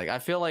 man. Like I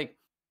feel like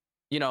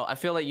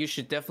you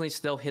should definitely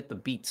still hit the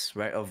beats,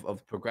 right,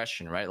 of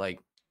progression, right? Like,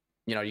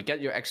 you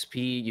get your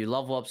XP, you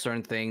level up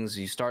certain things,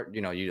 you start,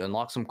 you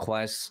unlock some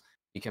quests,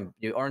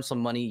 you earn some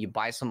money, you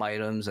buy some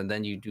items, and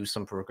then you do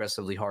some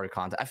progressively harder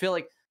content. I feel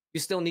like you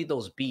still need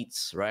those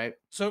beats, right?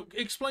 So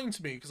explain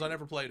to me, because I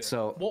never played it.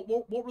 So what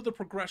were the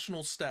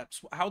progressional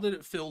steps? How did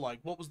it feel like?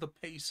 What was the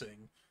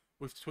pacing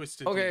with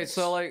Twisted Leagues?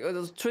 So like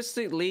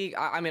Twisted League,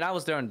 I mean, I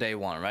was there on day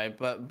one, right?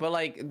 But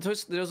like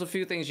there's a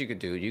few things you could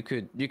do. You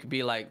could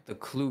be like the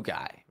clue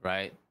guy,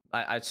 right?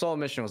 I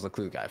Solomission was the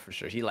clue guy for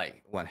sure. He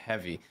like went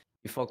heavy.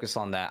 You focus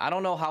on that. I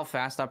don't know how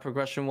fast that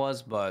progression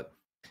was, but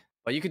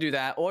But you could do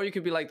that, or you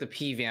could be like the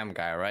PVM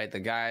guy, right? The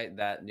guy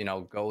that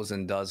goes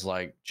and does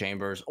like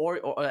chambers,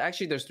 or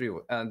actually there's three.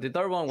 The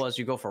third one was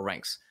you go for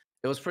ranks.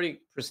 It was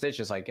pretty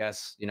prestigious, I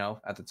guess,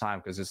 at the time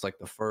because it's like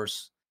the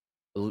first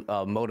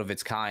mode of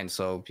its kind.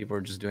 So people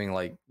are just doing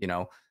like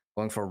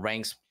going for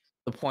ranks,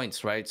 the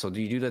points, right? So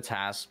do you do the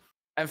tasks?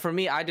 And for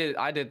me, I did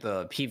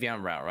the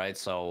PVM route, right?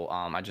 So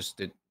I just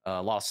did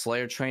a lot of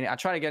Slayer training. I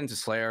try to get into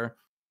Slayer.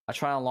 I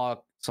try to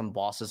unlock some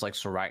bosses like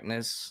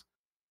Soracnus.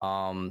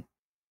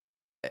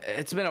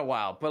 It's been a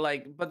while,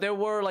 but there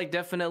were like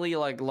definitely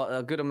like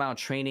a good amount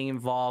of training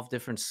involved,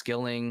 different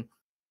skilling,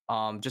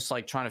 just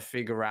like trying to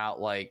figure out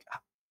like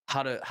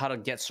how to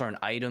get certain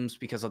items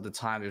because at the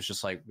time it was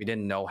just like we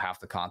didn't know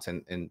half the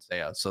content in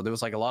Zaya, so there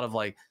was like a lot of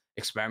like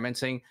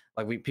experimenting.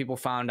 Like people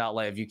found out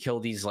like if you kill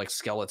these like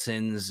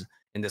skeletons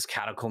in this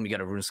catacomb, you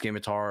get a rune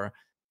scimitar,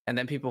 and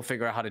then people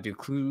figure out how to do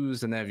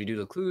clues, and then if you do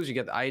the clues, you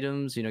get the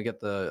items, get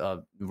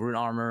the rune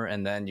armor,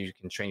 and then you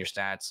can train your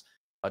stats.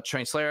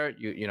 Train Slayer,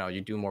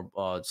 you do more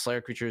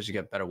Slayer creatures, you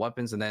get better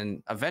weapons, and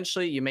then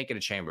eventually you make it to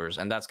Chambers,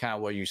 and that's kind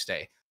of where you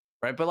stay,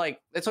 right? But like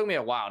it took me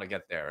a while to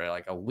get there, right?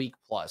 Like a week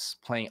plus,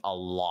 playing a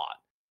lot,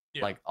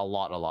 like a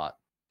lot.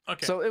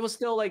 Okay. So it was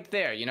still like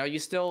there, you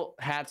still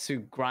had to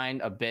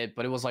grind a bit,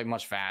 but it was like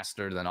much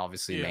faster than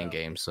obviously main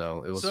game,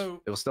 so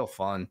it was still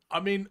fun.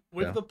 I mean,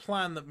 with the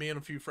plan that me and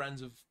a few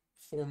friends have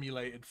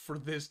formulated for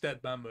this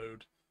Deadman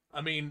mode, I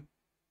mean,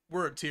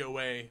 we're at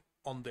TOA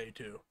on day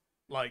 2,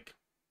 like.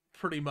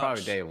 Pretty much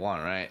probably day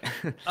 1, right?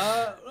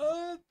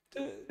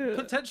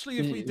 Potentially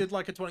if we did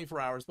like a 24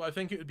 hours, but I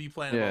think it would be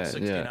playing about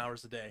 16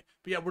 hours a day.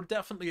 But yeah, we're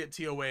definitely at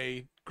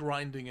TOA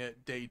grinding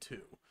it day 2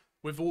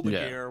 with all the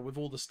gear, with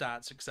all the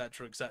stats,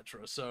 etc.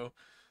 So,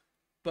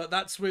 but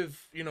that's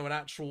with an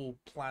actual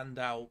planned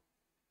out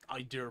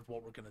idea of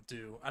what we're gonna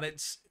do, and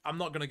I'm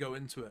not gonna go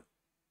into it.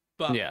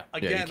 But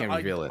again,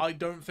 I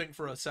don't think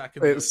for a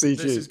second this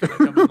is going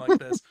to come in like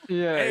this.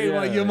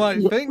 Well, you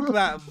might think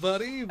that,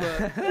 buddy,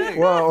 but hey.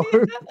 Wow.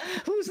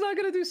 Who's not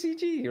going to do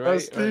CG, right?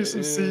 Let's do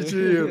some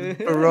CG and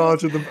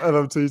barrage in the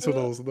MMT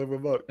tunnels, and then we're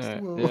mucked. Yeah,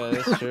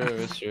 that's true.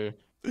 That's true.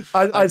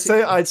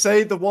 I'd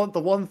say the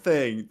one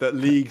thing that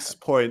League's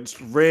points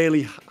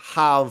really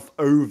have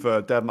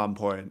over Deadman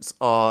points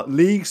are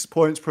League's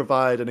points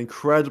provide an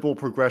incredible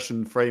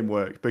progression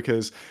framework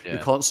because you're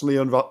constantly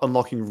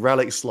unlocking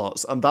relic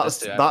slots, and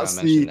that's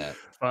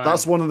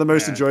one of the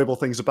most enjoyable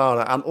things about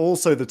it. And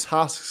also the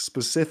tasks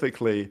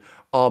specifically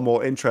are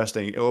more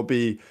interesting. It will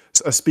be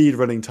a speed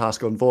running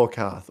task on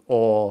Vorkath,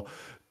 or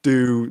go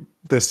and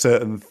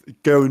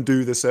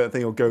do this certain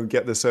thing, or go and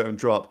get this certain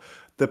drop.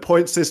 The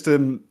point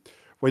system,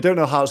 we don't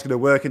know how it's going to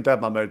work in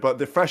Deadman mode, but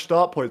the fresh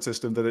start point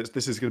system that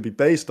this is going to be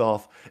based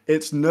off,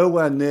 it's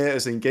nowhere near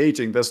as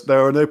engaging.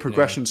 There are no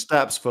progression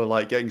steps for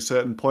like getting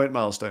certain point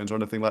milestones or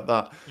anything like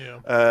that.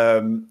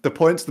 The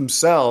points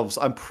themselves,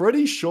 I'm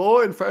pretty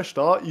sure in fresh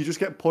start you just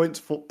get points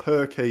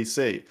per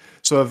KC.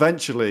 So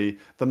eventually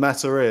the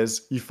meta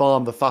is you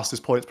farm the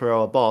fastest points per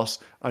hour boss,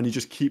 and you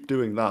just keep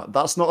doing that.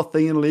 That's not a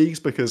thing in Leagues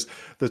because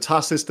the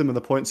task system and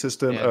the point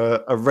system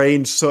are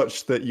arranged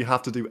such that you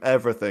have to do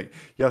everything.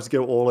 You have to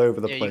go all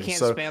over the place. You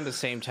can't spam the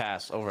same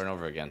tasks over and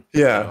over again.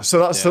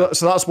 So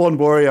that's one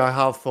worry I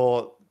have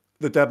for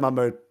the Deadman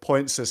mode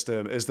point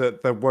system, is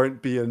that there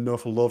won't be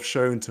enough love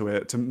shown to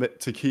it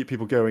to keep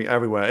people going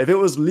everywhere. If it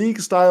was League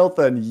style,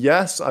 then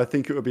yes, I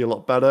think it would be a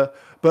lot better.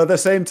 But at the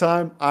same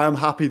time, I am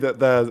happy that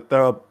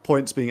there are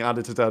points being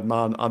added to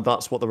Deadman, and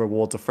that's what the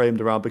rewards are framed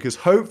around, because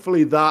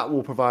hopefully that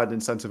will provide an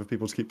incentive for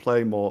people to keep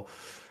playing more.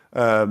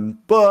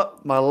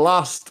 But my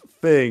last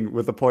thing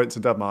with the points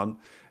in Deadman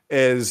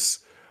is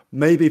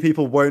maybe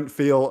people won't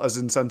feel as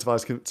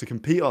incentivized to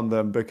compete on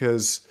them,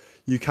 because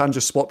you can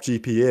just swap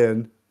GP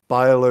in,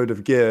 buy a load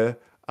of gear,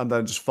 and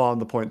then just farm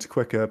the points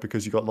quicker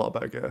because you got a lot of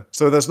better gear.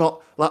 So there's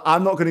not like,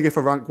 I'm not going to go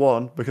for rank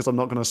 1 because I'm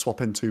not going to swap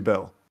in 2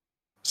 bill.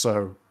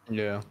 So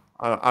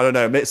I don't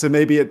know. So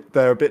maybe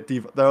they're a bit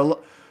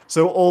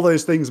so all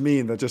those things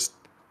mean they're just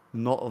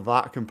not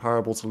that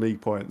comparable to League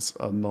points,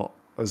 and not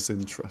as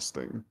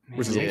interesting.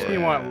 Which makes me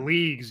want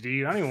Leagues,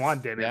 dude. I don't even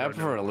want Deadman. Yeah, I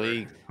prefer a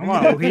League. I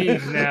want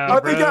Leagues now.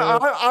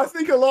 I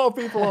think a lot of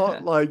people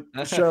are like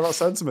share that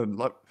sentiment.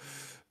 Like,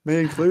 me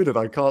included,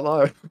 I can't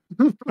lie.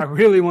 I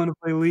really want to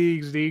play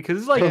Leagues, dude, because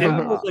it's like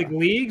it's like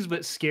Leagues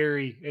but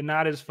scary and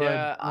not as fun.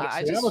 Yeah,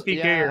 I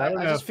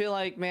just feel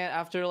like, man,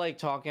 after like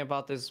talking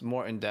about this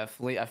more in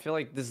depthly, I feel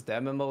like this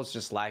demo mode is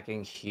just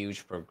lacking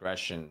huge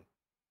progression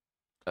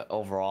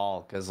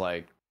overall, because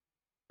like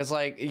it's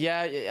like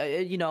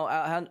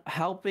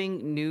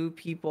helping new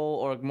people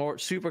or more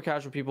super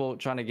casual people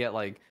trying to get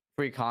like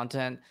free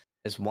content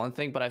is one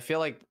thing, but I feel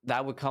like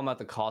that would come at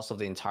the cost of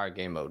the entire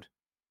game mode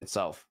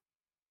itself.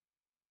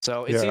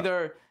 So it's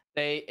either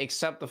they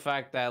accept the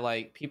fact that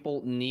like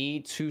people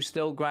need to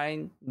still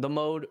grind the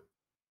mode,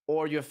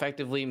 or you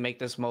effectively make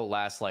this mode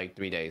last like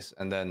 3 days,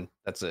 and then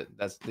that's it.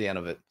 That's the end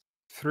of it.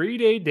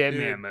 3-day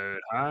Deadman mode,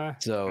 huh?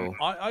 So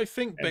I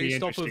think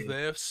based off of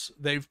this,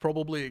 they've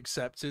probably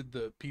accepted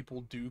that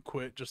people do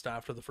quit just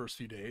after the first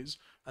few days,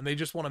 and they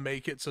just want to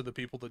make it so the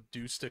people that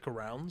do stick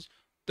around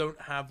don't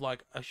have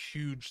like a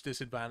huge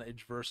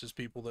disadvantage versus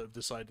people that have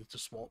decided to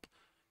swap,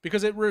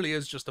 because it really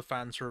is just a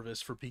fan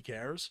service for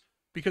PKers.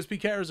 Because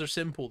PKers are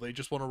simple; they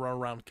just want to run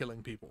around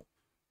killing people,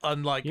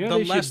 and like the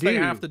less they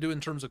have to do in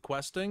terms of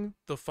questing,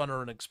 the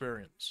funner an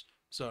experience.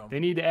 So they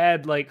need to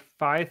add like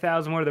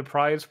 5,000 more to the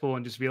prize pool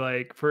and just be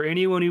like, for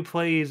anyone who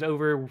plays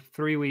over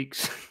 3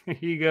 weeks, here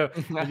you go.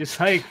 And just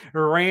like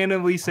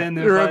randomly send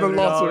them. You're in the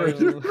lottery.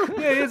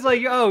 Yeah, it's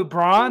like, oh,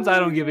 bronze. I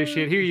don't give a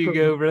shit. Here you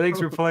go, bro. Thanks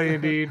for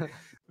playing, dude.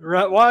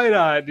 Why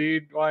not,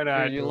 dude? Why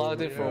not? You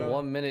logged in for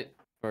 1 minute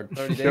for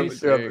 30 Get, days.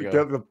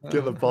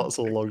 get the bots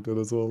all logged in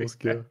as well. Let's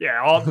go.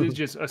 Yeah, all it's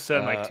just a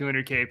sudden like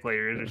 200k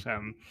players or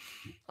something.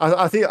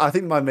 I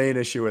think my main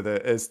issue with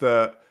it is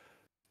that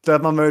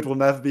Deadman mode will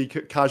never be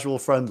casual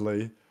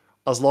friendly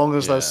as long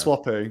as there's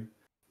swapping,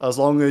 as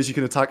long as you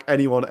can attack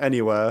anyone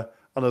anywhere,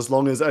 and as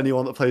long as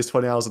anyone that plays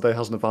 20 hours a day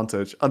has an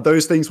advantage. And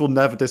those things will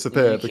never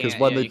disappear because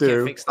when they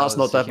do, that's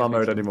not Deadman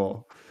mode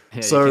anymore. Yeah,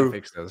 so you can't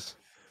fix those.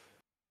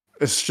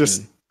 It's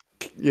just,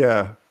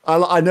 yeah.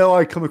 I know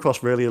I come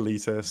across really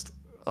elitist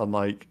and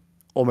like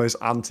almost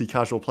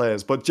anti-casual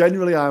players, but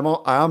genuinely I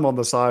am on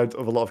the side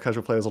of a lot of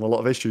casual players on a lot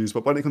of issues.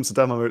 But when it comes to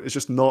Deadman mode, it's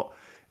just not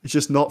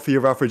for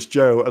your average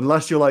Joe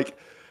unless you're like.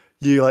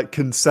 You like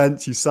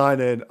consent, you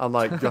sign in, and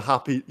like you're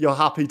happy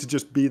to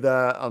just be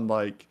there and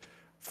like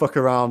fuck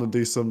around and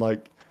do some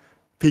like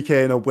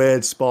PK in a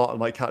weird spot and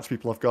like catch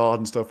people off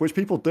guard and stuff, which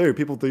people do.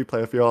 People do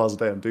play a few hours a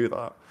day and do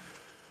that.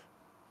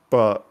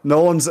 But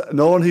no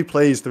one who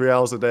plays 3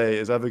 hours a day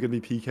is ever going to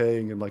be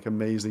PKing in like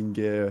amazing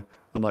gear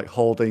and like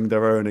holding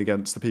their own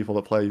against the people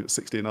that play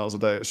 16 hours a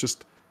day. It's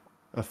just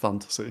a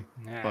fantasy.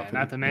 Yeah,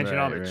 not to mention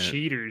all the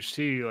cheaters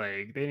too.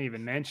 Like they didn't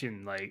even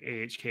mention like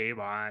AHK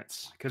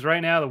bots, because right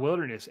now the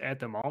wilderness at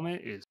the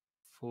moment is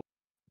full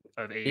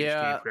of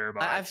AHK player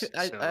bots.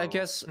 I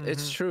guess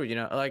it's true. You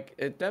know,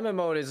 like demo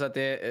mode is at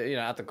the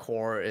at the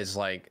core is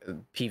like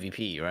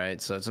PvP,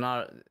 right? So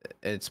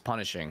it's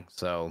punishing.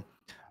 So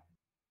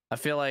I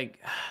feel like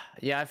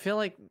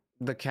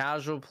the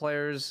casual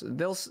players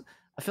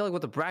I feel like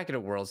with the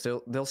bracketed worlds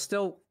they'll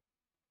still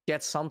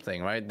get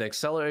something, right? The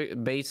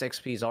accelerate base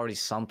XP is already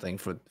something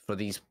for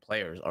these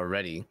players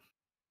already,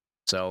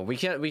 so we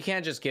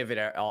can't just give it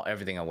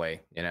everything away,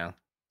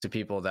 to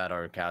people that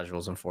are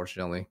casuals,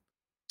 unfortunately,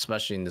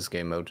 especially in this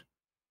game mode.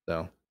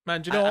 So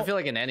man, I feel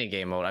like in any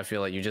game mode, I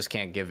feel like you just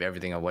can't give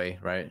everything away,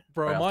 right?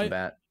 Bro,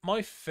 right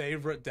my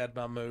favorite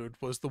Deadman mode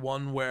was the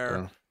one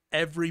where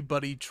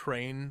everybody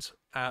trained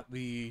at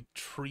the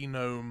tree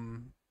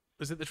gnome.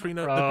 Is it the tree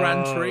gnome? The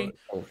grand tree?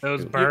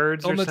 Those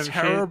birds on or the some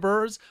terror shit?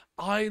 Birds.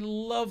 I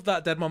love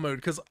that Deadman mode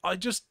because I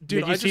just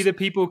Did you see the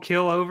people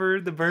kill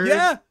over the birds?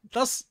 Yeah,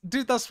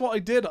 that's what I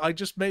did. I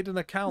just made an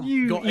account,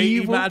 got 80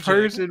 evil magic,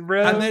 person,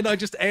 bro. and then I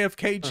just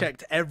AFK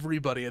checked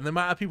everybody and the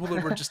amount of people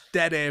that were just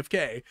dead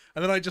AFK,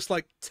 and then I just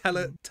like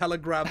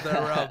telegram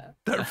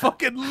their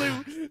fucking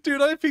loot.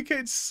 Dude, I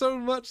PK'd so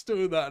much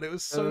doing that. It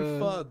was so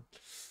fun.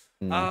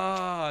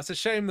 It's a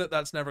shame that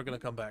that's never going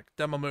to come back.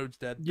 Demo mode's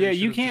dead. Yeah,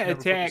 you can't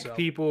attack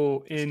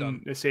people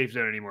in the safe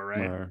zone anymore,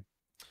 right?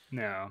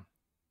 No.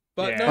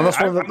 But yeah. no,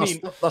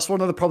 and that's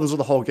one of the problems with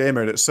the whole game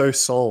mode. It's so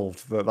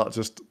solved that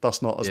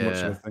that's not as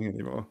much of a thing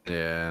anymore.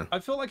 Yeah. I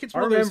feel like it's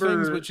one of those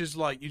things which is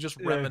like you just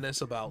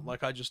reminisce about,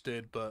 like I just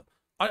did, but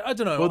I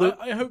don't know. Well,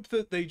 I hope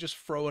that they just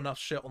throw enough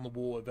shit on the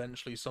wall.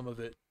 Eventually, some of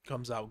it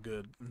comes out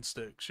good and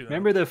sticks.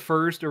 Remember the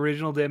first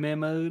original Deadman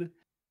mode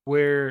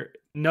where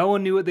no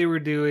one knew what they were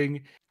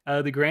doing?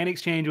 The Grand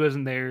Exchange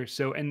wasn't there,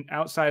 so and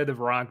outside of the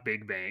Rock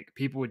Big Bank,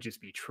 people would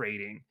just be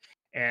trading.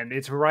 And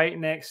it's right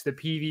next to the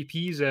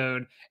PvP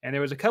zone, and there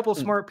was a couple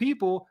smart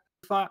people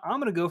who thought, I'm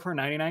going to go for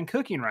 99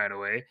 cooking right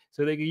away,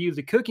 so they could use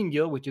the cooking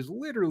guild, which is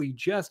literally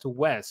just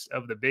west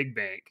of the Big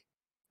Bank,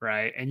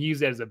 right? And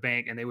use that as a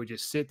bank, and they would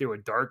just sit there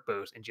with dark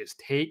bows and just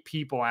take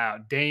people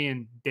out day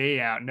in, day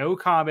out. No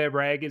combat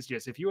brackets,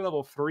 just if you were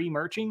level 3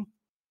 merching,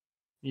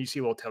 you see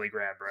a little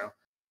telegraph, bro.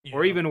 Yeah.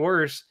 Or even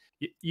worse,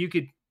 you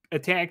could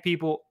attack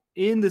people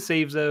in the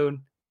safe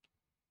zone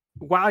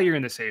while you're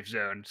in the safe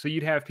zone. So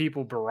you'd have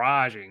people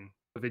barraging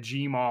with a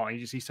G-Maul, and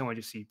you just see someone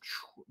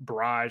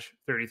barrage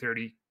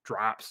 30-30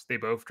 drops. They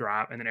both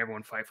drop, and then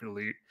everyone fight for the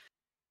loot.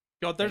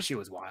 God, that shit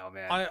was wild,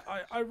 man.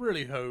 I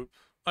really hope.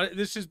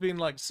 This has been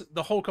like,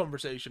 the whole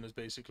conversation has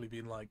basically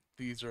been like,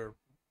 these are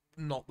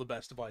not the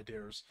best of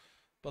ideas.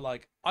 But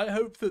like, I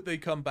hope that they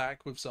come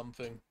back with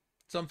something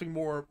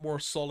more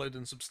solid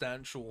and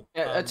substantial.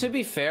 Yeah, to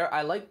be fair,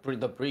 I like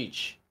the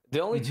Breach. The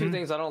only two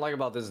things I don't like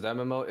about this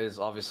demo mode is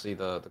obviously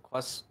the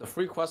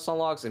free quest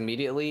unlocks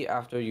immediately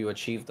after you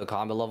achieve the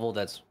combat level.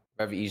 That's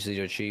very easy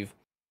to achieve,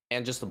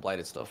 and just the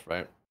blighted stuff,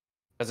 right?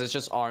 Because it's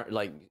just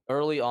like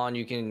early on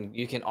you can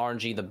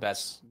RNG the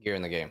best gear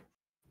in the game,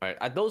 right?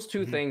 Those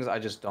two things I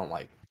just don't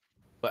like,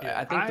 but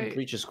I think the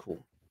Breach is cool.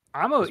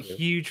 I'm a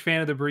huge fan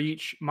of the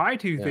Breach. My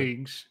two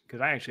things, because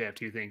I actually have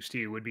two things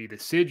too, would be the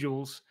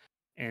sigils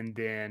and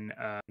then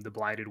the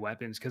blighted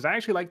weapons, because I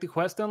actually like the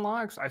quest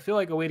unlocks. I feel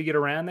like a way to get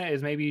around that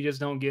is maybe you just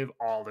don't give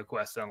all the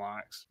quest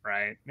unlocks,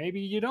 right?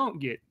 Maybe you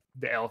don't get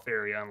the elf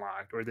area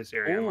unlocked or this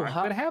area Ooh, unlocked,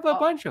 how- but have a how-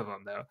 bunch of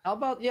them though. How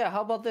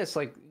about this?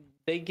 Like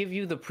they give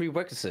you the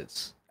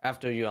prerequisites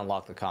after you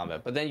unlock the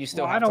combat, but then you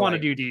still Well, have I don't want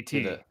like, to do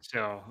DT, the-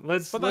 so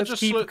let's But that just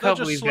keep a that couple of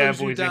just these bad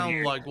slows you boys in down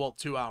here. like what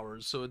 2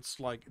 hours. So it's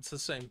like it's the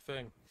same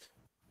thing.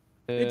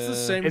 It's the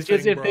same It's thing,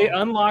 just if bro. they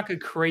unlock a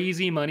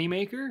crazy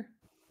moneymaker,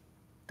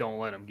 don't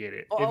let them get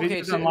it. Oh, if it okay,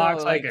 just so, unlocks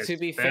no, like like a to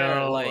be fair,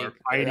 spell like or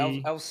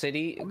fighty, Elf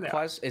City I'm down.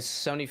 quest is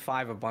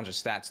 75 a bunch of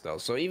stats though.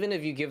 So even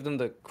if you give them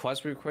the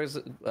quest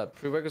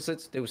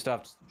prerequisites, they would still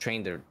have to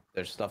train their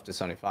stuff to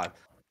 75.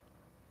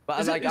 But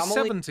Is like it, it's I'm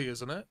only 70,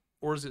 isn't it?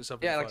 Or is it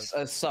 75? yeah,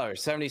 like sorry,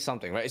 70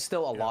 something, right? It's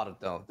still a lot of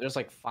them. There's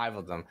like 5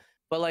 of them.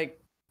 But like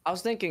I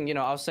was thinking,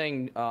 I was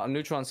saying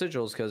neutron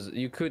sigils because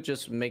you could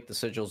just make the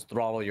sigils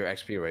throttle your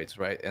XP rates,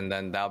 right? And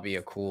then that'll be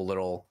a cool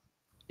little,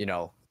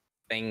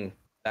 thing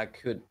that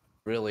could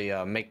really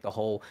make the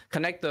whole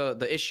connect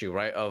the issue,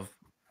 right? Of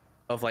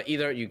like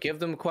either you give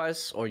them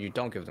quests or you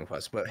don't give them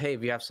quests. But hey,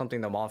 if you have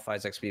something that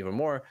modifies XP even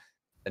more,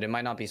 then it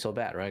might not be so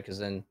bad, right? Because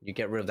then you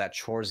get rid of that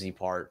choresy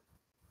part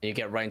and you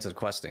get right into the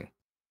questing.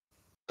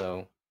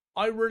 So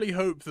I really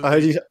hope that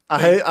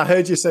I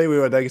heard you say we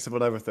were negative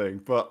on everything,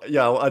 but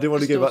yeah, I do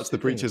want to go back to the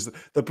breaches.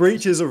 The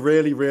breaches are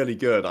really, really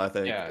good, I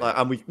think. Yeah,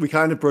 and we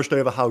kind of brushed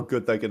over how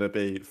good they're going to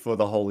be for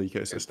the whole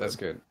ecosystem. that's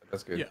good.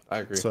 That's good. Yeah. I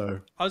agree.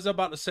 So I was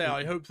about to say,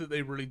 I hope that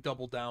they really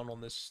double down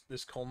on this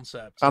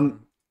concept.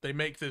 They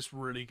make this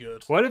really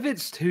good. What if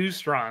it's too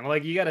strong?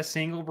 Like you got a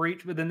single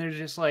breach, but then there's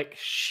just like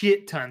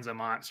shit tons of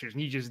monsters,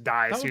 and you just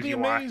die as That soon would as be you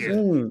walk in.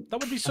 amazing. That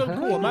would be so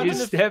cool. You Imagine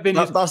just if, step in.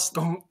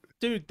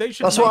 dude, they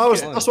should. that's what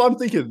make that's what I'm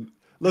thinking.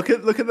 Look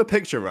at the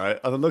picture, right?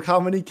 And then look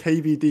how many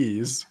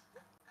KVDs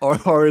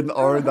are in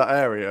that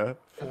area.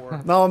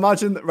 4. Now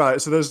imagine,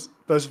 right? So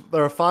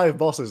there are 5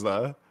 bosses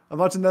there.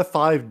 Imagine they're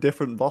 5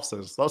 different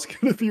bosses. That's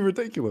going to be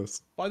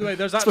ridiculous. By the way,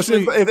 there's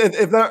Especially actually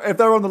if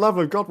they're on the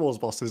level of God Wars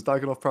bosses,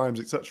 Dagonoth Primes,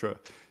 etc.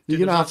 You're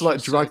Dude, gonna have to like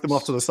actually drag them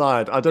off 6. to the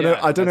side. I don't Yeah, know.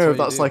 I don't that's know if what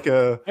you that's do. like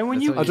a. And when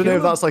That's you what I don't know kill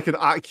if that's like an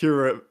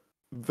accurate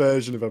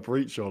version of a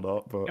breach or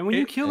not. But and when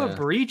you kill a Yeah.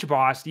 breach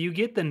boss, do you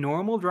get the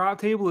normal drop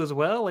table as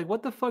well? Like,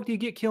 what the fuck do you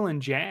get killing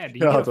Jad? Do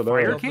you Yeah, I get a don't know.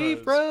 fire God cape,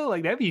 knows. bro?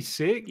 Like, that'd be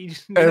sick. You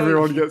just,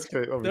 everyone gets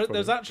Kate.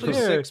 There's actually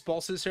Yeah. 6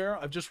 bosses here.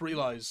 I've just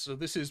realized. So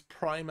this is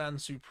Prime and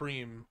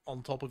Supreme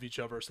on top of each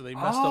other. So they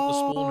messed up the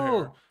spawn here,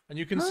 Oh. and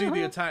you can see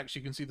the attacks.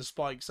 You can see the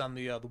spikes and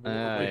the water.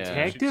 Yeah. breaks.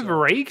 Detective So-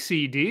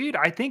 Rakesy, dude.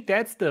 I think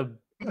that's the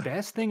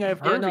best thing I've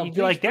heard. no, You'd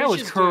be like, Breach that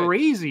was is good.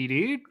 crazy,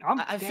 dude.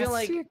 I feel that's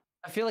like sick.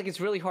 it's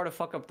really hard to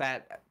fuck up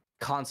that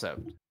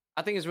concept.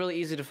 I think it's really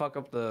easy to fuck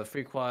up the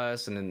free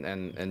quests and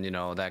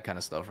that kind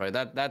of stuff, right?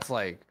 That's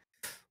like,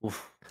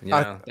 oof,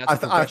 that's a I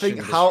progression think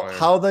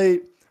destroyer.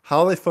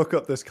 how they fuck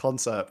up this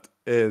concept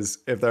is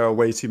if there are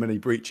way too many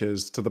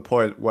breaches to the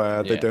point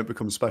where they Yeah. don't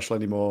become special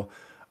anymore,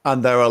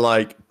 and there are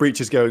like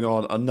breaches going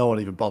on and no one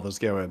even bothers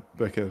going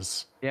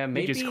because yeah, You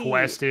maybe just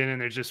questing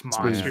and there's just being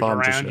monsters fun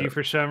to around you shit.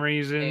 for some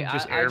reason, Hey,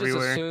 just I just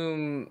everywhere.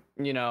 assume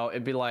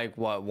it'd be like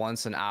what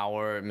once an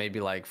hour, maybe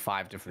like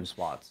 5 different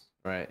spots,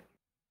 right?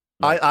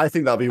 I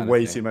think that'd be Kinda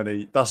way thing. too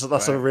many. That's a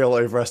Right. real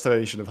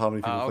overestimation of how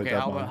many people play Okay,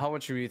 Deadman. how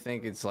much do you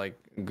think it's like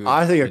good?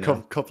 I think a you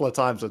know? couple of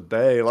times a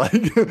day, like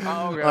okay, maybe okay,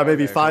 a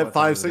couple of five,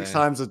 times a 6 day.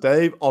 times a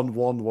day on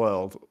one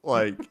world,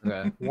 like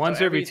Okay. Once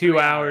So every 2 3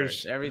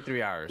 hours. every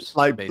 3 hours,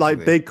 like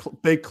basically.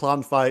 big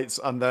clan fights,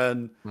 and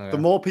then Okay. the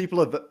more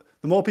people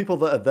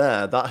that are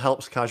there, that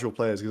helps casual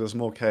players because there's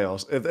more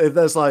chaos. If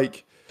there's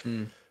like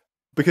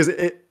because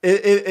if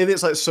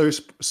it's like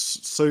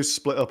so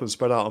split up and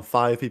spread out, and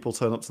 5 people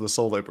turn up to the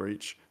solo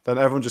breach, then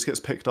everyone just gets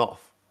picked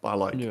off by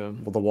like Yeah.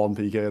 the one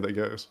PK that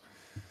goes.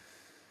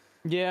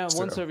 Yeah, So-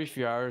 once every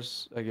few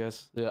hours, I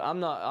guess. Yeah, I'm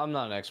not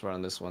an expert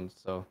on this one,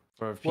 so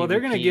for Well, they're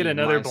gonna PvP get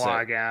another mindset-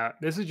 blog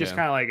out. This is just Yeah.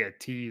 kind of like a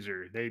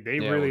teaser. They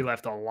Yeah. really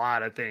left a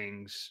lot of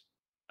things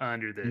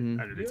under the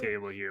Mhm. under the Yeah.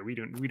 table here. We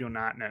do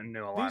not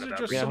know a lot These are about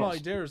just this. some Breaches.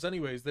 ideas,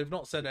 anyways. They've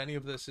not said any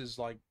of this is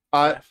like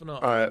I- definite. I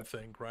alright. don't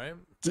think, right?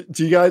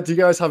 Do you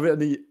guys have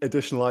any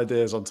additional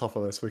ideas on top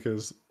of this?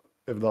 Because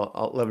if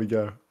not, let me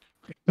go.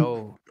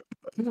 Oh,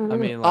 I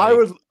mean, I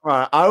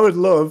would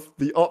love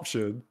the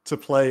option to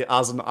play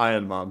as an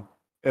Iron Man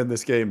in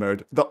this game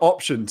mode. The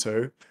option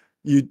to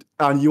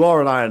you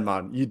are an Iron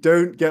Man. You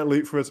don't get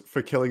loot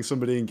for killing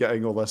somebody and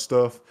getting all their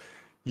stuff.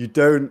 You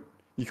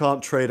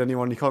can't trade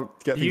anyone. You can't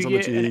get Do things you on the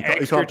get G. an You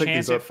extra can't pick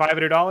chance things at up.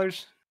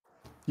 $500?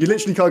 You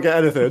literally can't get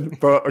anything.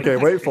 But okay,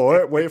 wait for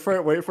it. Wait for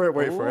it. Wait for it.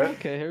 Wait for it.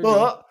 Okay, here we go.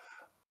 But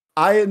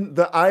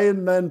the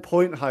Iron Men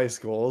point high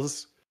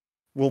scores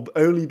will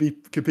only be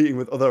competing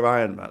with other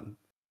Iron Men.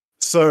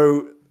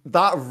 So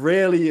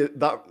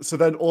so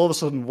then all of a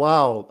sudden,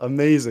 wow,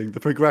 amazing. The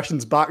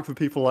progression's back for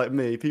people like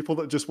me, people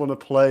that just want to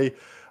play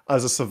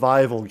as a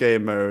survival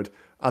game mode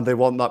and they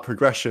want that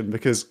progression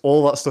because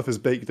all that stuff is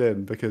baked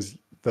in because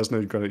there's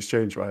no grand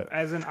exchange, right?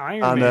 As an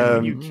Iron And, Man,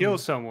 when you kill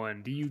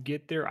someone, do you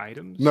get their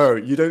items? No,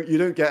 you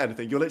don't get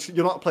anything. You're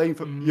not playing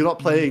for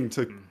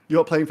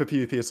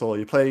PvP at all.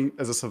 You're playing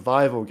as a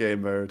survival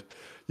game mode.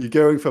 You're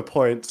going for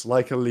points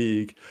like a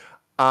league,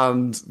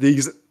 and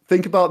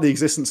think about the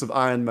existence of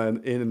Iron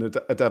Man in a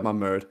Deadman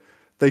mode.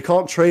 They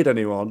can't trade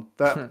anyone.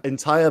 Their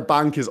entire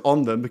bank is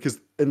on them because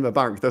in the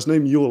bank there's no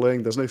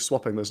muling, there's no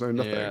swapping, there's no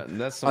nothing. Yeah,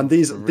 that's some And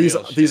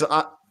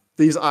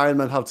these Iron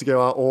Men have to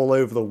go out all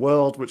over the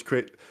world, which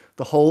create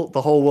the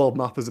whole world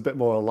map is a bit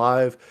more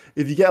alive.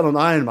 If you get on an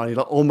Iron Man, you're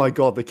like, oh my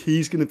god, the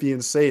key's going to be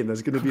insane.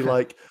 There's going to be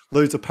like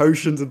loads of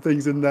potions and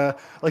things in there.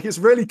 Like it's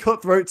really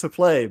cutthroat to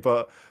play,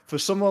 but for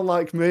someone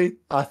like me,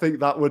 I think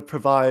that would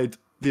provide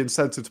the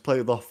incentive to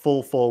play the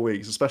full 4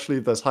 weeks, especially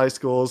if there's high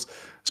scores,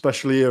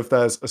 especially if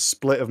there's a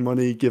split of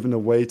money given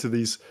away to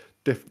this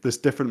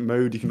different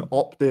mode you can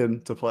opt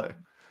in to play.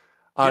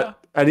 Yeah.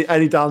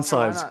 Any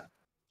downsides?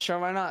 Sure,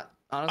 why not?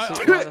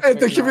 Honestly, If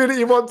the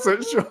community wants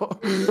it, sure.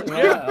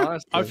 Yeah,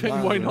 honestly, I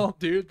think why not,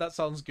 dude? That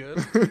sounds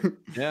good.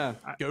 Yeah,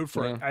 Go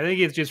for it. I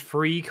think it's just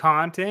free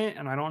content,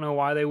 and I don't know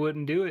why they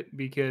wouldn't do it,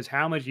 because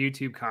how much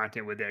YouTube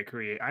content would that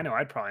create? I know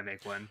I'd probably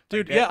make one.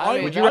 Dude, like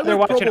yeah, would you rather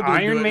watch an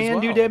probably Iron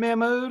Man do well. Deadman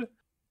mode?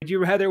 Would you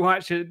rather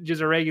watch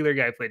just a regular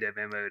guy play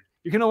Deadman mode?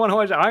 You're gonna want to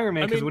watch Iron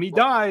Man because when he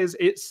dies,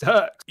 it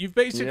sucks. You've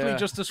basically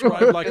just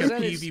described like a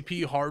Isn't it-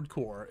 PvP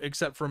hardcore,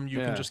 except from you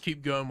can just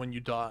keep going when you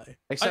die.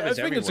 Except I it's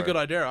think it's a good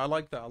everywhere. idea. I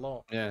like that a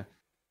lot. Yeah.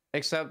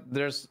 Except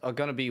there's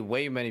gonna be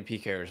way more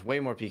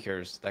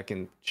PKers that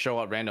can show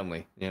up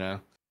randomly, you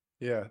know?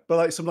 Yeah, but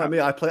like someone like me,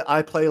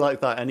 I play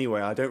like that anyway.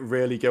 I don't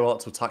really go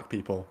out to attack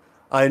people.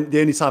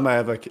 The only time I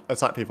ever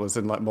attack people is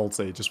in like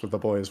multi, just with the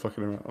boys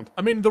fucking around.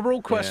 I mean, the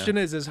real question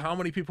is how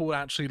many people would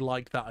actually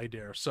like that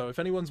idea? So if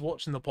anyone's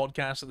watching the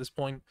podcast at this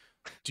point,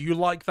 do you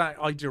like that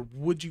idea?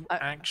 Would you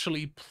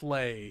actually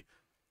play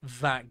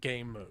that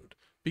game mode?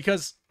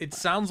 Because it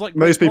sounds like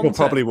Most people content.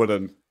 probably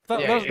wouldn't.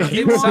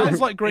 It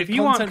sounds like great If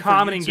you want content for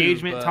common YouTube,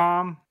 engagement, but-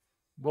 Tom,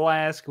 we'll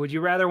ask, would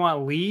you rather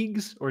want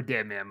leagues or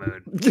Deadman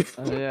mode?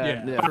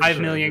 Yeah. 5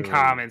 million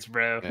comments,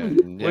 bro.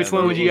 Yeah, Which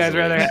one would you guys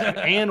easily. rather have?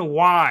 And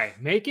why?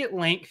 Make it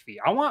lengthy.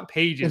 I want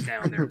pages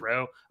down there,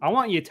 bro. I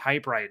want you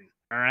typewriting.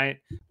 All right.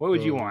 What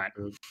would you want?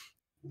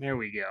 There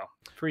we go.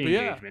 Free But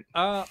engagement.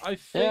 I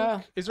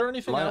think. Is there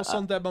anything else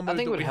on Deadman mode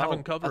that we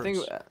haven't covered?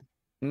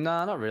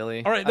 No, not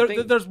really. All right,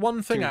 there's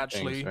one thing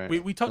actually. things,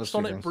 right? We touched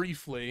on it things.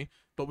 briefly,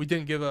 but we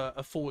didn't give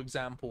a full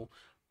example.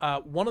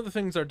 One of the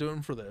things they're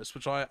doing for this,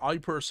 which I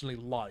personally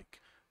like,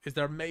 is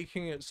they're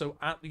making it so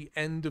at the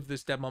end of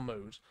this demo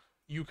mode,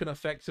 you can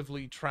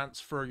effectively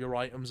transfer your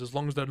items, as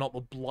long as they're not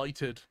the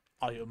blighted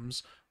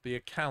items, the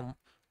account,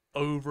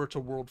 over to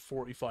World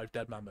 45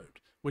 Deadman mode,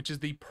 which is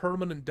the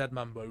permanent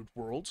Deadman mode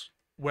world,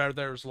 where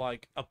there's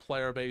like a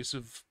player base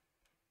of,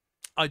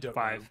 I don't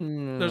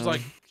know. There's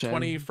like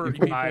 20, 30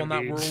 people in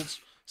that world.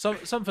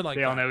 Something like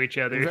that. They all know each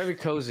other. Very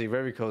cozy,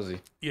 very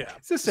cozy. Yeah.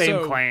 It's the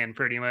same clan,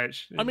 pretty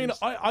much. I mean,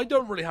 I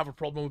don't really have a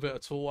problem with it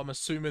at all. I'm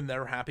assuming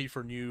they're happy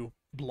for new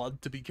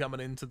blood to be coming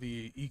into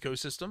the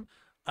ecosystem.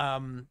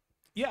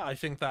 Yeah, I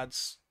think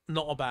that's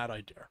not a bad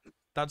idea.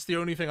 That's the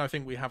only thing I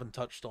think we haven't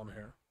touched on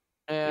here.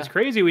 It's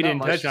crazy we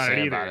didn't touch on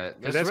it either.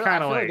 That's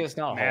kind of like there's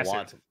not a whole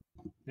lot.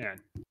 Yeah.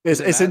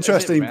 It's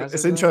interesting.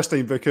 It's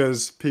interesting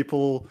because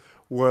people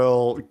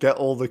will get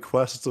all the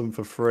quests done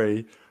for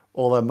free,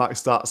 all their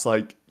max stats,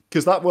 like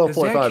because that World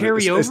 45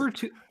 carry over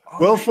to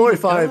World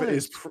 45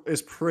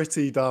 is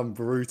pretty damn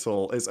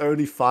brutal. It's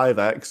only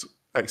 5x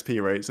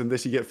XP rates, and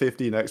this you get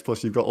 15x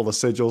plus you've got all the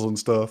sigils and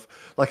stuff.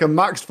 Like a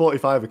maxed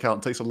 45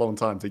 account takes a long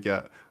time to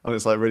get, and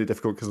it's like really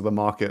difficult because of the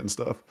market and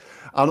stuff.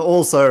 And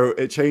also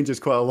it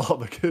changes quite a lot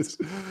because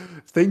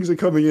things are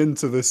coming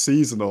into the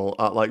seasonal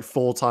at like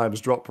 4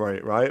 times drop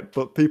rate, right?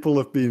 But the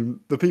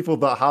people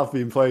that have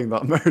been playing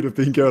that mode have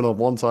been going on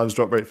 1 times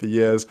drop rate for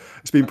years.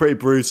 It's been pretty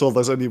brutal.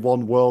 There's only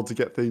one world to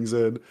get things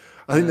in.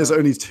 I think there's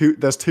only two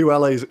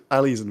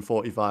LEs in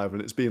 45,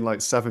 and it's been like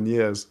 7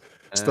 years.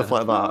 Stuff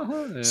like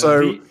that.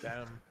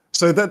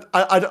 So that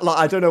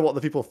I don't know what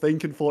the people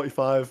think in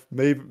 45.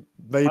 Maybe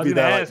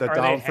they're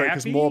down for it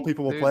because more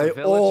people will play,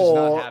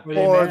 or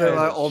they're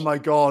like, oh my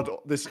god,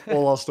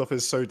 all our stuff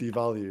is so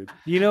devalued.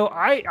 You know,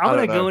 I'm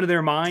gonna go into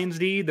their minds,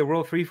 dude. The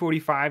World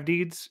 345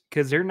 dudes,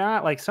 because they're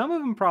not like, some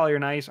of them probably are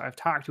nice. I've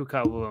talked to a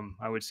couple of them.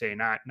 I would say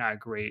not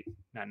great,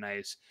 not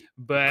nice,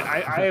 but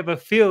I have a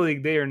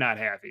feeling they are not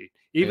happy.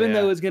 Even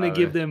though it's gonna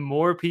give them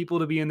more people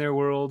to be in their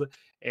world,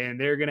 and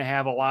they're going to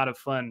have a lot of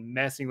fun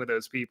messing with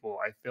those people,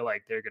 I feel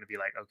like they're going to be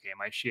like, okay,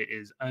 my shit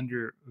is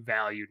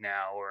undervalued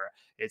now, or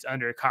it's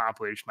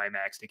underaccomplished, my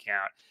maxed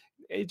account.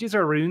 It's just a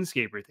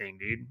RuneScaper thing,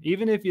 dude.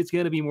 Even if it's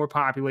going to be more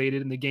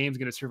populated and the game's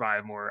going to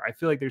survive more, I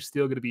feel like they're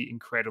still going to be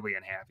incredibly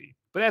unhappy.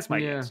 But that's my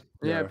guess.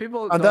 Yeah,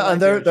 people and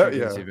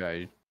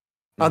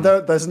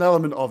there's an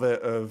element of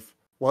it of,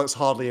 well, it's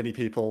hardly any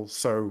people,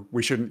 so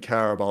we shouldn't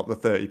care about the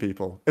 30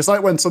 people. It's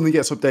like when something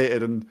gets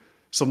updated and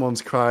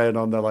someone's crying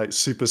on their like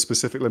super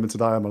specific limited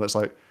diamond. It's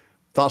like,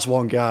 that's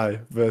one guy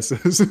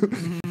versus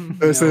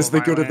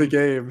the good of the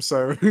game.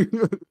 So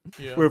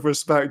with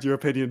respect, your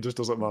opinion just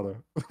doesn't matter.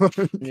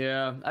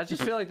 Yeah, I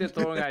just feel like they're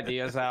throwing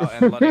ideas out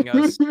and letting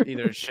us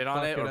either shit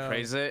on it or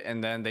praise it,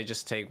 and then they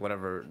just take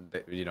whatever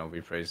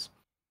we praise.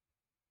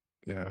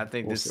 Yeah, I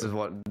think this is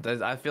what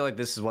I feel like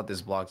this is what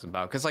this blog's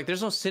about, because like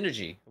there's no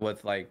synergy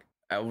with like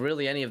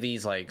really any of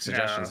these like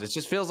suggestions. It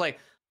just feels like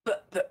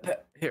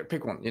Here,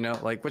 pick one. You know,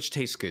 like which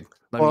tastes good.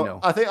 Let me know.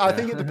 I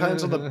think it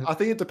depends on the I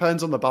think it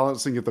depends on the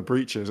balancing of the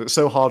breaches. It's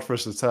so hard for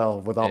us to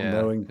tell without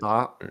knowing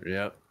that.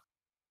 Yep.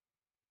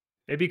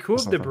 It'd be cool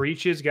if the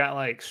breaches got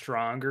like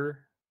stronger.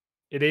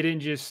 If they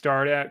didn't just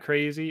start out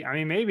crazy. I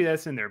mean, maybe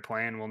that's in their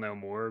plan. We'll know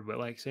more. But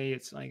like, say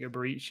it's like a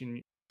breach,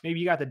 and maybe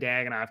you got the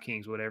Dagonoff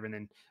Kings, whatever. And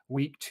then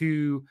week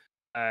 2,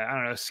 I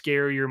don't know,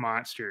 scare your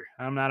monster.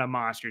 I'm not a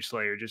monster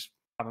slayer. Just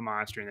have a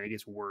monster, and then it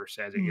gets worse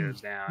as it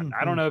goes down.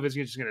 I don't know if it's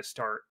just gonna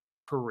start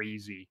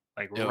crazy,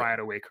 like right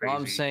away crazy. All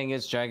I'm saying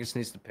is Jagex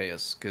needs to pay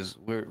us because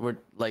we're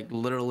like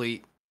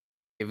literally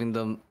giving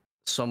them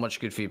so much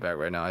good feedback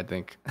right now. I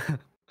think.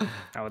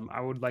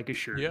 I would like a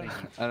shirt. Yeah,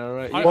 I know,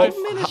 right?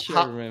 Well,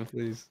 shirt, man,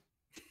 please.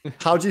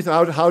 How do you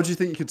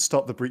think you could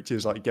stop the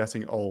breaches like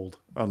getting old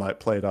and like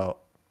played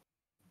out?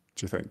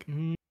 Do you think?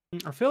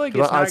 I feel like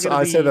it's not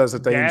going to be there's a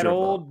danger that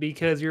old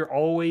because you're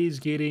always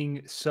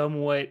getting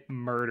somewhat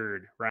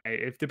murdered, right?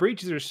 If the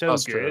breaches are so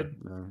good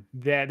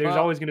that there's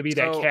always going to be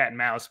that cat and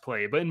mouse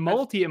play. But in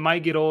multi, it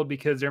might get old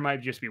because there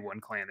might just be one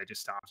clan that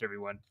just stops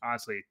everyone.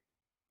 Honestly,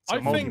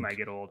 multi might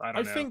get old.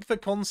 I think the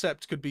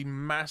concept could be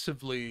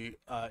massively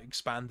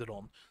expanded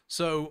on.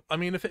 So, I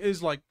mean, if it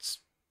is like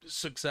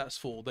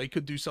successful, they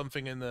could do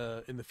something in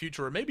the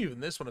future, or maybe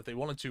even this one if they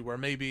wanted to, where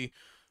maybe,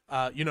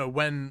 you know,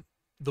 when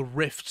the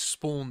rift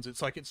spawns,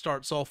 it's like it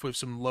starts off with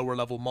some lower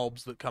level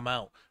mobs that come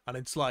out, and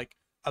it's like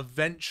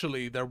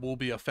eventually there will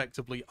be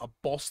effectively a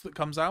boss that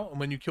comes out, and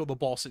when you kill the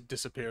boss it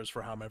disappears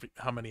for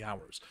how many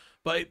hours.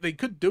 But they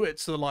could do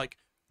it so like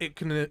it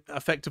can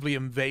effectively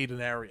invade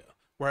an area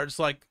where it's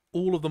like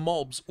all of the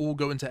mobs all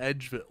go into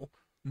Edgeville,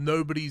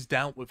 nobody's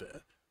dealt with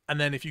it, and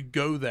then if you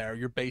go there,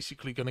 you're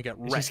basically going to get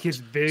wrecked. It just gets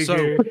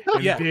bigger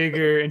and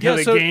bigger until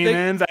the game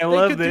ends. I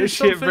love this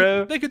shit,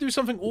 bro. They could do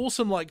something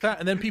awesome like that,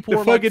 and then people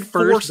are like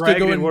forced to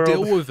go and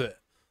deal with it.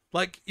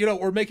 Like, you know,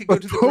 or make it go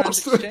to the Grand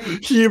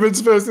Exchange.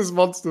 Humans versus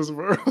monsters,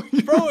 bro.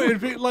 Bro,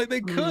 it'd be like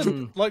they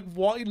could. Like,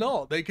 why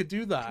not? They could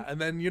do that.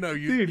 And then, you know,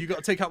 you got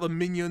to take out the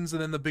minions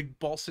and then the big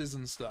bosses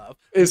and stuff.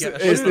 Is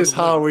this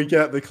how we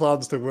get the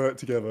clans to work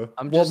together?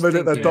 1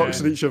 minute they're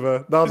doxing each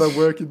other, now they're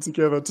working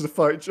together to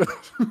fight each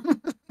other.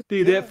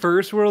 Dude, that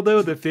first world,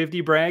 though, the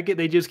 50 bracket,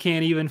 they just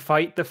can't even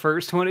fight the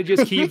first one. It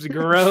just keeps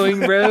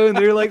growing, bro. And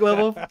they're like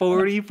level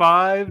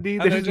 45,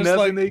 dude. There's nothing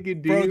like, they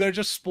can do. Bro, they're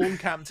just spawn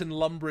camped in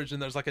Lumbridge,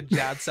 and there's like a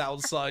Jads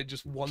outside,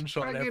 just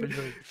one-shot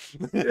everything.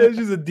 It's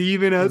just a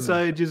demon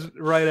outside, just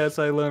right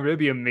outside Lumbridge. It'd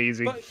be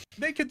amazing. But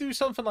they could do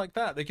something like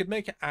that. They could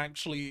make it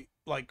actually,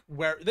 like,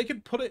 where they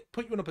could put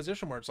you in a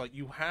position where it's like,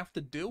 you have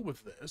to deal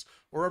with this,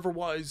 or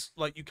otherwise,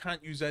 like, you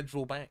can't use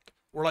Edgeville Bank.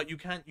 Or like you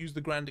can't use the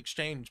Grand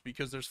Exchange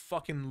because there's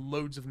fucking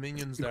loads of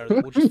minions there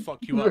that will just fuck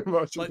you up.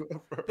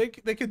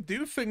 Like they could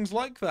do things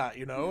like that,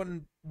 you know,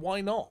 and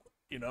why not?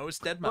 You know, it's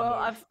Deadman.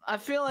 Well, I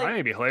feel like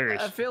that'd be hilarious.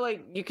 I feel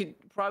like you could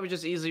probably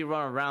just easily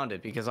run around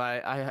it because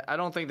I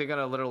don't think they're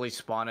gonna literally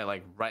spawn it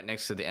like right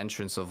next to the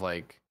entrance of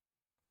like.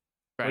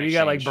 Well, you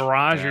got like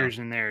barragers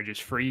in there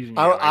just freezing.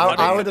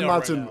 I would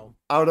imagine.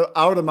 Right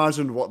I would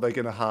imagine what they're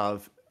gonna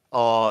have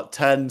are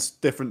 10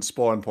 different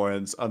spawn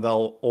points, and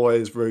they'll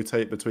always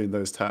rotate between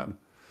those 10.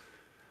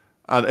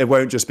 And it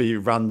won't just be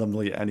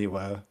randomly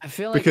anywhere. I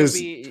feel like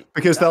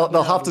because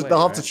they'll have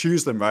to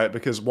choose them, right?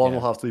 Because one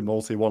will have to be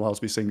multi, one will have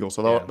to be single.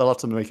 So they'll have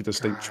to make a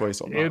distinct choice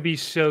on that. It would be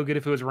so good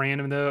if it was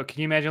random, though.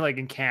 Can you imagine, like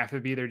in CAF,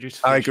 it'd be they're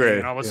just I agree.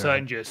 And all of a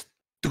sudden, just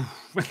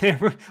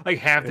like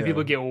half the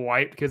people get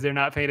wiped because they're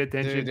not paying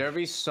attention. Dude, there'd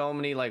be so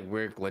many like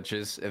weird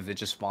glitches if they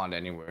just spawned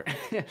anywhere.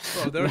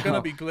 Bro, there are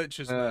gonna be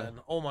glitches, man.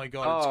 Oh my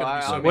god, it's gonna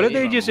be so. What if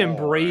they just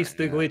embrace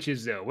the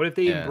glitches, though? What if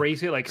they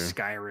embrace it like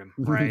Skyrim,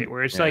 right?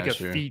 Where it's like a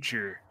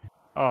feature.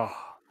 Oh.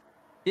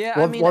 Yeah,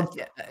 Go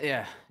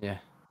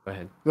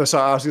ahead. No,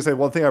 sorry, I was gonna say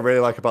one thing I really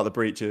like about the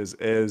breaches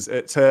is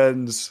it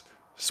turns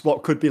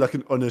what could be like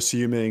an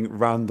unassuming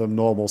random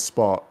normal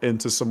spot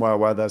into somewhere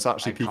where there's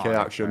actually PK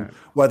action,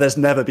 where there's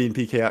never been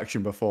PK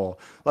action before.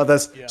 Like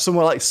there's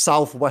somewhere like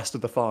southwest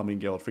of the farming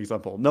guild, for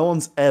example. No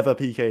one's ever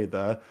PK'd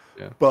there,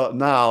 but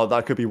now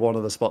that could be one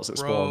of the spots that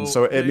spawns.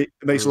 So it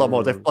makes a lot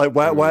more different. Like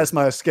where's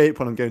my escape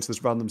when I'm going to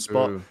this random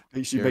spot?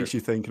 Makes you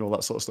think and all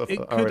that sort of stuff.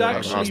 It could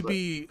actually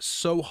be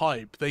so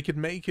hype. They could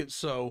make it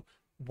so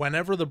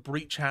whenever the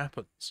breach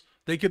happens,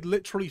 they could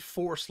literally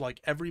force like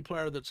every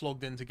player that's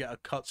logged in to get a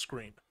cut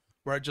screen,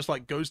 where it just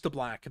like goes to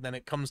black and then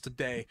it comes to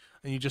day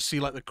and you just see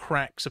like the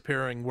cracks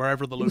appearing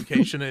wherever the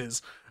location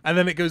is, and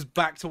then it goes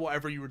back to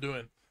whatever you were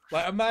doing.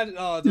 Like imagine,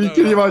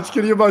 can you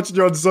imagine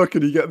you're on Zuck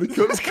and you get the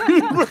cut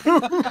screen?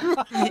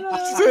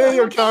 Just hear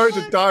your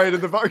character dying in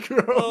the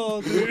background.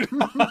 Oh, dude,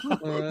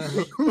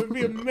 it would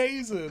be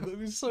amazing. It'd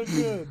be so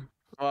good.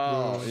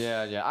 Oh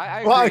yeah.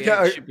 I agree.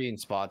 It should be in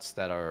spots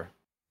that are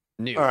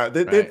new. All right,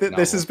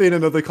 this has been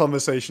another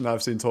conversation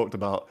I've seen talked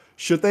about.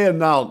 Should they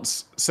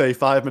announce, say,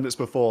 5 minutes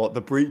before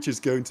the breach is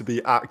going to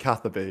be at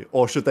Catherby,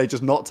 or should they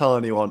just not tell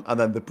anyone and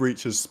then the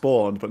breach has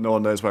spawned but no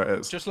one knows where it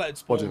is? Just let it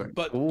spawn. What do you think?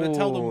 But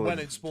tell them when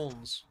it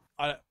spawns.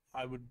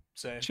 I would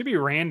say it should be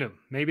random.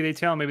 Maybe they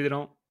tell, maybe they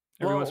don't.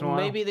 Every once in a while.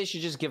 Maybe they should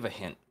just give a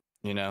hint.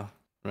 You know,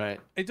 Right.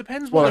 It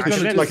depends Well, what like it's a,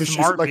 gonna sh- do. like a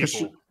sh- like a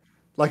sh-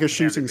 like a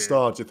shooting bit.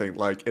 star. Do you think,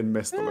 like in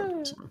Mist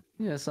Olympics? or something?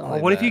 Yeah, something Oh,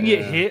 like what that. if you get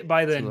yeah. hit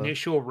by the So-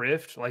 initial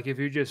rift? Like if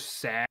you're just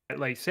sad,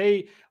 like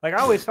say, like I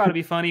always thought it'd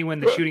be funny when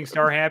the shooting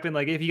star happened.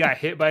 Like if you got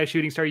hit by a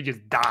shooting star, you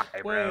just die,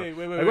 bro. Wait,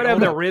 Like what if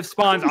hold the up. rift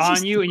spawns You on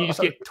just you and you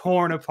just get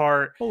torn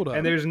apart, Hold up.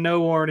 and there's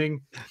no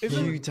warning? At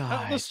the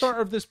died. start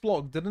of this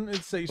blog, didn't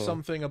it say Oh.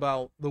 something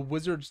about the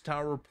Wizard's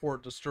Tower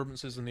report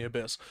disturbances in the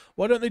abyss?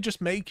 Why don't they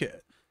just make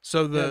it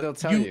so that they'll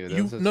tell you.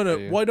 They'll just no, tell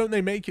you. why don't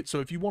they make it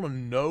so if you want to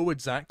know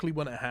exactly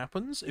when it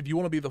happens, if you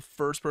want to be the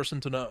first person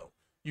to know,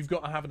 you've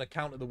got to have an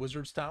account at the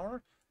Wizard's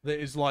Tower that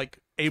is like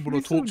able to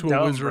You're so talk to a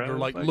dumb, wizard bro. or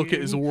like Like, look at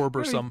his you- orb or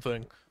really-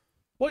 something.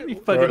 What Be you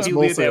fucking it's if you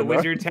live mostly that in there.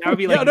 wizard tower, it'd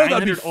be Yeah, like no, that'd be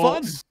 900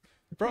 fun, ults.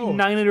 bro.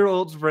 900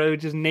 ults, bro,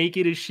 just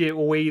naked as shit,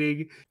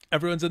 waiting.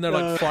 Everyone's in there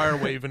like fire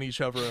waving each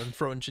other and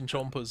throwing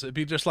chinchompas. It'd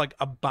be just like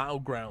a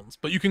battlegrounds,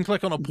 but you can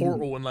click on a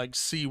portal and like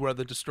see where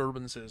the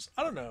disturbance is.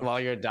 I don't know. While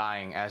you're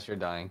dying, as you're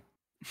dying.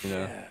 You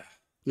know?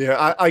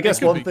 Yeah, I guess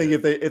could one be thing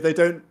if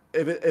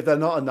they're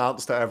not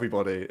announced to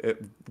everybody,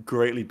 it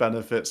greatly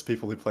benefits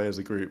people who play as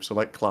a group. So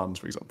like clans,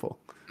 for example,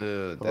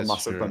 a That's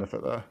massive true.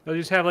 benefit there. They'll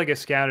just have like a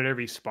scout at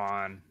every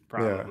spawn,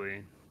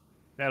 probably.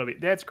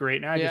 That's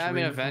great. Now I Yeah, just I mean,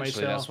 ruined it for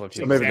eventually that's myself. what So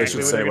people maybe they Exactly should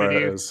what say they're where gonna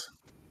it do. is.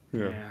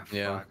 Yeah.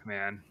 Yeah. Fuck,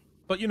 man.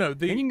 But you know,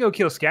 And you can go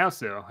kill scouts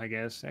though, I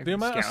guess. the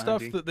amount of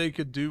stuff that they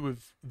could do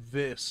with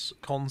this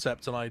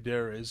concept and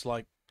idea is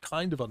like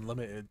kind of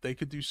unlimited. They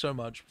could do so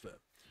much with it.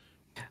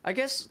 I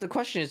guess the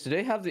question is, do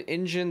they have the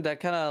engine that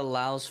kind of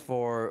allows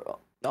for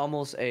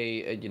almost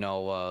a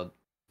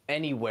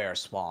anywhere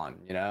spawn?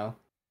 You know,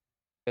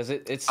 because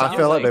it sounds I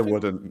feel like they like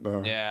wouldn't.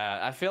 No. Yeah,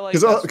 I feel like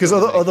Because that's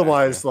really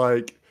otherwise, factor.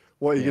 like,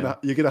 what are you Yeah.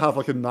 you're gonna have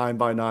like a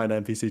 9x9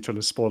 NPC trying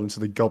to spawn into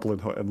the Goblin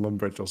Hut in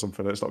Lumbridge or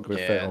something. It's not gonna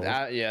fail.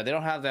 Yeah, they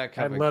don't have that.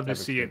 I'd love to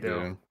see it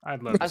though.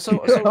 I'd love to see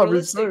So it. I mean, so-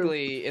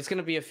 realistically, it's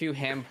gonna be a few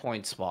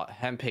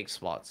hand-picked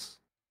spots,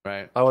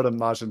 right? I would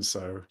imagine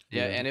so.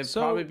 Yeah, and it'd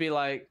So- probably be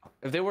like,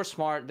 if they were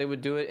smart, they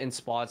would do it in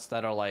spots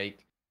that are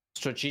like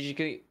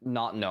strategically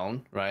not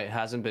known, right?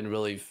 Hasn't been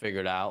really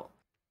figured out.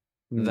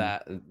 Hmm.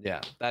 That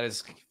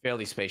is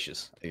fairly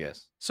spacious, I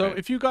guess. So right?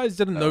 if you guys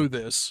didn't know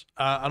this,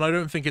 and I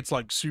don't think it's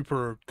like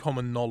super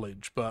common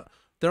knowledge, but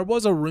there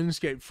was a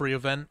RuneScape free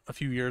event a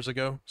few years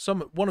ago.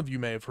 One of you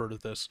may have heard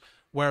of this,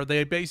 where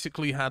they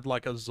basically had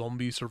like a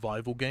zombie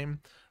survival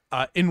game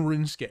in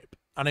RuneScape,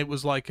 and it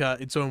was like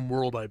its own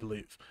world, I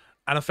believe.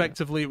 And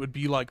effectively, it would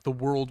be like the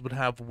world would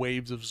have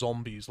waves of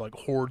zombies, like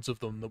hordes of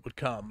them that would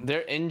come.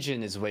 Their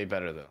engine is way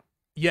better though.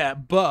 Yeah,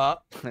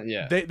 but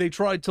Yeah. they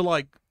tried to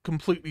like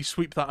completely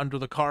sweep that under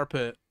the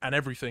carpet and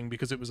everything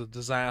because it was a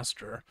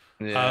disaster.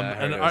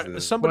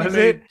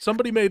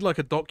 Somebody made like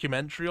a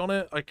documentary on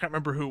it. I can't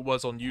remember who it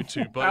was on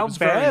YouTube, but How it was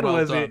very bad well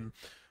was it? done.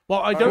 Well,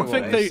 I don't Oh,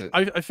 think well, they. is it?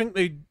 I think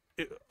they.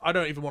 I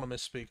don't even want to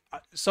misspeak.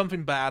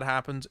 Something bad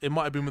happened. It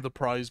might have been with the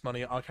prize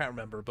money. I can't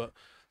remember, but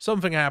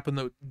something happened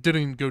that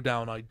didn't go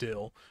down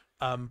ideal.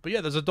 But yeah,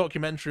 there's a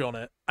documentary on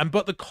it,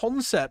 but the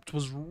concept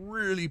was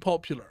really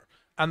popular,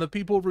 and the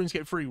people of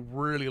RuneScape 3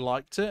 really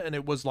liked it, and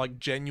it was like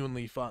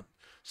genuinely fun.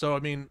 So I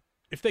mean,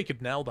 if they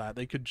could nail that,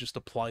 they could just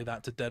apply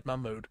that to Deadman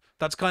mode.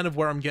 That's kind of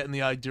where I'm getting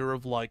the idea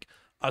of like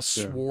a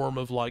swarm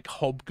of like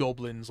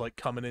hobgoblins like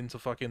coming into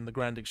fucking the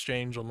Grand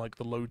Exchange on like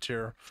the low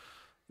tier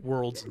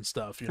worlds and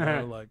stuff, you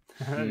know, like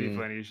That'd be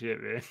funny as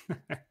shit, man.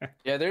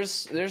 Yeah,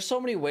 there's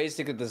so many ways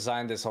they could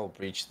design this whole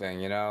breach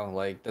thing, you know?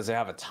 Like, does it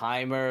have a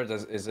timer?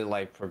 Is it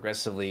like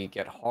progressively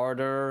get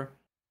harder?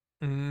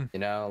 You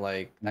know,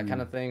 like that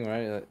kind of thing,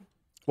 right? Like,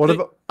 What They- if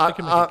they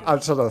can make it good. I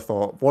just had a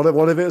thought?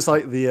 What if it's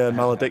like the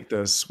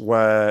Maledictus,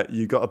 where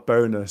you got a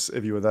bonus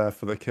if you were there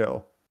for the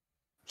kill?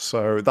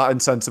 So that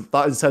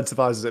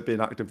incentivizes it being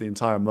active the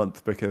entire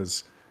month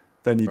because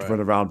then you'd Right. run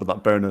around with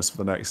that bonus for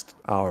the next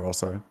hour or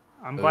so.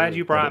 I'm glad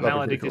you brought that'd be pretty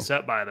Maledictus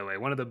up, by the way.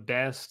 One of the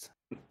best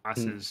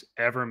bosses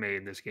ever made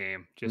in this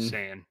game. Just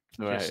saying.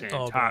 Right. Just saying.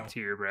 Oh, Top bro.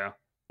 tier, bro.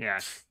 Yeah.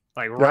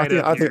 Like Yeah, right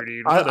up here,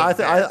 dude. One of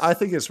the best. I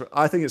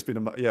think it's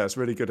been it's a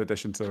really good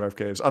addition to the Rev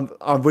Caves.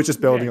 We're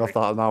just building off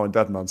that now in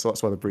Deadman, so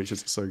that's why the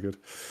breaches are so good.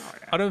 Oh,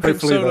 yeah. I don't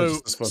think Hopefully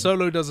that's just fun.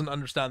 Solo doesn't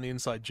understand the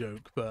inside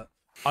joke, but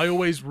I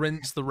always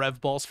rinse the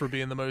Rev boss for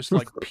being the most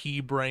like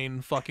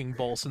pea-brain fucking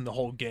boss in the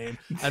whole game,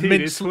 and Dude,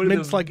 Mint's it's one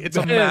of the like it's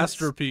a best.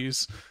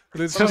 masterpiece. But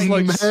it's It's just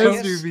like so,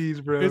 masterpiece,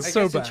 bro. it's I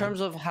so guess in bad. terms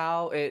of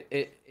how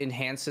it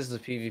enhances the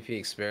PvP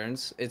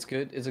experience, it's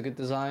good. It's a good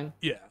design.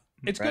 Yeah,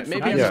 it's Right? good.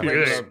 Maybe for as Yeah. a PvP.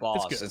 regular Good.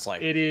 boss, good. it's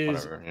like It is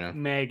whatever, you know?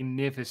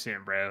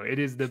 magnificent, bro. It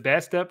is the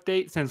best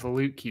update since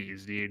loot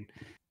keys, dude.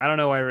 I don't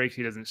know why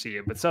Rexy doesn't see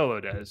it, but Solo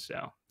does.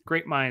 So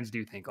great minds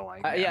do think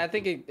alike. Yeah, man. I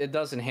think it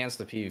does enhance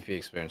the PvP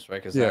experience,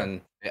 right? Because Yeah.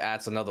 then it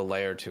adds another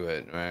layer to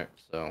it, right?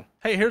 So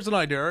Hey, here's an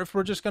idea. If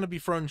we're just gonna be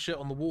throwing shit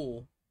on the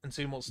wall and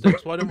seeing what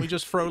sticks, why don't we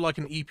just throw like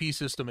an EP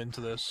system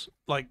into this?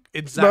 Like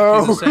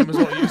exactly the same as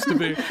what it used to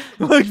be.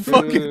 Like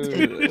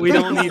fucking. We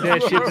don't need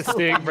that shit to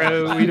stick,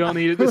 bro. We don't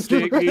need it to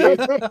stick, dude.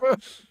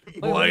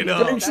 Why Wait,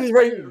 not? That's Racing,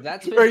 been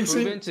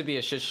Racing. proven to be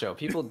a shit show.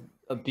 People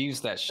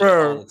abuse that shit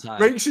all the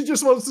time. Rexy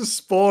just wants to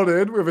spawn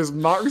in with his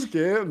max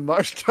gear and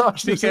max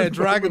cash. PK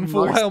dragon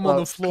full helm on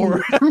the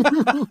floor.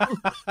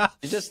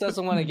 He just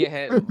doesn't want to get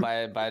hit by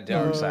a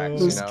dark sack.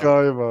 This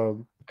guy,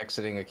 man.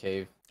 Exiting a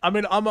cave. I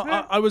mean,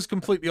 I was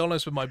completely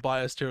honest with my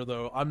bias here,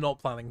 though. I'm not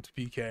planning to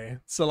PK.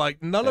 So,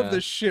 like, none of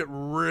this shit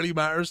really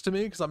matters to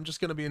me because I'm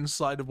just going to be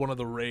inside of one of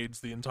the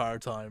raids the entire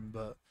time.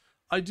 But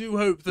I do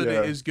hope that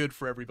it is good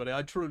for everybody.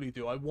 I truly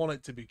do. I want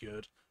it to be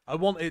good. I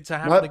want it to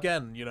happen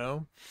again, you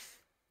know?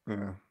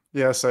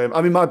 Yeah, same.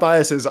 I mean, my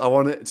bias is I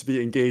want it to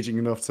be engaging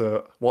enough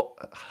to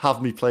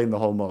have me playing the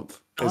whole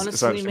month. Is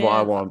essentially what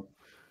I want.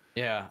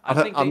 Yeah, I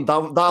think that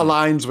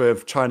aligns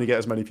with trying to get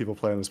as many people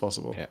playing as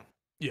possible.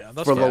 Yeah,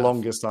 that's for the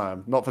longest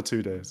time, not for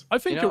 2 days. I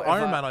think your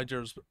Iron Man idea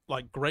is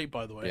like great,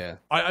 by the way. Yeah,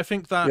 I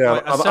think that. Yeah,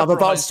 like, I'm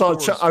about to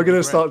start. I'm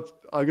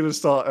gonna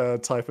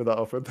start typing that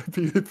up in the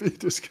PvP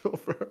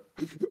Discord.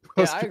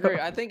 Yeah, I agree.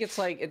 I think it's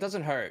like it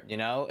doesn't hurt, you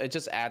know. It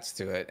just adds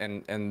to it,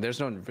 and there's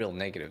no real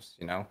negatives,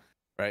 you know,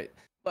 right?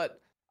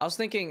 But I was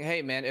thinking,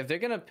 hey man, if they're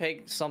gonna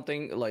pick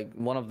something like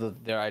one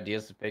of their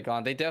ideas to pick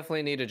on, they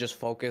definitely need to just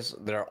focus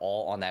their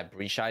all on that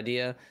breach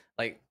idea.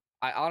 Like,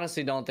 I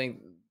honestly don't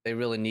think they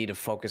really need to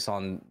focus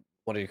on.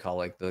 What do you call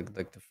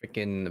the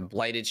freaking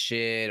blighted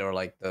shit or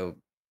like the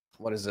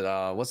what's the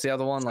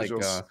other one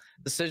sigils. Like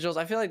the sigils?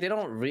 I feel like they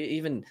don't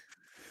even.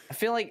 I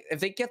feel like if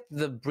they get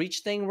the breach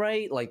thing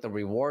right, like the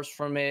rewards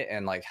from it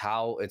and like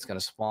how it's gonna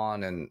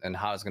spawn and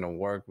how it's gonna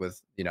work with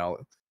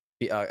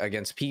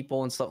against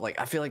people and stuff, like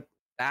I feel like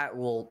that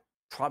will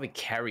probably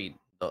carry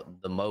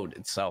the mode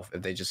itself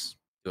if they just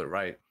do it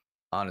right.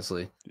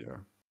 Honestly, yeah.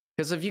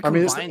 Because if you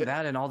combine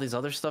that and all these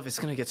other stuff, it's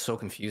gonna get so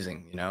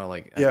confusing, you know.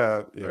 Like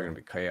they're gonna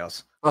be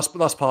chaos.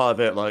 That's part of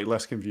it. Like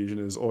less confusion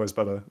is always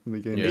better in the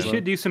game. They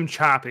should do some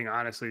chopping.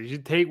 Honestly, you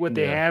should take what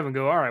they have and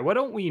go, all right, what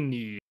don't we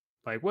need?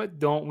 Like, what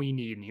don't we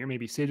need in here?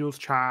 Maybe sigils,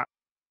 chop.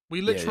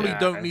 We literally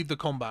don't need the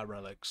combat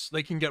relics.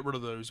 They can get rid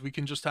of those. We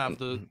can just have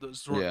the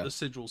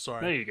sigils.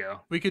 Sorry. There you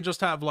go. We could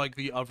just have like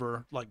the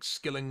other like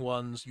skilling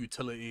ones,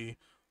 utility.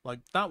 Like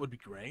that would be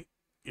great.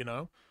 You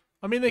know.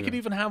 I mean, they could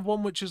even have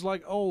one which is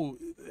like, oh,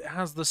 it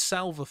has the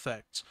salve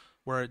effect,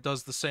 where it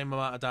does the same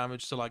amount of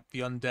damage to, like, the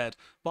undead.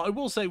 But I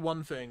will say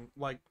one thing,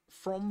 like,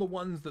 from the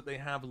ones that they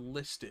have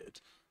listed,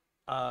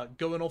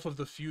 going off of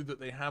the few that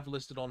they have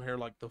listed on here,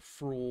 like the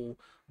Thrall,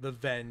 the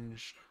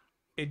Venge,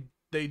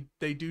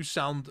 they do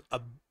sound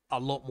a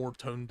lot more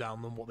toned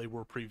down than what they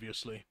were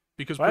previously.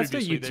 Because that's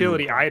the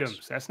utility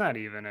items. That's not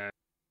even a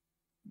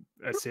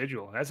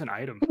sigil. That's an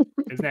item.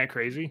 Isn't that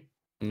crazy?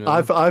 No.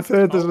 I've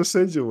heard there's a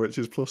sigil which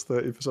is plus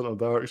 30% on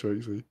darks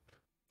actually.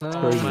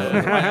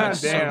 Damn,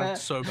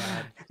 so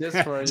bad.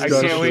 I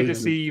can't wait to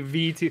see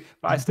V2.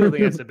 I still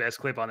think it's the best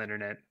clip on the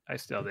internet. I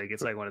still think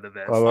it's like one of the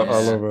best. I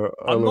love it.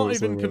 I'm not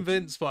even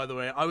convinced, by the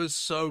way. I was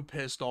so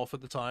pissed off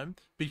at the time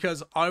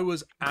because I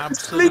was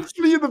absolutely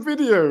literally in the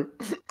video.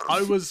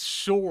 I was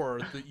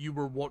sure that you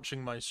were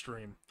watching my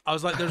stream. I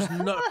was like,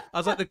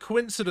 the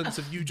coincidence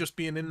of you just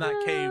being in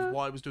that cave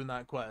while I was doing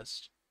that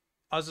quest.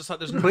 I was just like,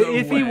 there's no way.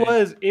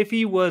 If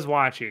he was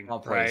watching,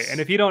 right? And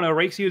if you don't know,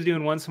 Rexy was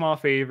doing one small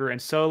favor, and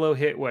Solo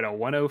hit a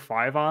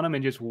 105 on him,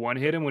 and just one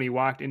hit him when he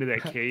walked into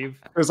that cave.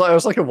 It was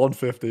like a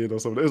 115 or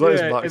something. It was like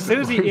his max. As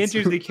soon as he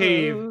enters the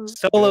cave,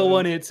 Solo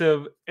one hits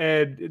him,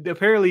 and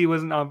apparently he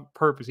wasn't on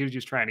purpose. He was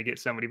just trying to get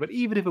somebody. But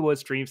even if it was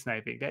stream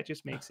sniping, that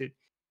just makes it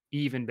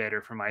even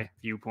better from my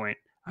viewpoint.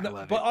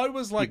 I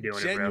was like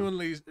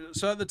genuinely.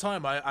 So at the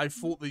time, I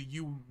thought that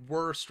you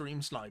were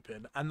stream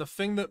sniping, and the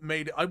thing that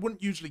made it, I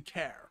wouldn't usually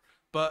care.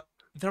 But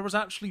there was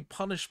actually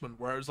punishment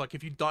where it was like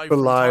if you died for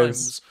 3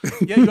 times,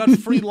 you had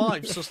 3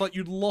 lives. So it's like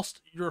you'd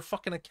lost your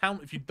fucking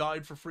account if you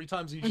died for 3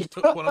 times and you just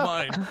took one of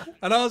mine.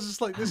 And I was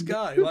just like, this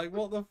guy, like,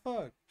 what the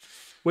fuck?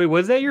 Wait,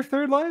 was that your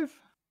 3rd live?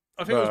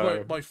 I think it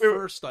was my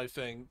first, I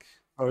think.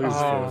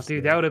 Oh,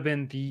 dude, that would have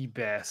been the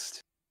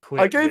best.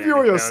 I gave you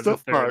all your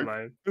stuff back.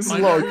 This is a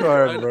lot of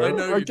crime,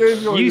 bro. I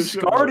gave you all you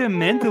scarred him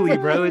mentally,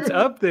 bro. It's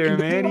up there,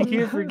 man. He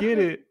can't forget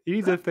it. He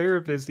needs a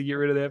therapist to get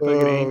rid of that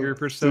fucking anger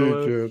for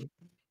Solo.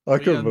 I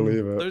couldn't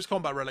believe it. Those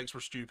combat relics were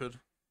stupid.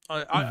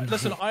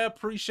 Listen, I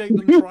appreciate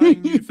them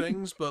trying new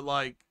things, but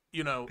like,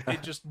 you know,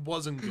 it just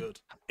wasn't good.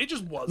 It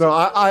just wasn't. No,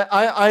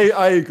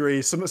 I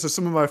agree. Some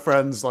of my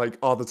friends like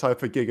are the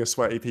type of giga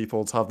sweaty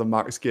people to have the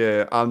max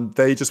gear, and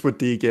they just would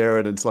de-gear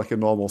it into like a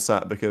normal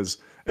set because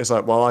it's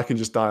like, well, I can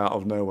just die out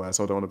of nowhere,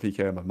 so I don't want to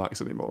PK my max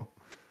anymore.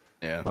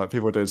 Yeah, like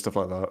people are doing stuff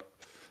like that.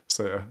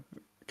 So yeah,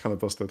 kind of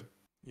busted.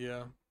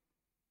 Yeah.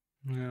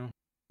 Yeah,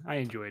 I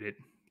enjoyed it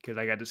because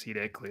I got to see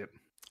that clip.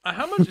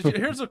 How much?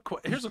 Here's a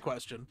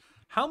question.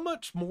 How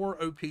much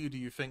more OP do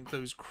you think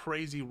those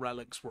crazy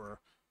relics were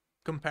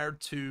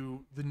compared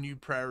to the new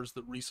prayers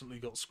that recently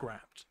got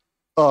scrapped?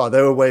 Oh,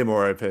 they were way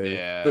more OP.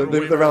 Yeah,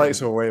 the relics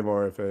were way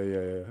more OP.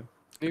 Yeah.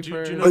 Do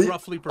you know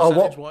roughly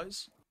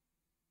percentage-wise?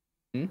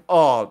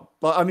 Oh,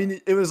 but I mean,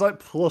 it was like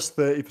plus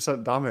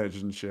 30% damage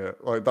and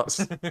shit. Like that's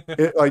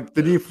it. Like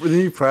the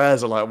new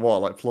prayers are like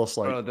what? Like plus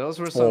like those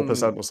were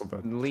 4% or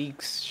something.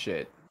 Leaks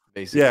shit.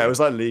 Basically. Yeah, it was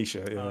like leak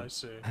shit. Yeah. Oh, I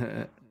see.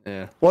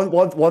 Yeah.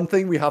 One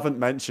thing we haven't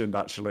mentioned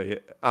actually,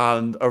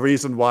 and a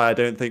reason why I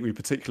don't think we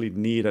particularly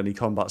need any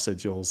combat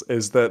sigils,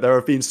 is that there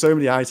have been so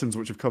many items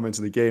which have come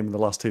into the game in the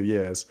last 2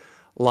 years,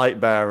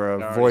 Lightbearer,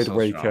 They're already Void so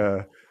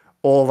Waker,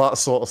 all that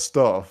sort of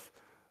stuff,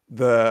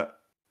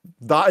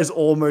 that is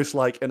almost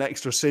like an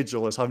extra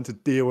sigil is having to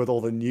deal with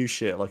all the new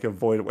shit like a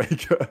Void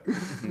Waker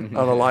and a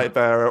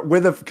Lightbearer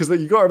because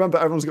you got to remember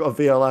everyone's got a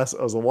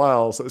VLS as a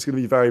while, so it's going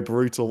to be very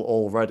brutal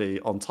already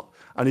on top.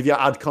 And if you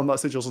add combat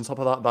sigils on top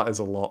of that, that is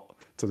a lot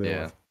to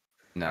deal with.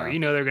 No, You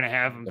know they're gonna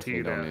have them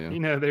Definitely too, don't though. need 'em. You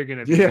know they're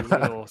gonna be a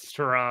little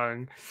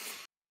strong.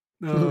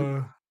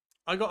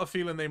 I got a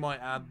feeling they might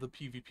add the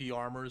PvP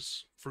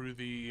armors through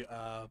the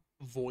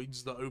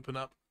voids that open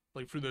up,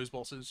 like through those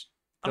bosses.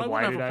 And The I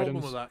wouldn't have a whited problem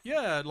items? with that.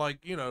 Yeah, like,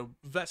 you know,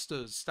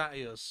 Vestas,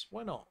 Statius,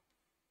 why not?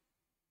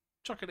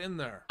 Chuck it in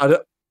there.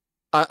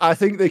 I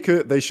think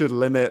they should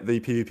limit the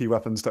PvP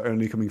weapons to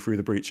only coming through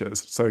the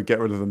breaches. So get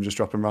rid of them, just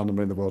drop them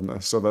randomly in the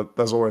wilderness, so that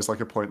there's always like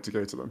a point to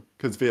go to them,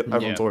 because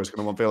everyone's always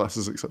going to want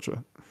VLSs,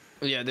 etc.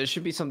 Yeah, there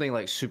should be something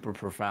like super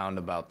profound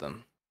about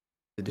them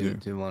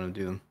to want to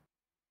do them.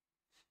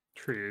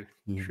 True,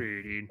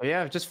 dude. But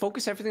yeah, just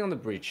focus everything on the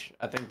breach.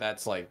 I think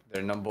that's like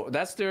their number.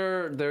 That's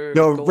their. No,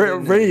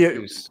 golden really,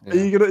 goose, are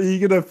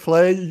you gonna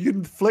play? You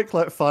can flick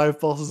like 5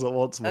 bosses at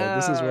once, man.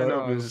 This is right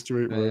no, up your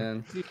street,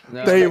 bro.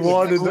 No, Day it's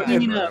one successful,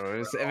 in the- bro.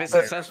 If it's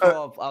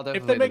successful, I'll definitely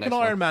If they play make the an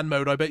next Iron one. Man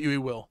mode, I bet you he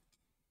will.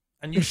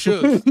 And you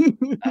should.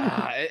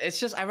 It's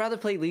just I'd rather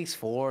play Leagues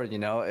 4. You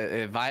know,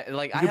 if I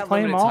like, I can have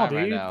play 'em limited all, time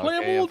right dude. now. Play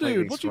okay? them all, I'll play dude.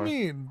 Leagues What do you 4.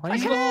 mean? Play I 'em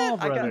can't. all,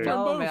 I got brother.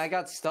 no, man. I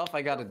got stuff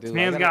I gotta do.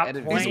 Man's I got gotta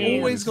edit plans. He's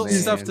always got man.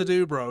 stuff to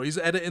do, bro. He's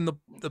editing the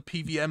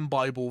PVM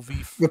Bible The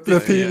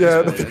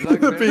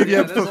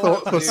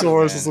PVM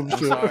thesaurus or some I'm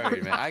shit.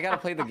 sorry, man. I gotta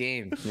play the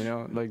game. You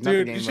know, like not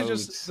Dude, the you game should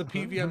modes. just the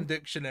PVM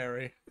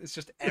dictionary. It's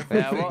just everything.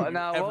 Yeah, well, you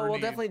no, ever we'll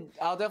need. definitely.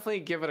 I'll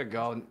definitely give it a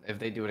go if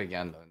they do it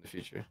again though in the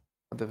future.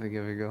 I'll definitely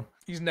give it a go.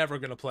 He's never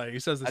gonna play. He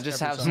says this. I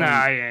just every have time. some-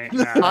 Nah, I ain't.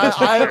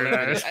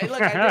 Nah,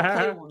 Look,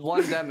 I did play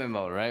one Deadman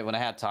mode, right, when I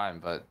had time,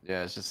 but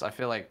yeah, it's just I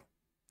feel like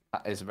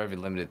it's very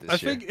limited this I year.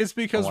 think it's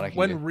because what I can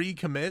when do.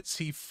 recommits,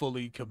 he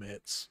fully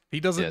commits. He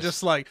doesn't Yes.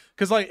 just like,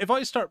 because like if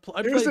I start, I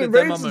He play was the doing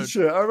demo raids and mode.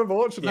 shit. I remember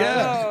watching that.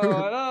 Yeah.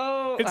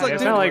 No, It's I like,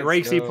 It's dude, not like let's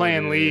Racey go,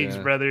 playing dude, leagues,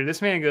 yeah. brother.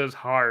 This man goes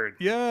hard.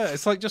 Yeah,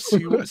 it's like just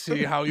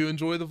see how you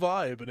enjoy the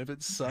vibe, and if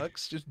it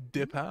sucks, just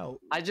dip out.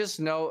 I just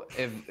know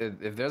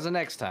if there's a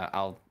next time,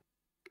 I'll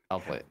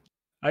play it.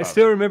 I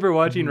still remember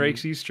watching Mm-hmm.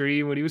 Rexy's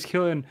stream when he was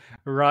killing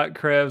rock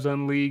crabs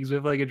on leagues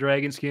with like a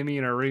dragon skimmy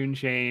and a rune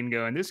chain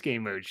going, this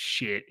game mode's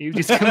shit. He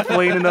was just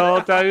complaining the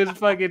whole time. He was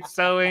fucking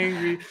so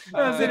angry.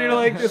 I was sitting here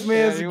like, this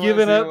man's he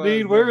giving was, up,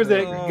 dude. Where was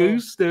that Oh.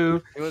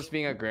 gusto? It was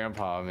being a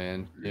grandpa,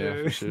 man. Yeah,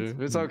 Yeah. for sure.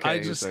 It's okay.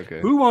 just- it's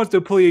okay. Who wants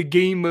to play a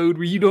game mode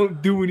where you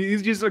don't do anything?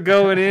 He's just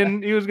going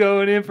in. He was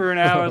going in for an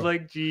hour. I was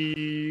like,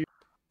 gee.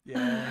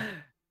 Yeah,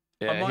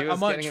 Yeah, I he might was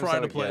try getting to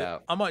himself play. get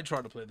out. I might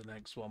try to play the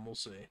next one. We'll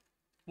see.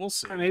 We'll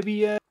see.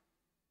 Maybe I'll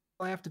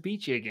have to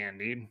beat you again,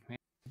 dude. Maybe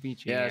I'll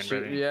beat you Yeah, again, sure.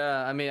 brother.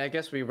 Yeah, I mean, I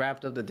guess we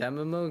wrapped up the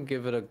demo mode.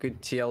 Give it a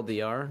good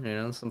TLDR. You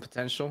know, some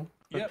potential.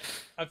 Yep,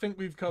 I think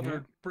we've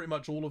covered pretty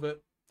much all of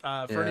it.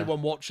 For Yeah.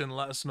 anyone watching,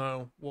 let us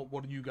know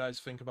what do you guys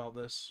think about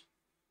this.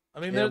 I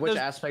mean, Yeah, which there's,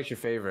 aspect's your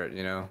favorite?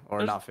 You know, or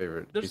there's- not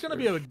favorite? there's least going to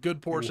be favorite? a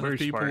good portion of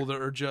Worst people part.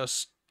 that are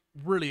just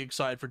really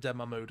excited for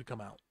demo mode to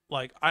come out.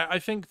 Like, I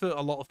think that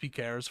a lot of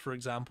PKers, for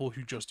example,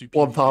 who just do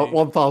PvP,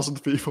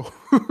 1,000 people.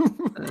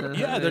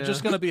 yeah, they're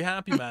just going to be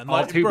happy, man.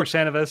 All Like,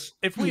 2% of us.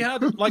 if we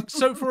had, like,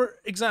 so for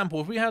example,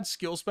 if we had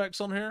skill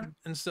specs on here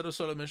instead of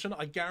Solomission,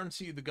 I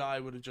guarantee the guy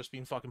would have just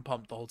been fucking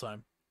pumped the whole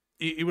time.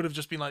 He would have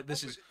just been like,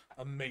 this is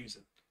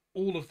amazing.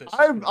 All of this. is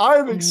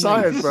I'm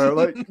excited, bro.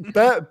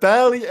 Like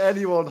barely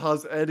anyone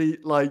has any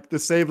like the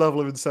same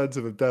level of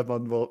incentive of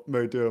Deadman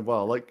mode doing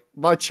well. Like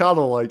my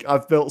channel, like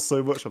I've built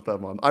so much of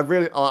Deadman. I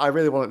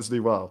really want it to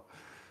do well.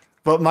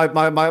 But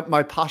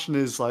my passion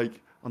is like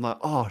I'm like,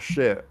 oh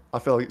shit, I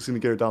feel like it's gonna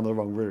go down the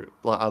wrong route.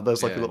 Like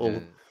there's like a little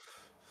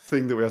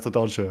thing that we have to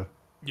dodge here.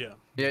 Yeah.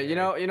 Yeah, you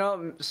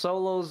know,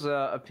 Solo's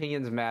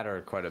opinions matter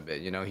quite a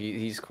bit. You know,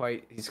 he's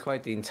quite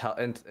the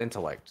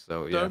intellect.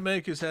 So yeah. Don't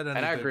make his head any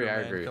And I bigger, agree. I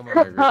man. agree. Come I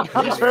on.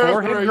 agree. His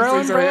forehead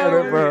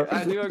grown, bro.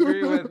 I do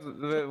agree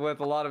with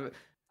a lot of it.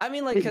 I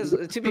mean, like, because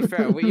to be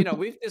fair,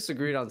 we've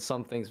disagreed on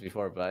some things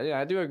before, but yeah,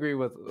 I do agree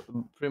with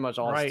pretty much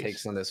all his Right.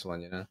 takes on this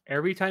one. You know.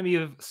 Every time you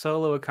have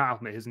Solo a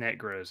compliment, his neck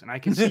grows, and I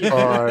can see it.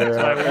 Oh, So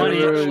yeah. I want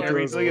It it. really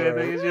Every does, look at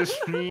that yeah. thing. It's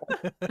just me.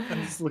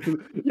 It's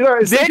looking- you know,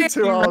 it's taking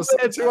 2 hours.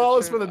 Damn, 2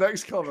 hours for the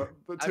next comment,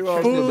 but 2 hours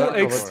for Full the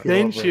next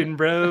comment. extension,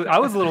 bro. I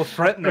was a little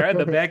threatened there. I had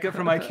to back up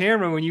from my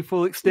camera when you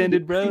full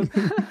extended, bro.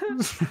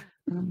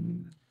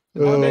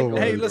 Oh,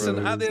 Hey, my listen,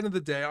 God. at the end of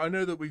the day, I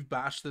know that we've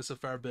bashed this a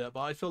fair bit, but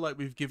I feel like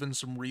we've given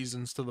some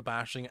reasons to the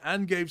bashing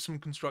and gave some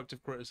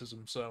constructive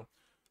criticism. So,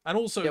 and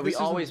also, Yeah, we this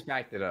isn't- always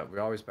backed it up. We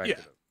always backed it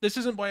up. this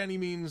isn't by any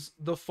means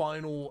the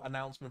final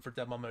announcement for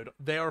Deadman mode.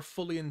 They are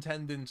fully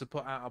intending to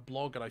put out a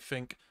blog, and I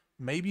think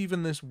maybe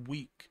even this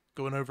week,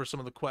 going over some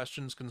of the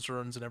questions,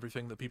 concerns, and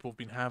everything that people have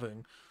been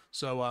having.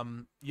 So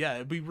yeah,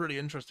 it'd be really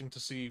interesting to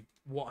see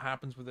what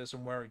happens with this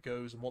and where it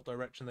goes and what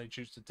direction they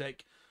choose to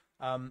take.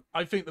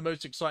 I think the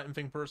most exciting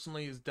thing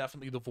personally is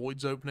definitely the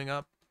voids opening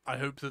up. I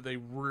hope that they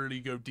really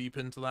go deep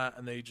into that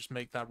and they just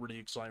make that really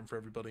exciting for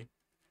everybody.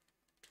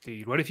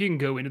 Dude, what if you can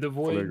go into the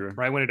void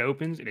right when it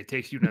opens and it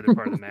takes you to another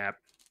part of the map?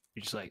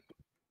 You're just like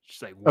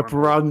a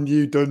brand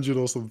new dungeon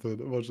or something.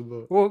 Imagine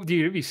that. Well,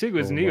 dude, it'd be sick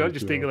with new. I was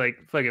just thinking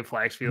like fucking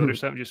Flaxfield or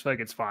something, just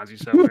fucking spawns you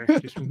somewhere,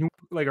 just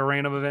like a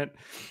random event.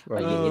 You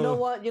know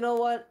what? You know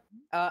what?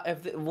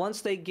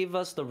 Once they give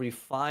us the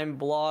refined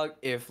blog,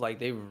 if like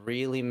they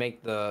really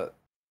make the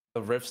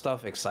Rift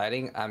stuff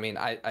exciting, I mean,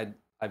 I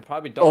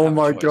probably don't. Oh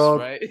my god!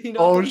 Right? You know,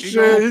 oh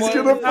shit! He's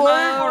gonna play.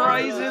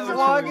 Horizon's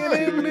walking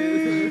in,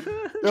 dude.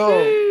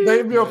 Yo,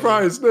 name your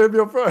price. Name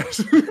your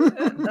price.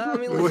 No, I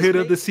mean, we'll hit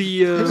up the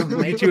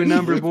CEO. Get you a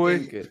number,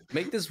 boy.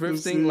 Make this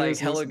Rift thing like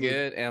hella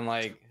good, and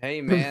like,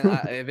 hey man,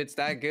 if it's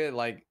that good,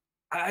 like,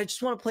 I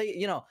just want to play.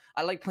 You know,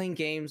 I like playing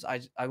games. I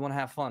want to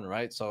have fun,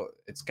 right? So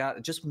it's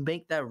got just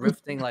make that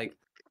Rift thing like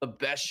the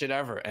best shit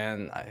ever.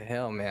 And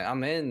hell, man,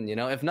 I'm in. You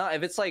know, if not,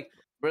 if it's like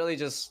really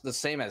just the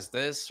same as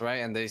this, right?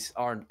 And they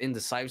are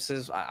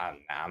indecisive,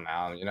 I'm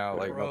out. You know,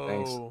 like no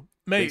thanks.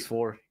 Mate,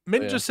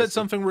 Mint just said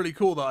something really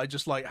cool that I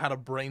just like had a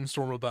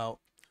brainstorm about.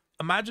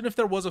 Imagine if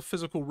there was a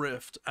physical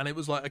rift and it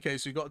was like, okay,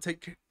 so you got to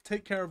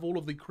take care of all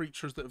of the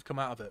creatures that have come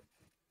out of it.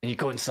 And you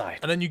go inside.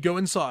 And then you go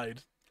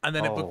inside, and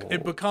then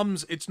it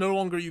becomes, it's no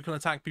longer you can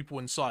attack people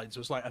inside,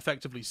 so it's like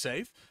effectively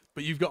safe,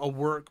 but you've got to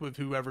work with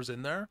whoever's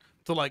in there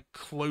to like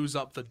close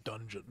up the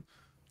dungeon.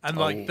 And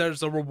like,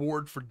 there's a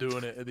reward for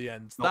doing it at the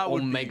end. That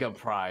would mega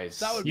prize.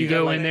 That would you be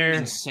go like in there,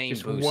 insane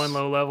just boost. one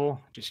low level,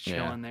 just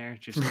chilling there,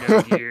 just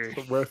no gear.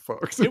 We're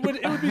fucked. It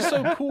would be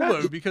so cool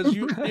though, because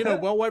you know,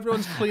 while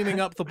everyone's cleaning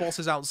up the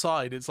bosses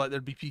outside, it's like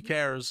there'd be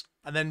PKers,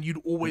 and then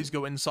you'd always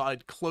go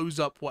inside, close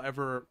up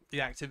whatever the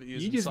activity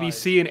is. You just be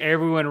seeing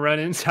everyone run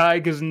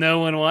inside because no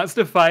one wants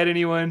to fight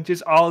anyone.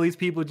 Just all these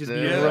people just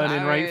be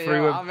running right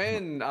through. I'm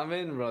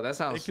in, bro. That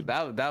sounds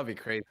that would be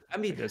crazy. I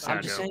mean,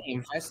 I'm just saying,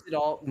 invest it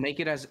all, make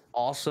it as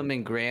awesome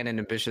and grand and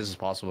ambitious as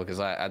possible, because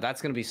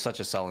that's gonna be such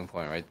a selling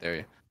point right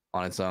there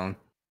on its own.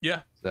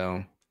 Yeah.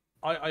 So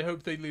I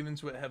hope they lean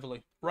into it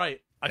heavily.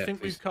 Right. I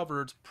think we've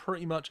covered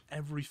pretty much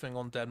everything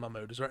on Deadman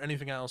mode. Is there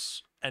anything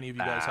else any of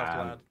you guys have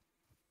to add?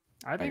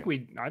 I think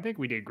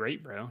we did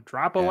great, bro.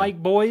 Drop a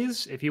like,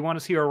 boys, if you want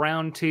to see a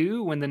round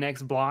 2 when the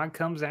next blog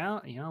comes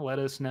out. You know, let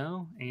us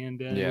know. And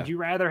would you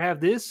rather have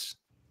this?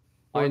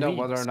 I know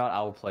whether or not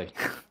I will play,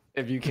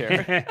 if you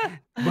care.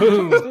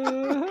 Boom.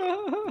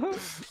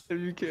 If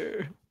you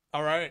care.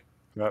 All right.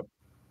 Yep.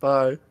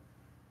 Bye.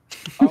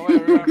 Oh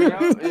wait,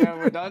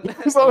 we're done.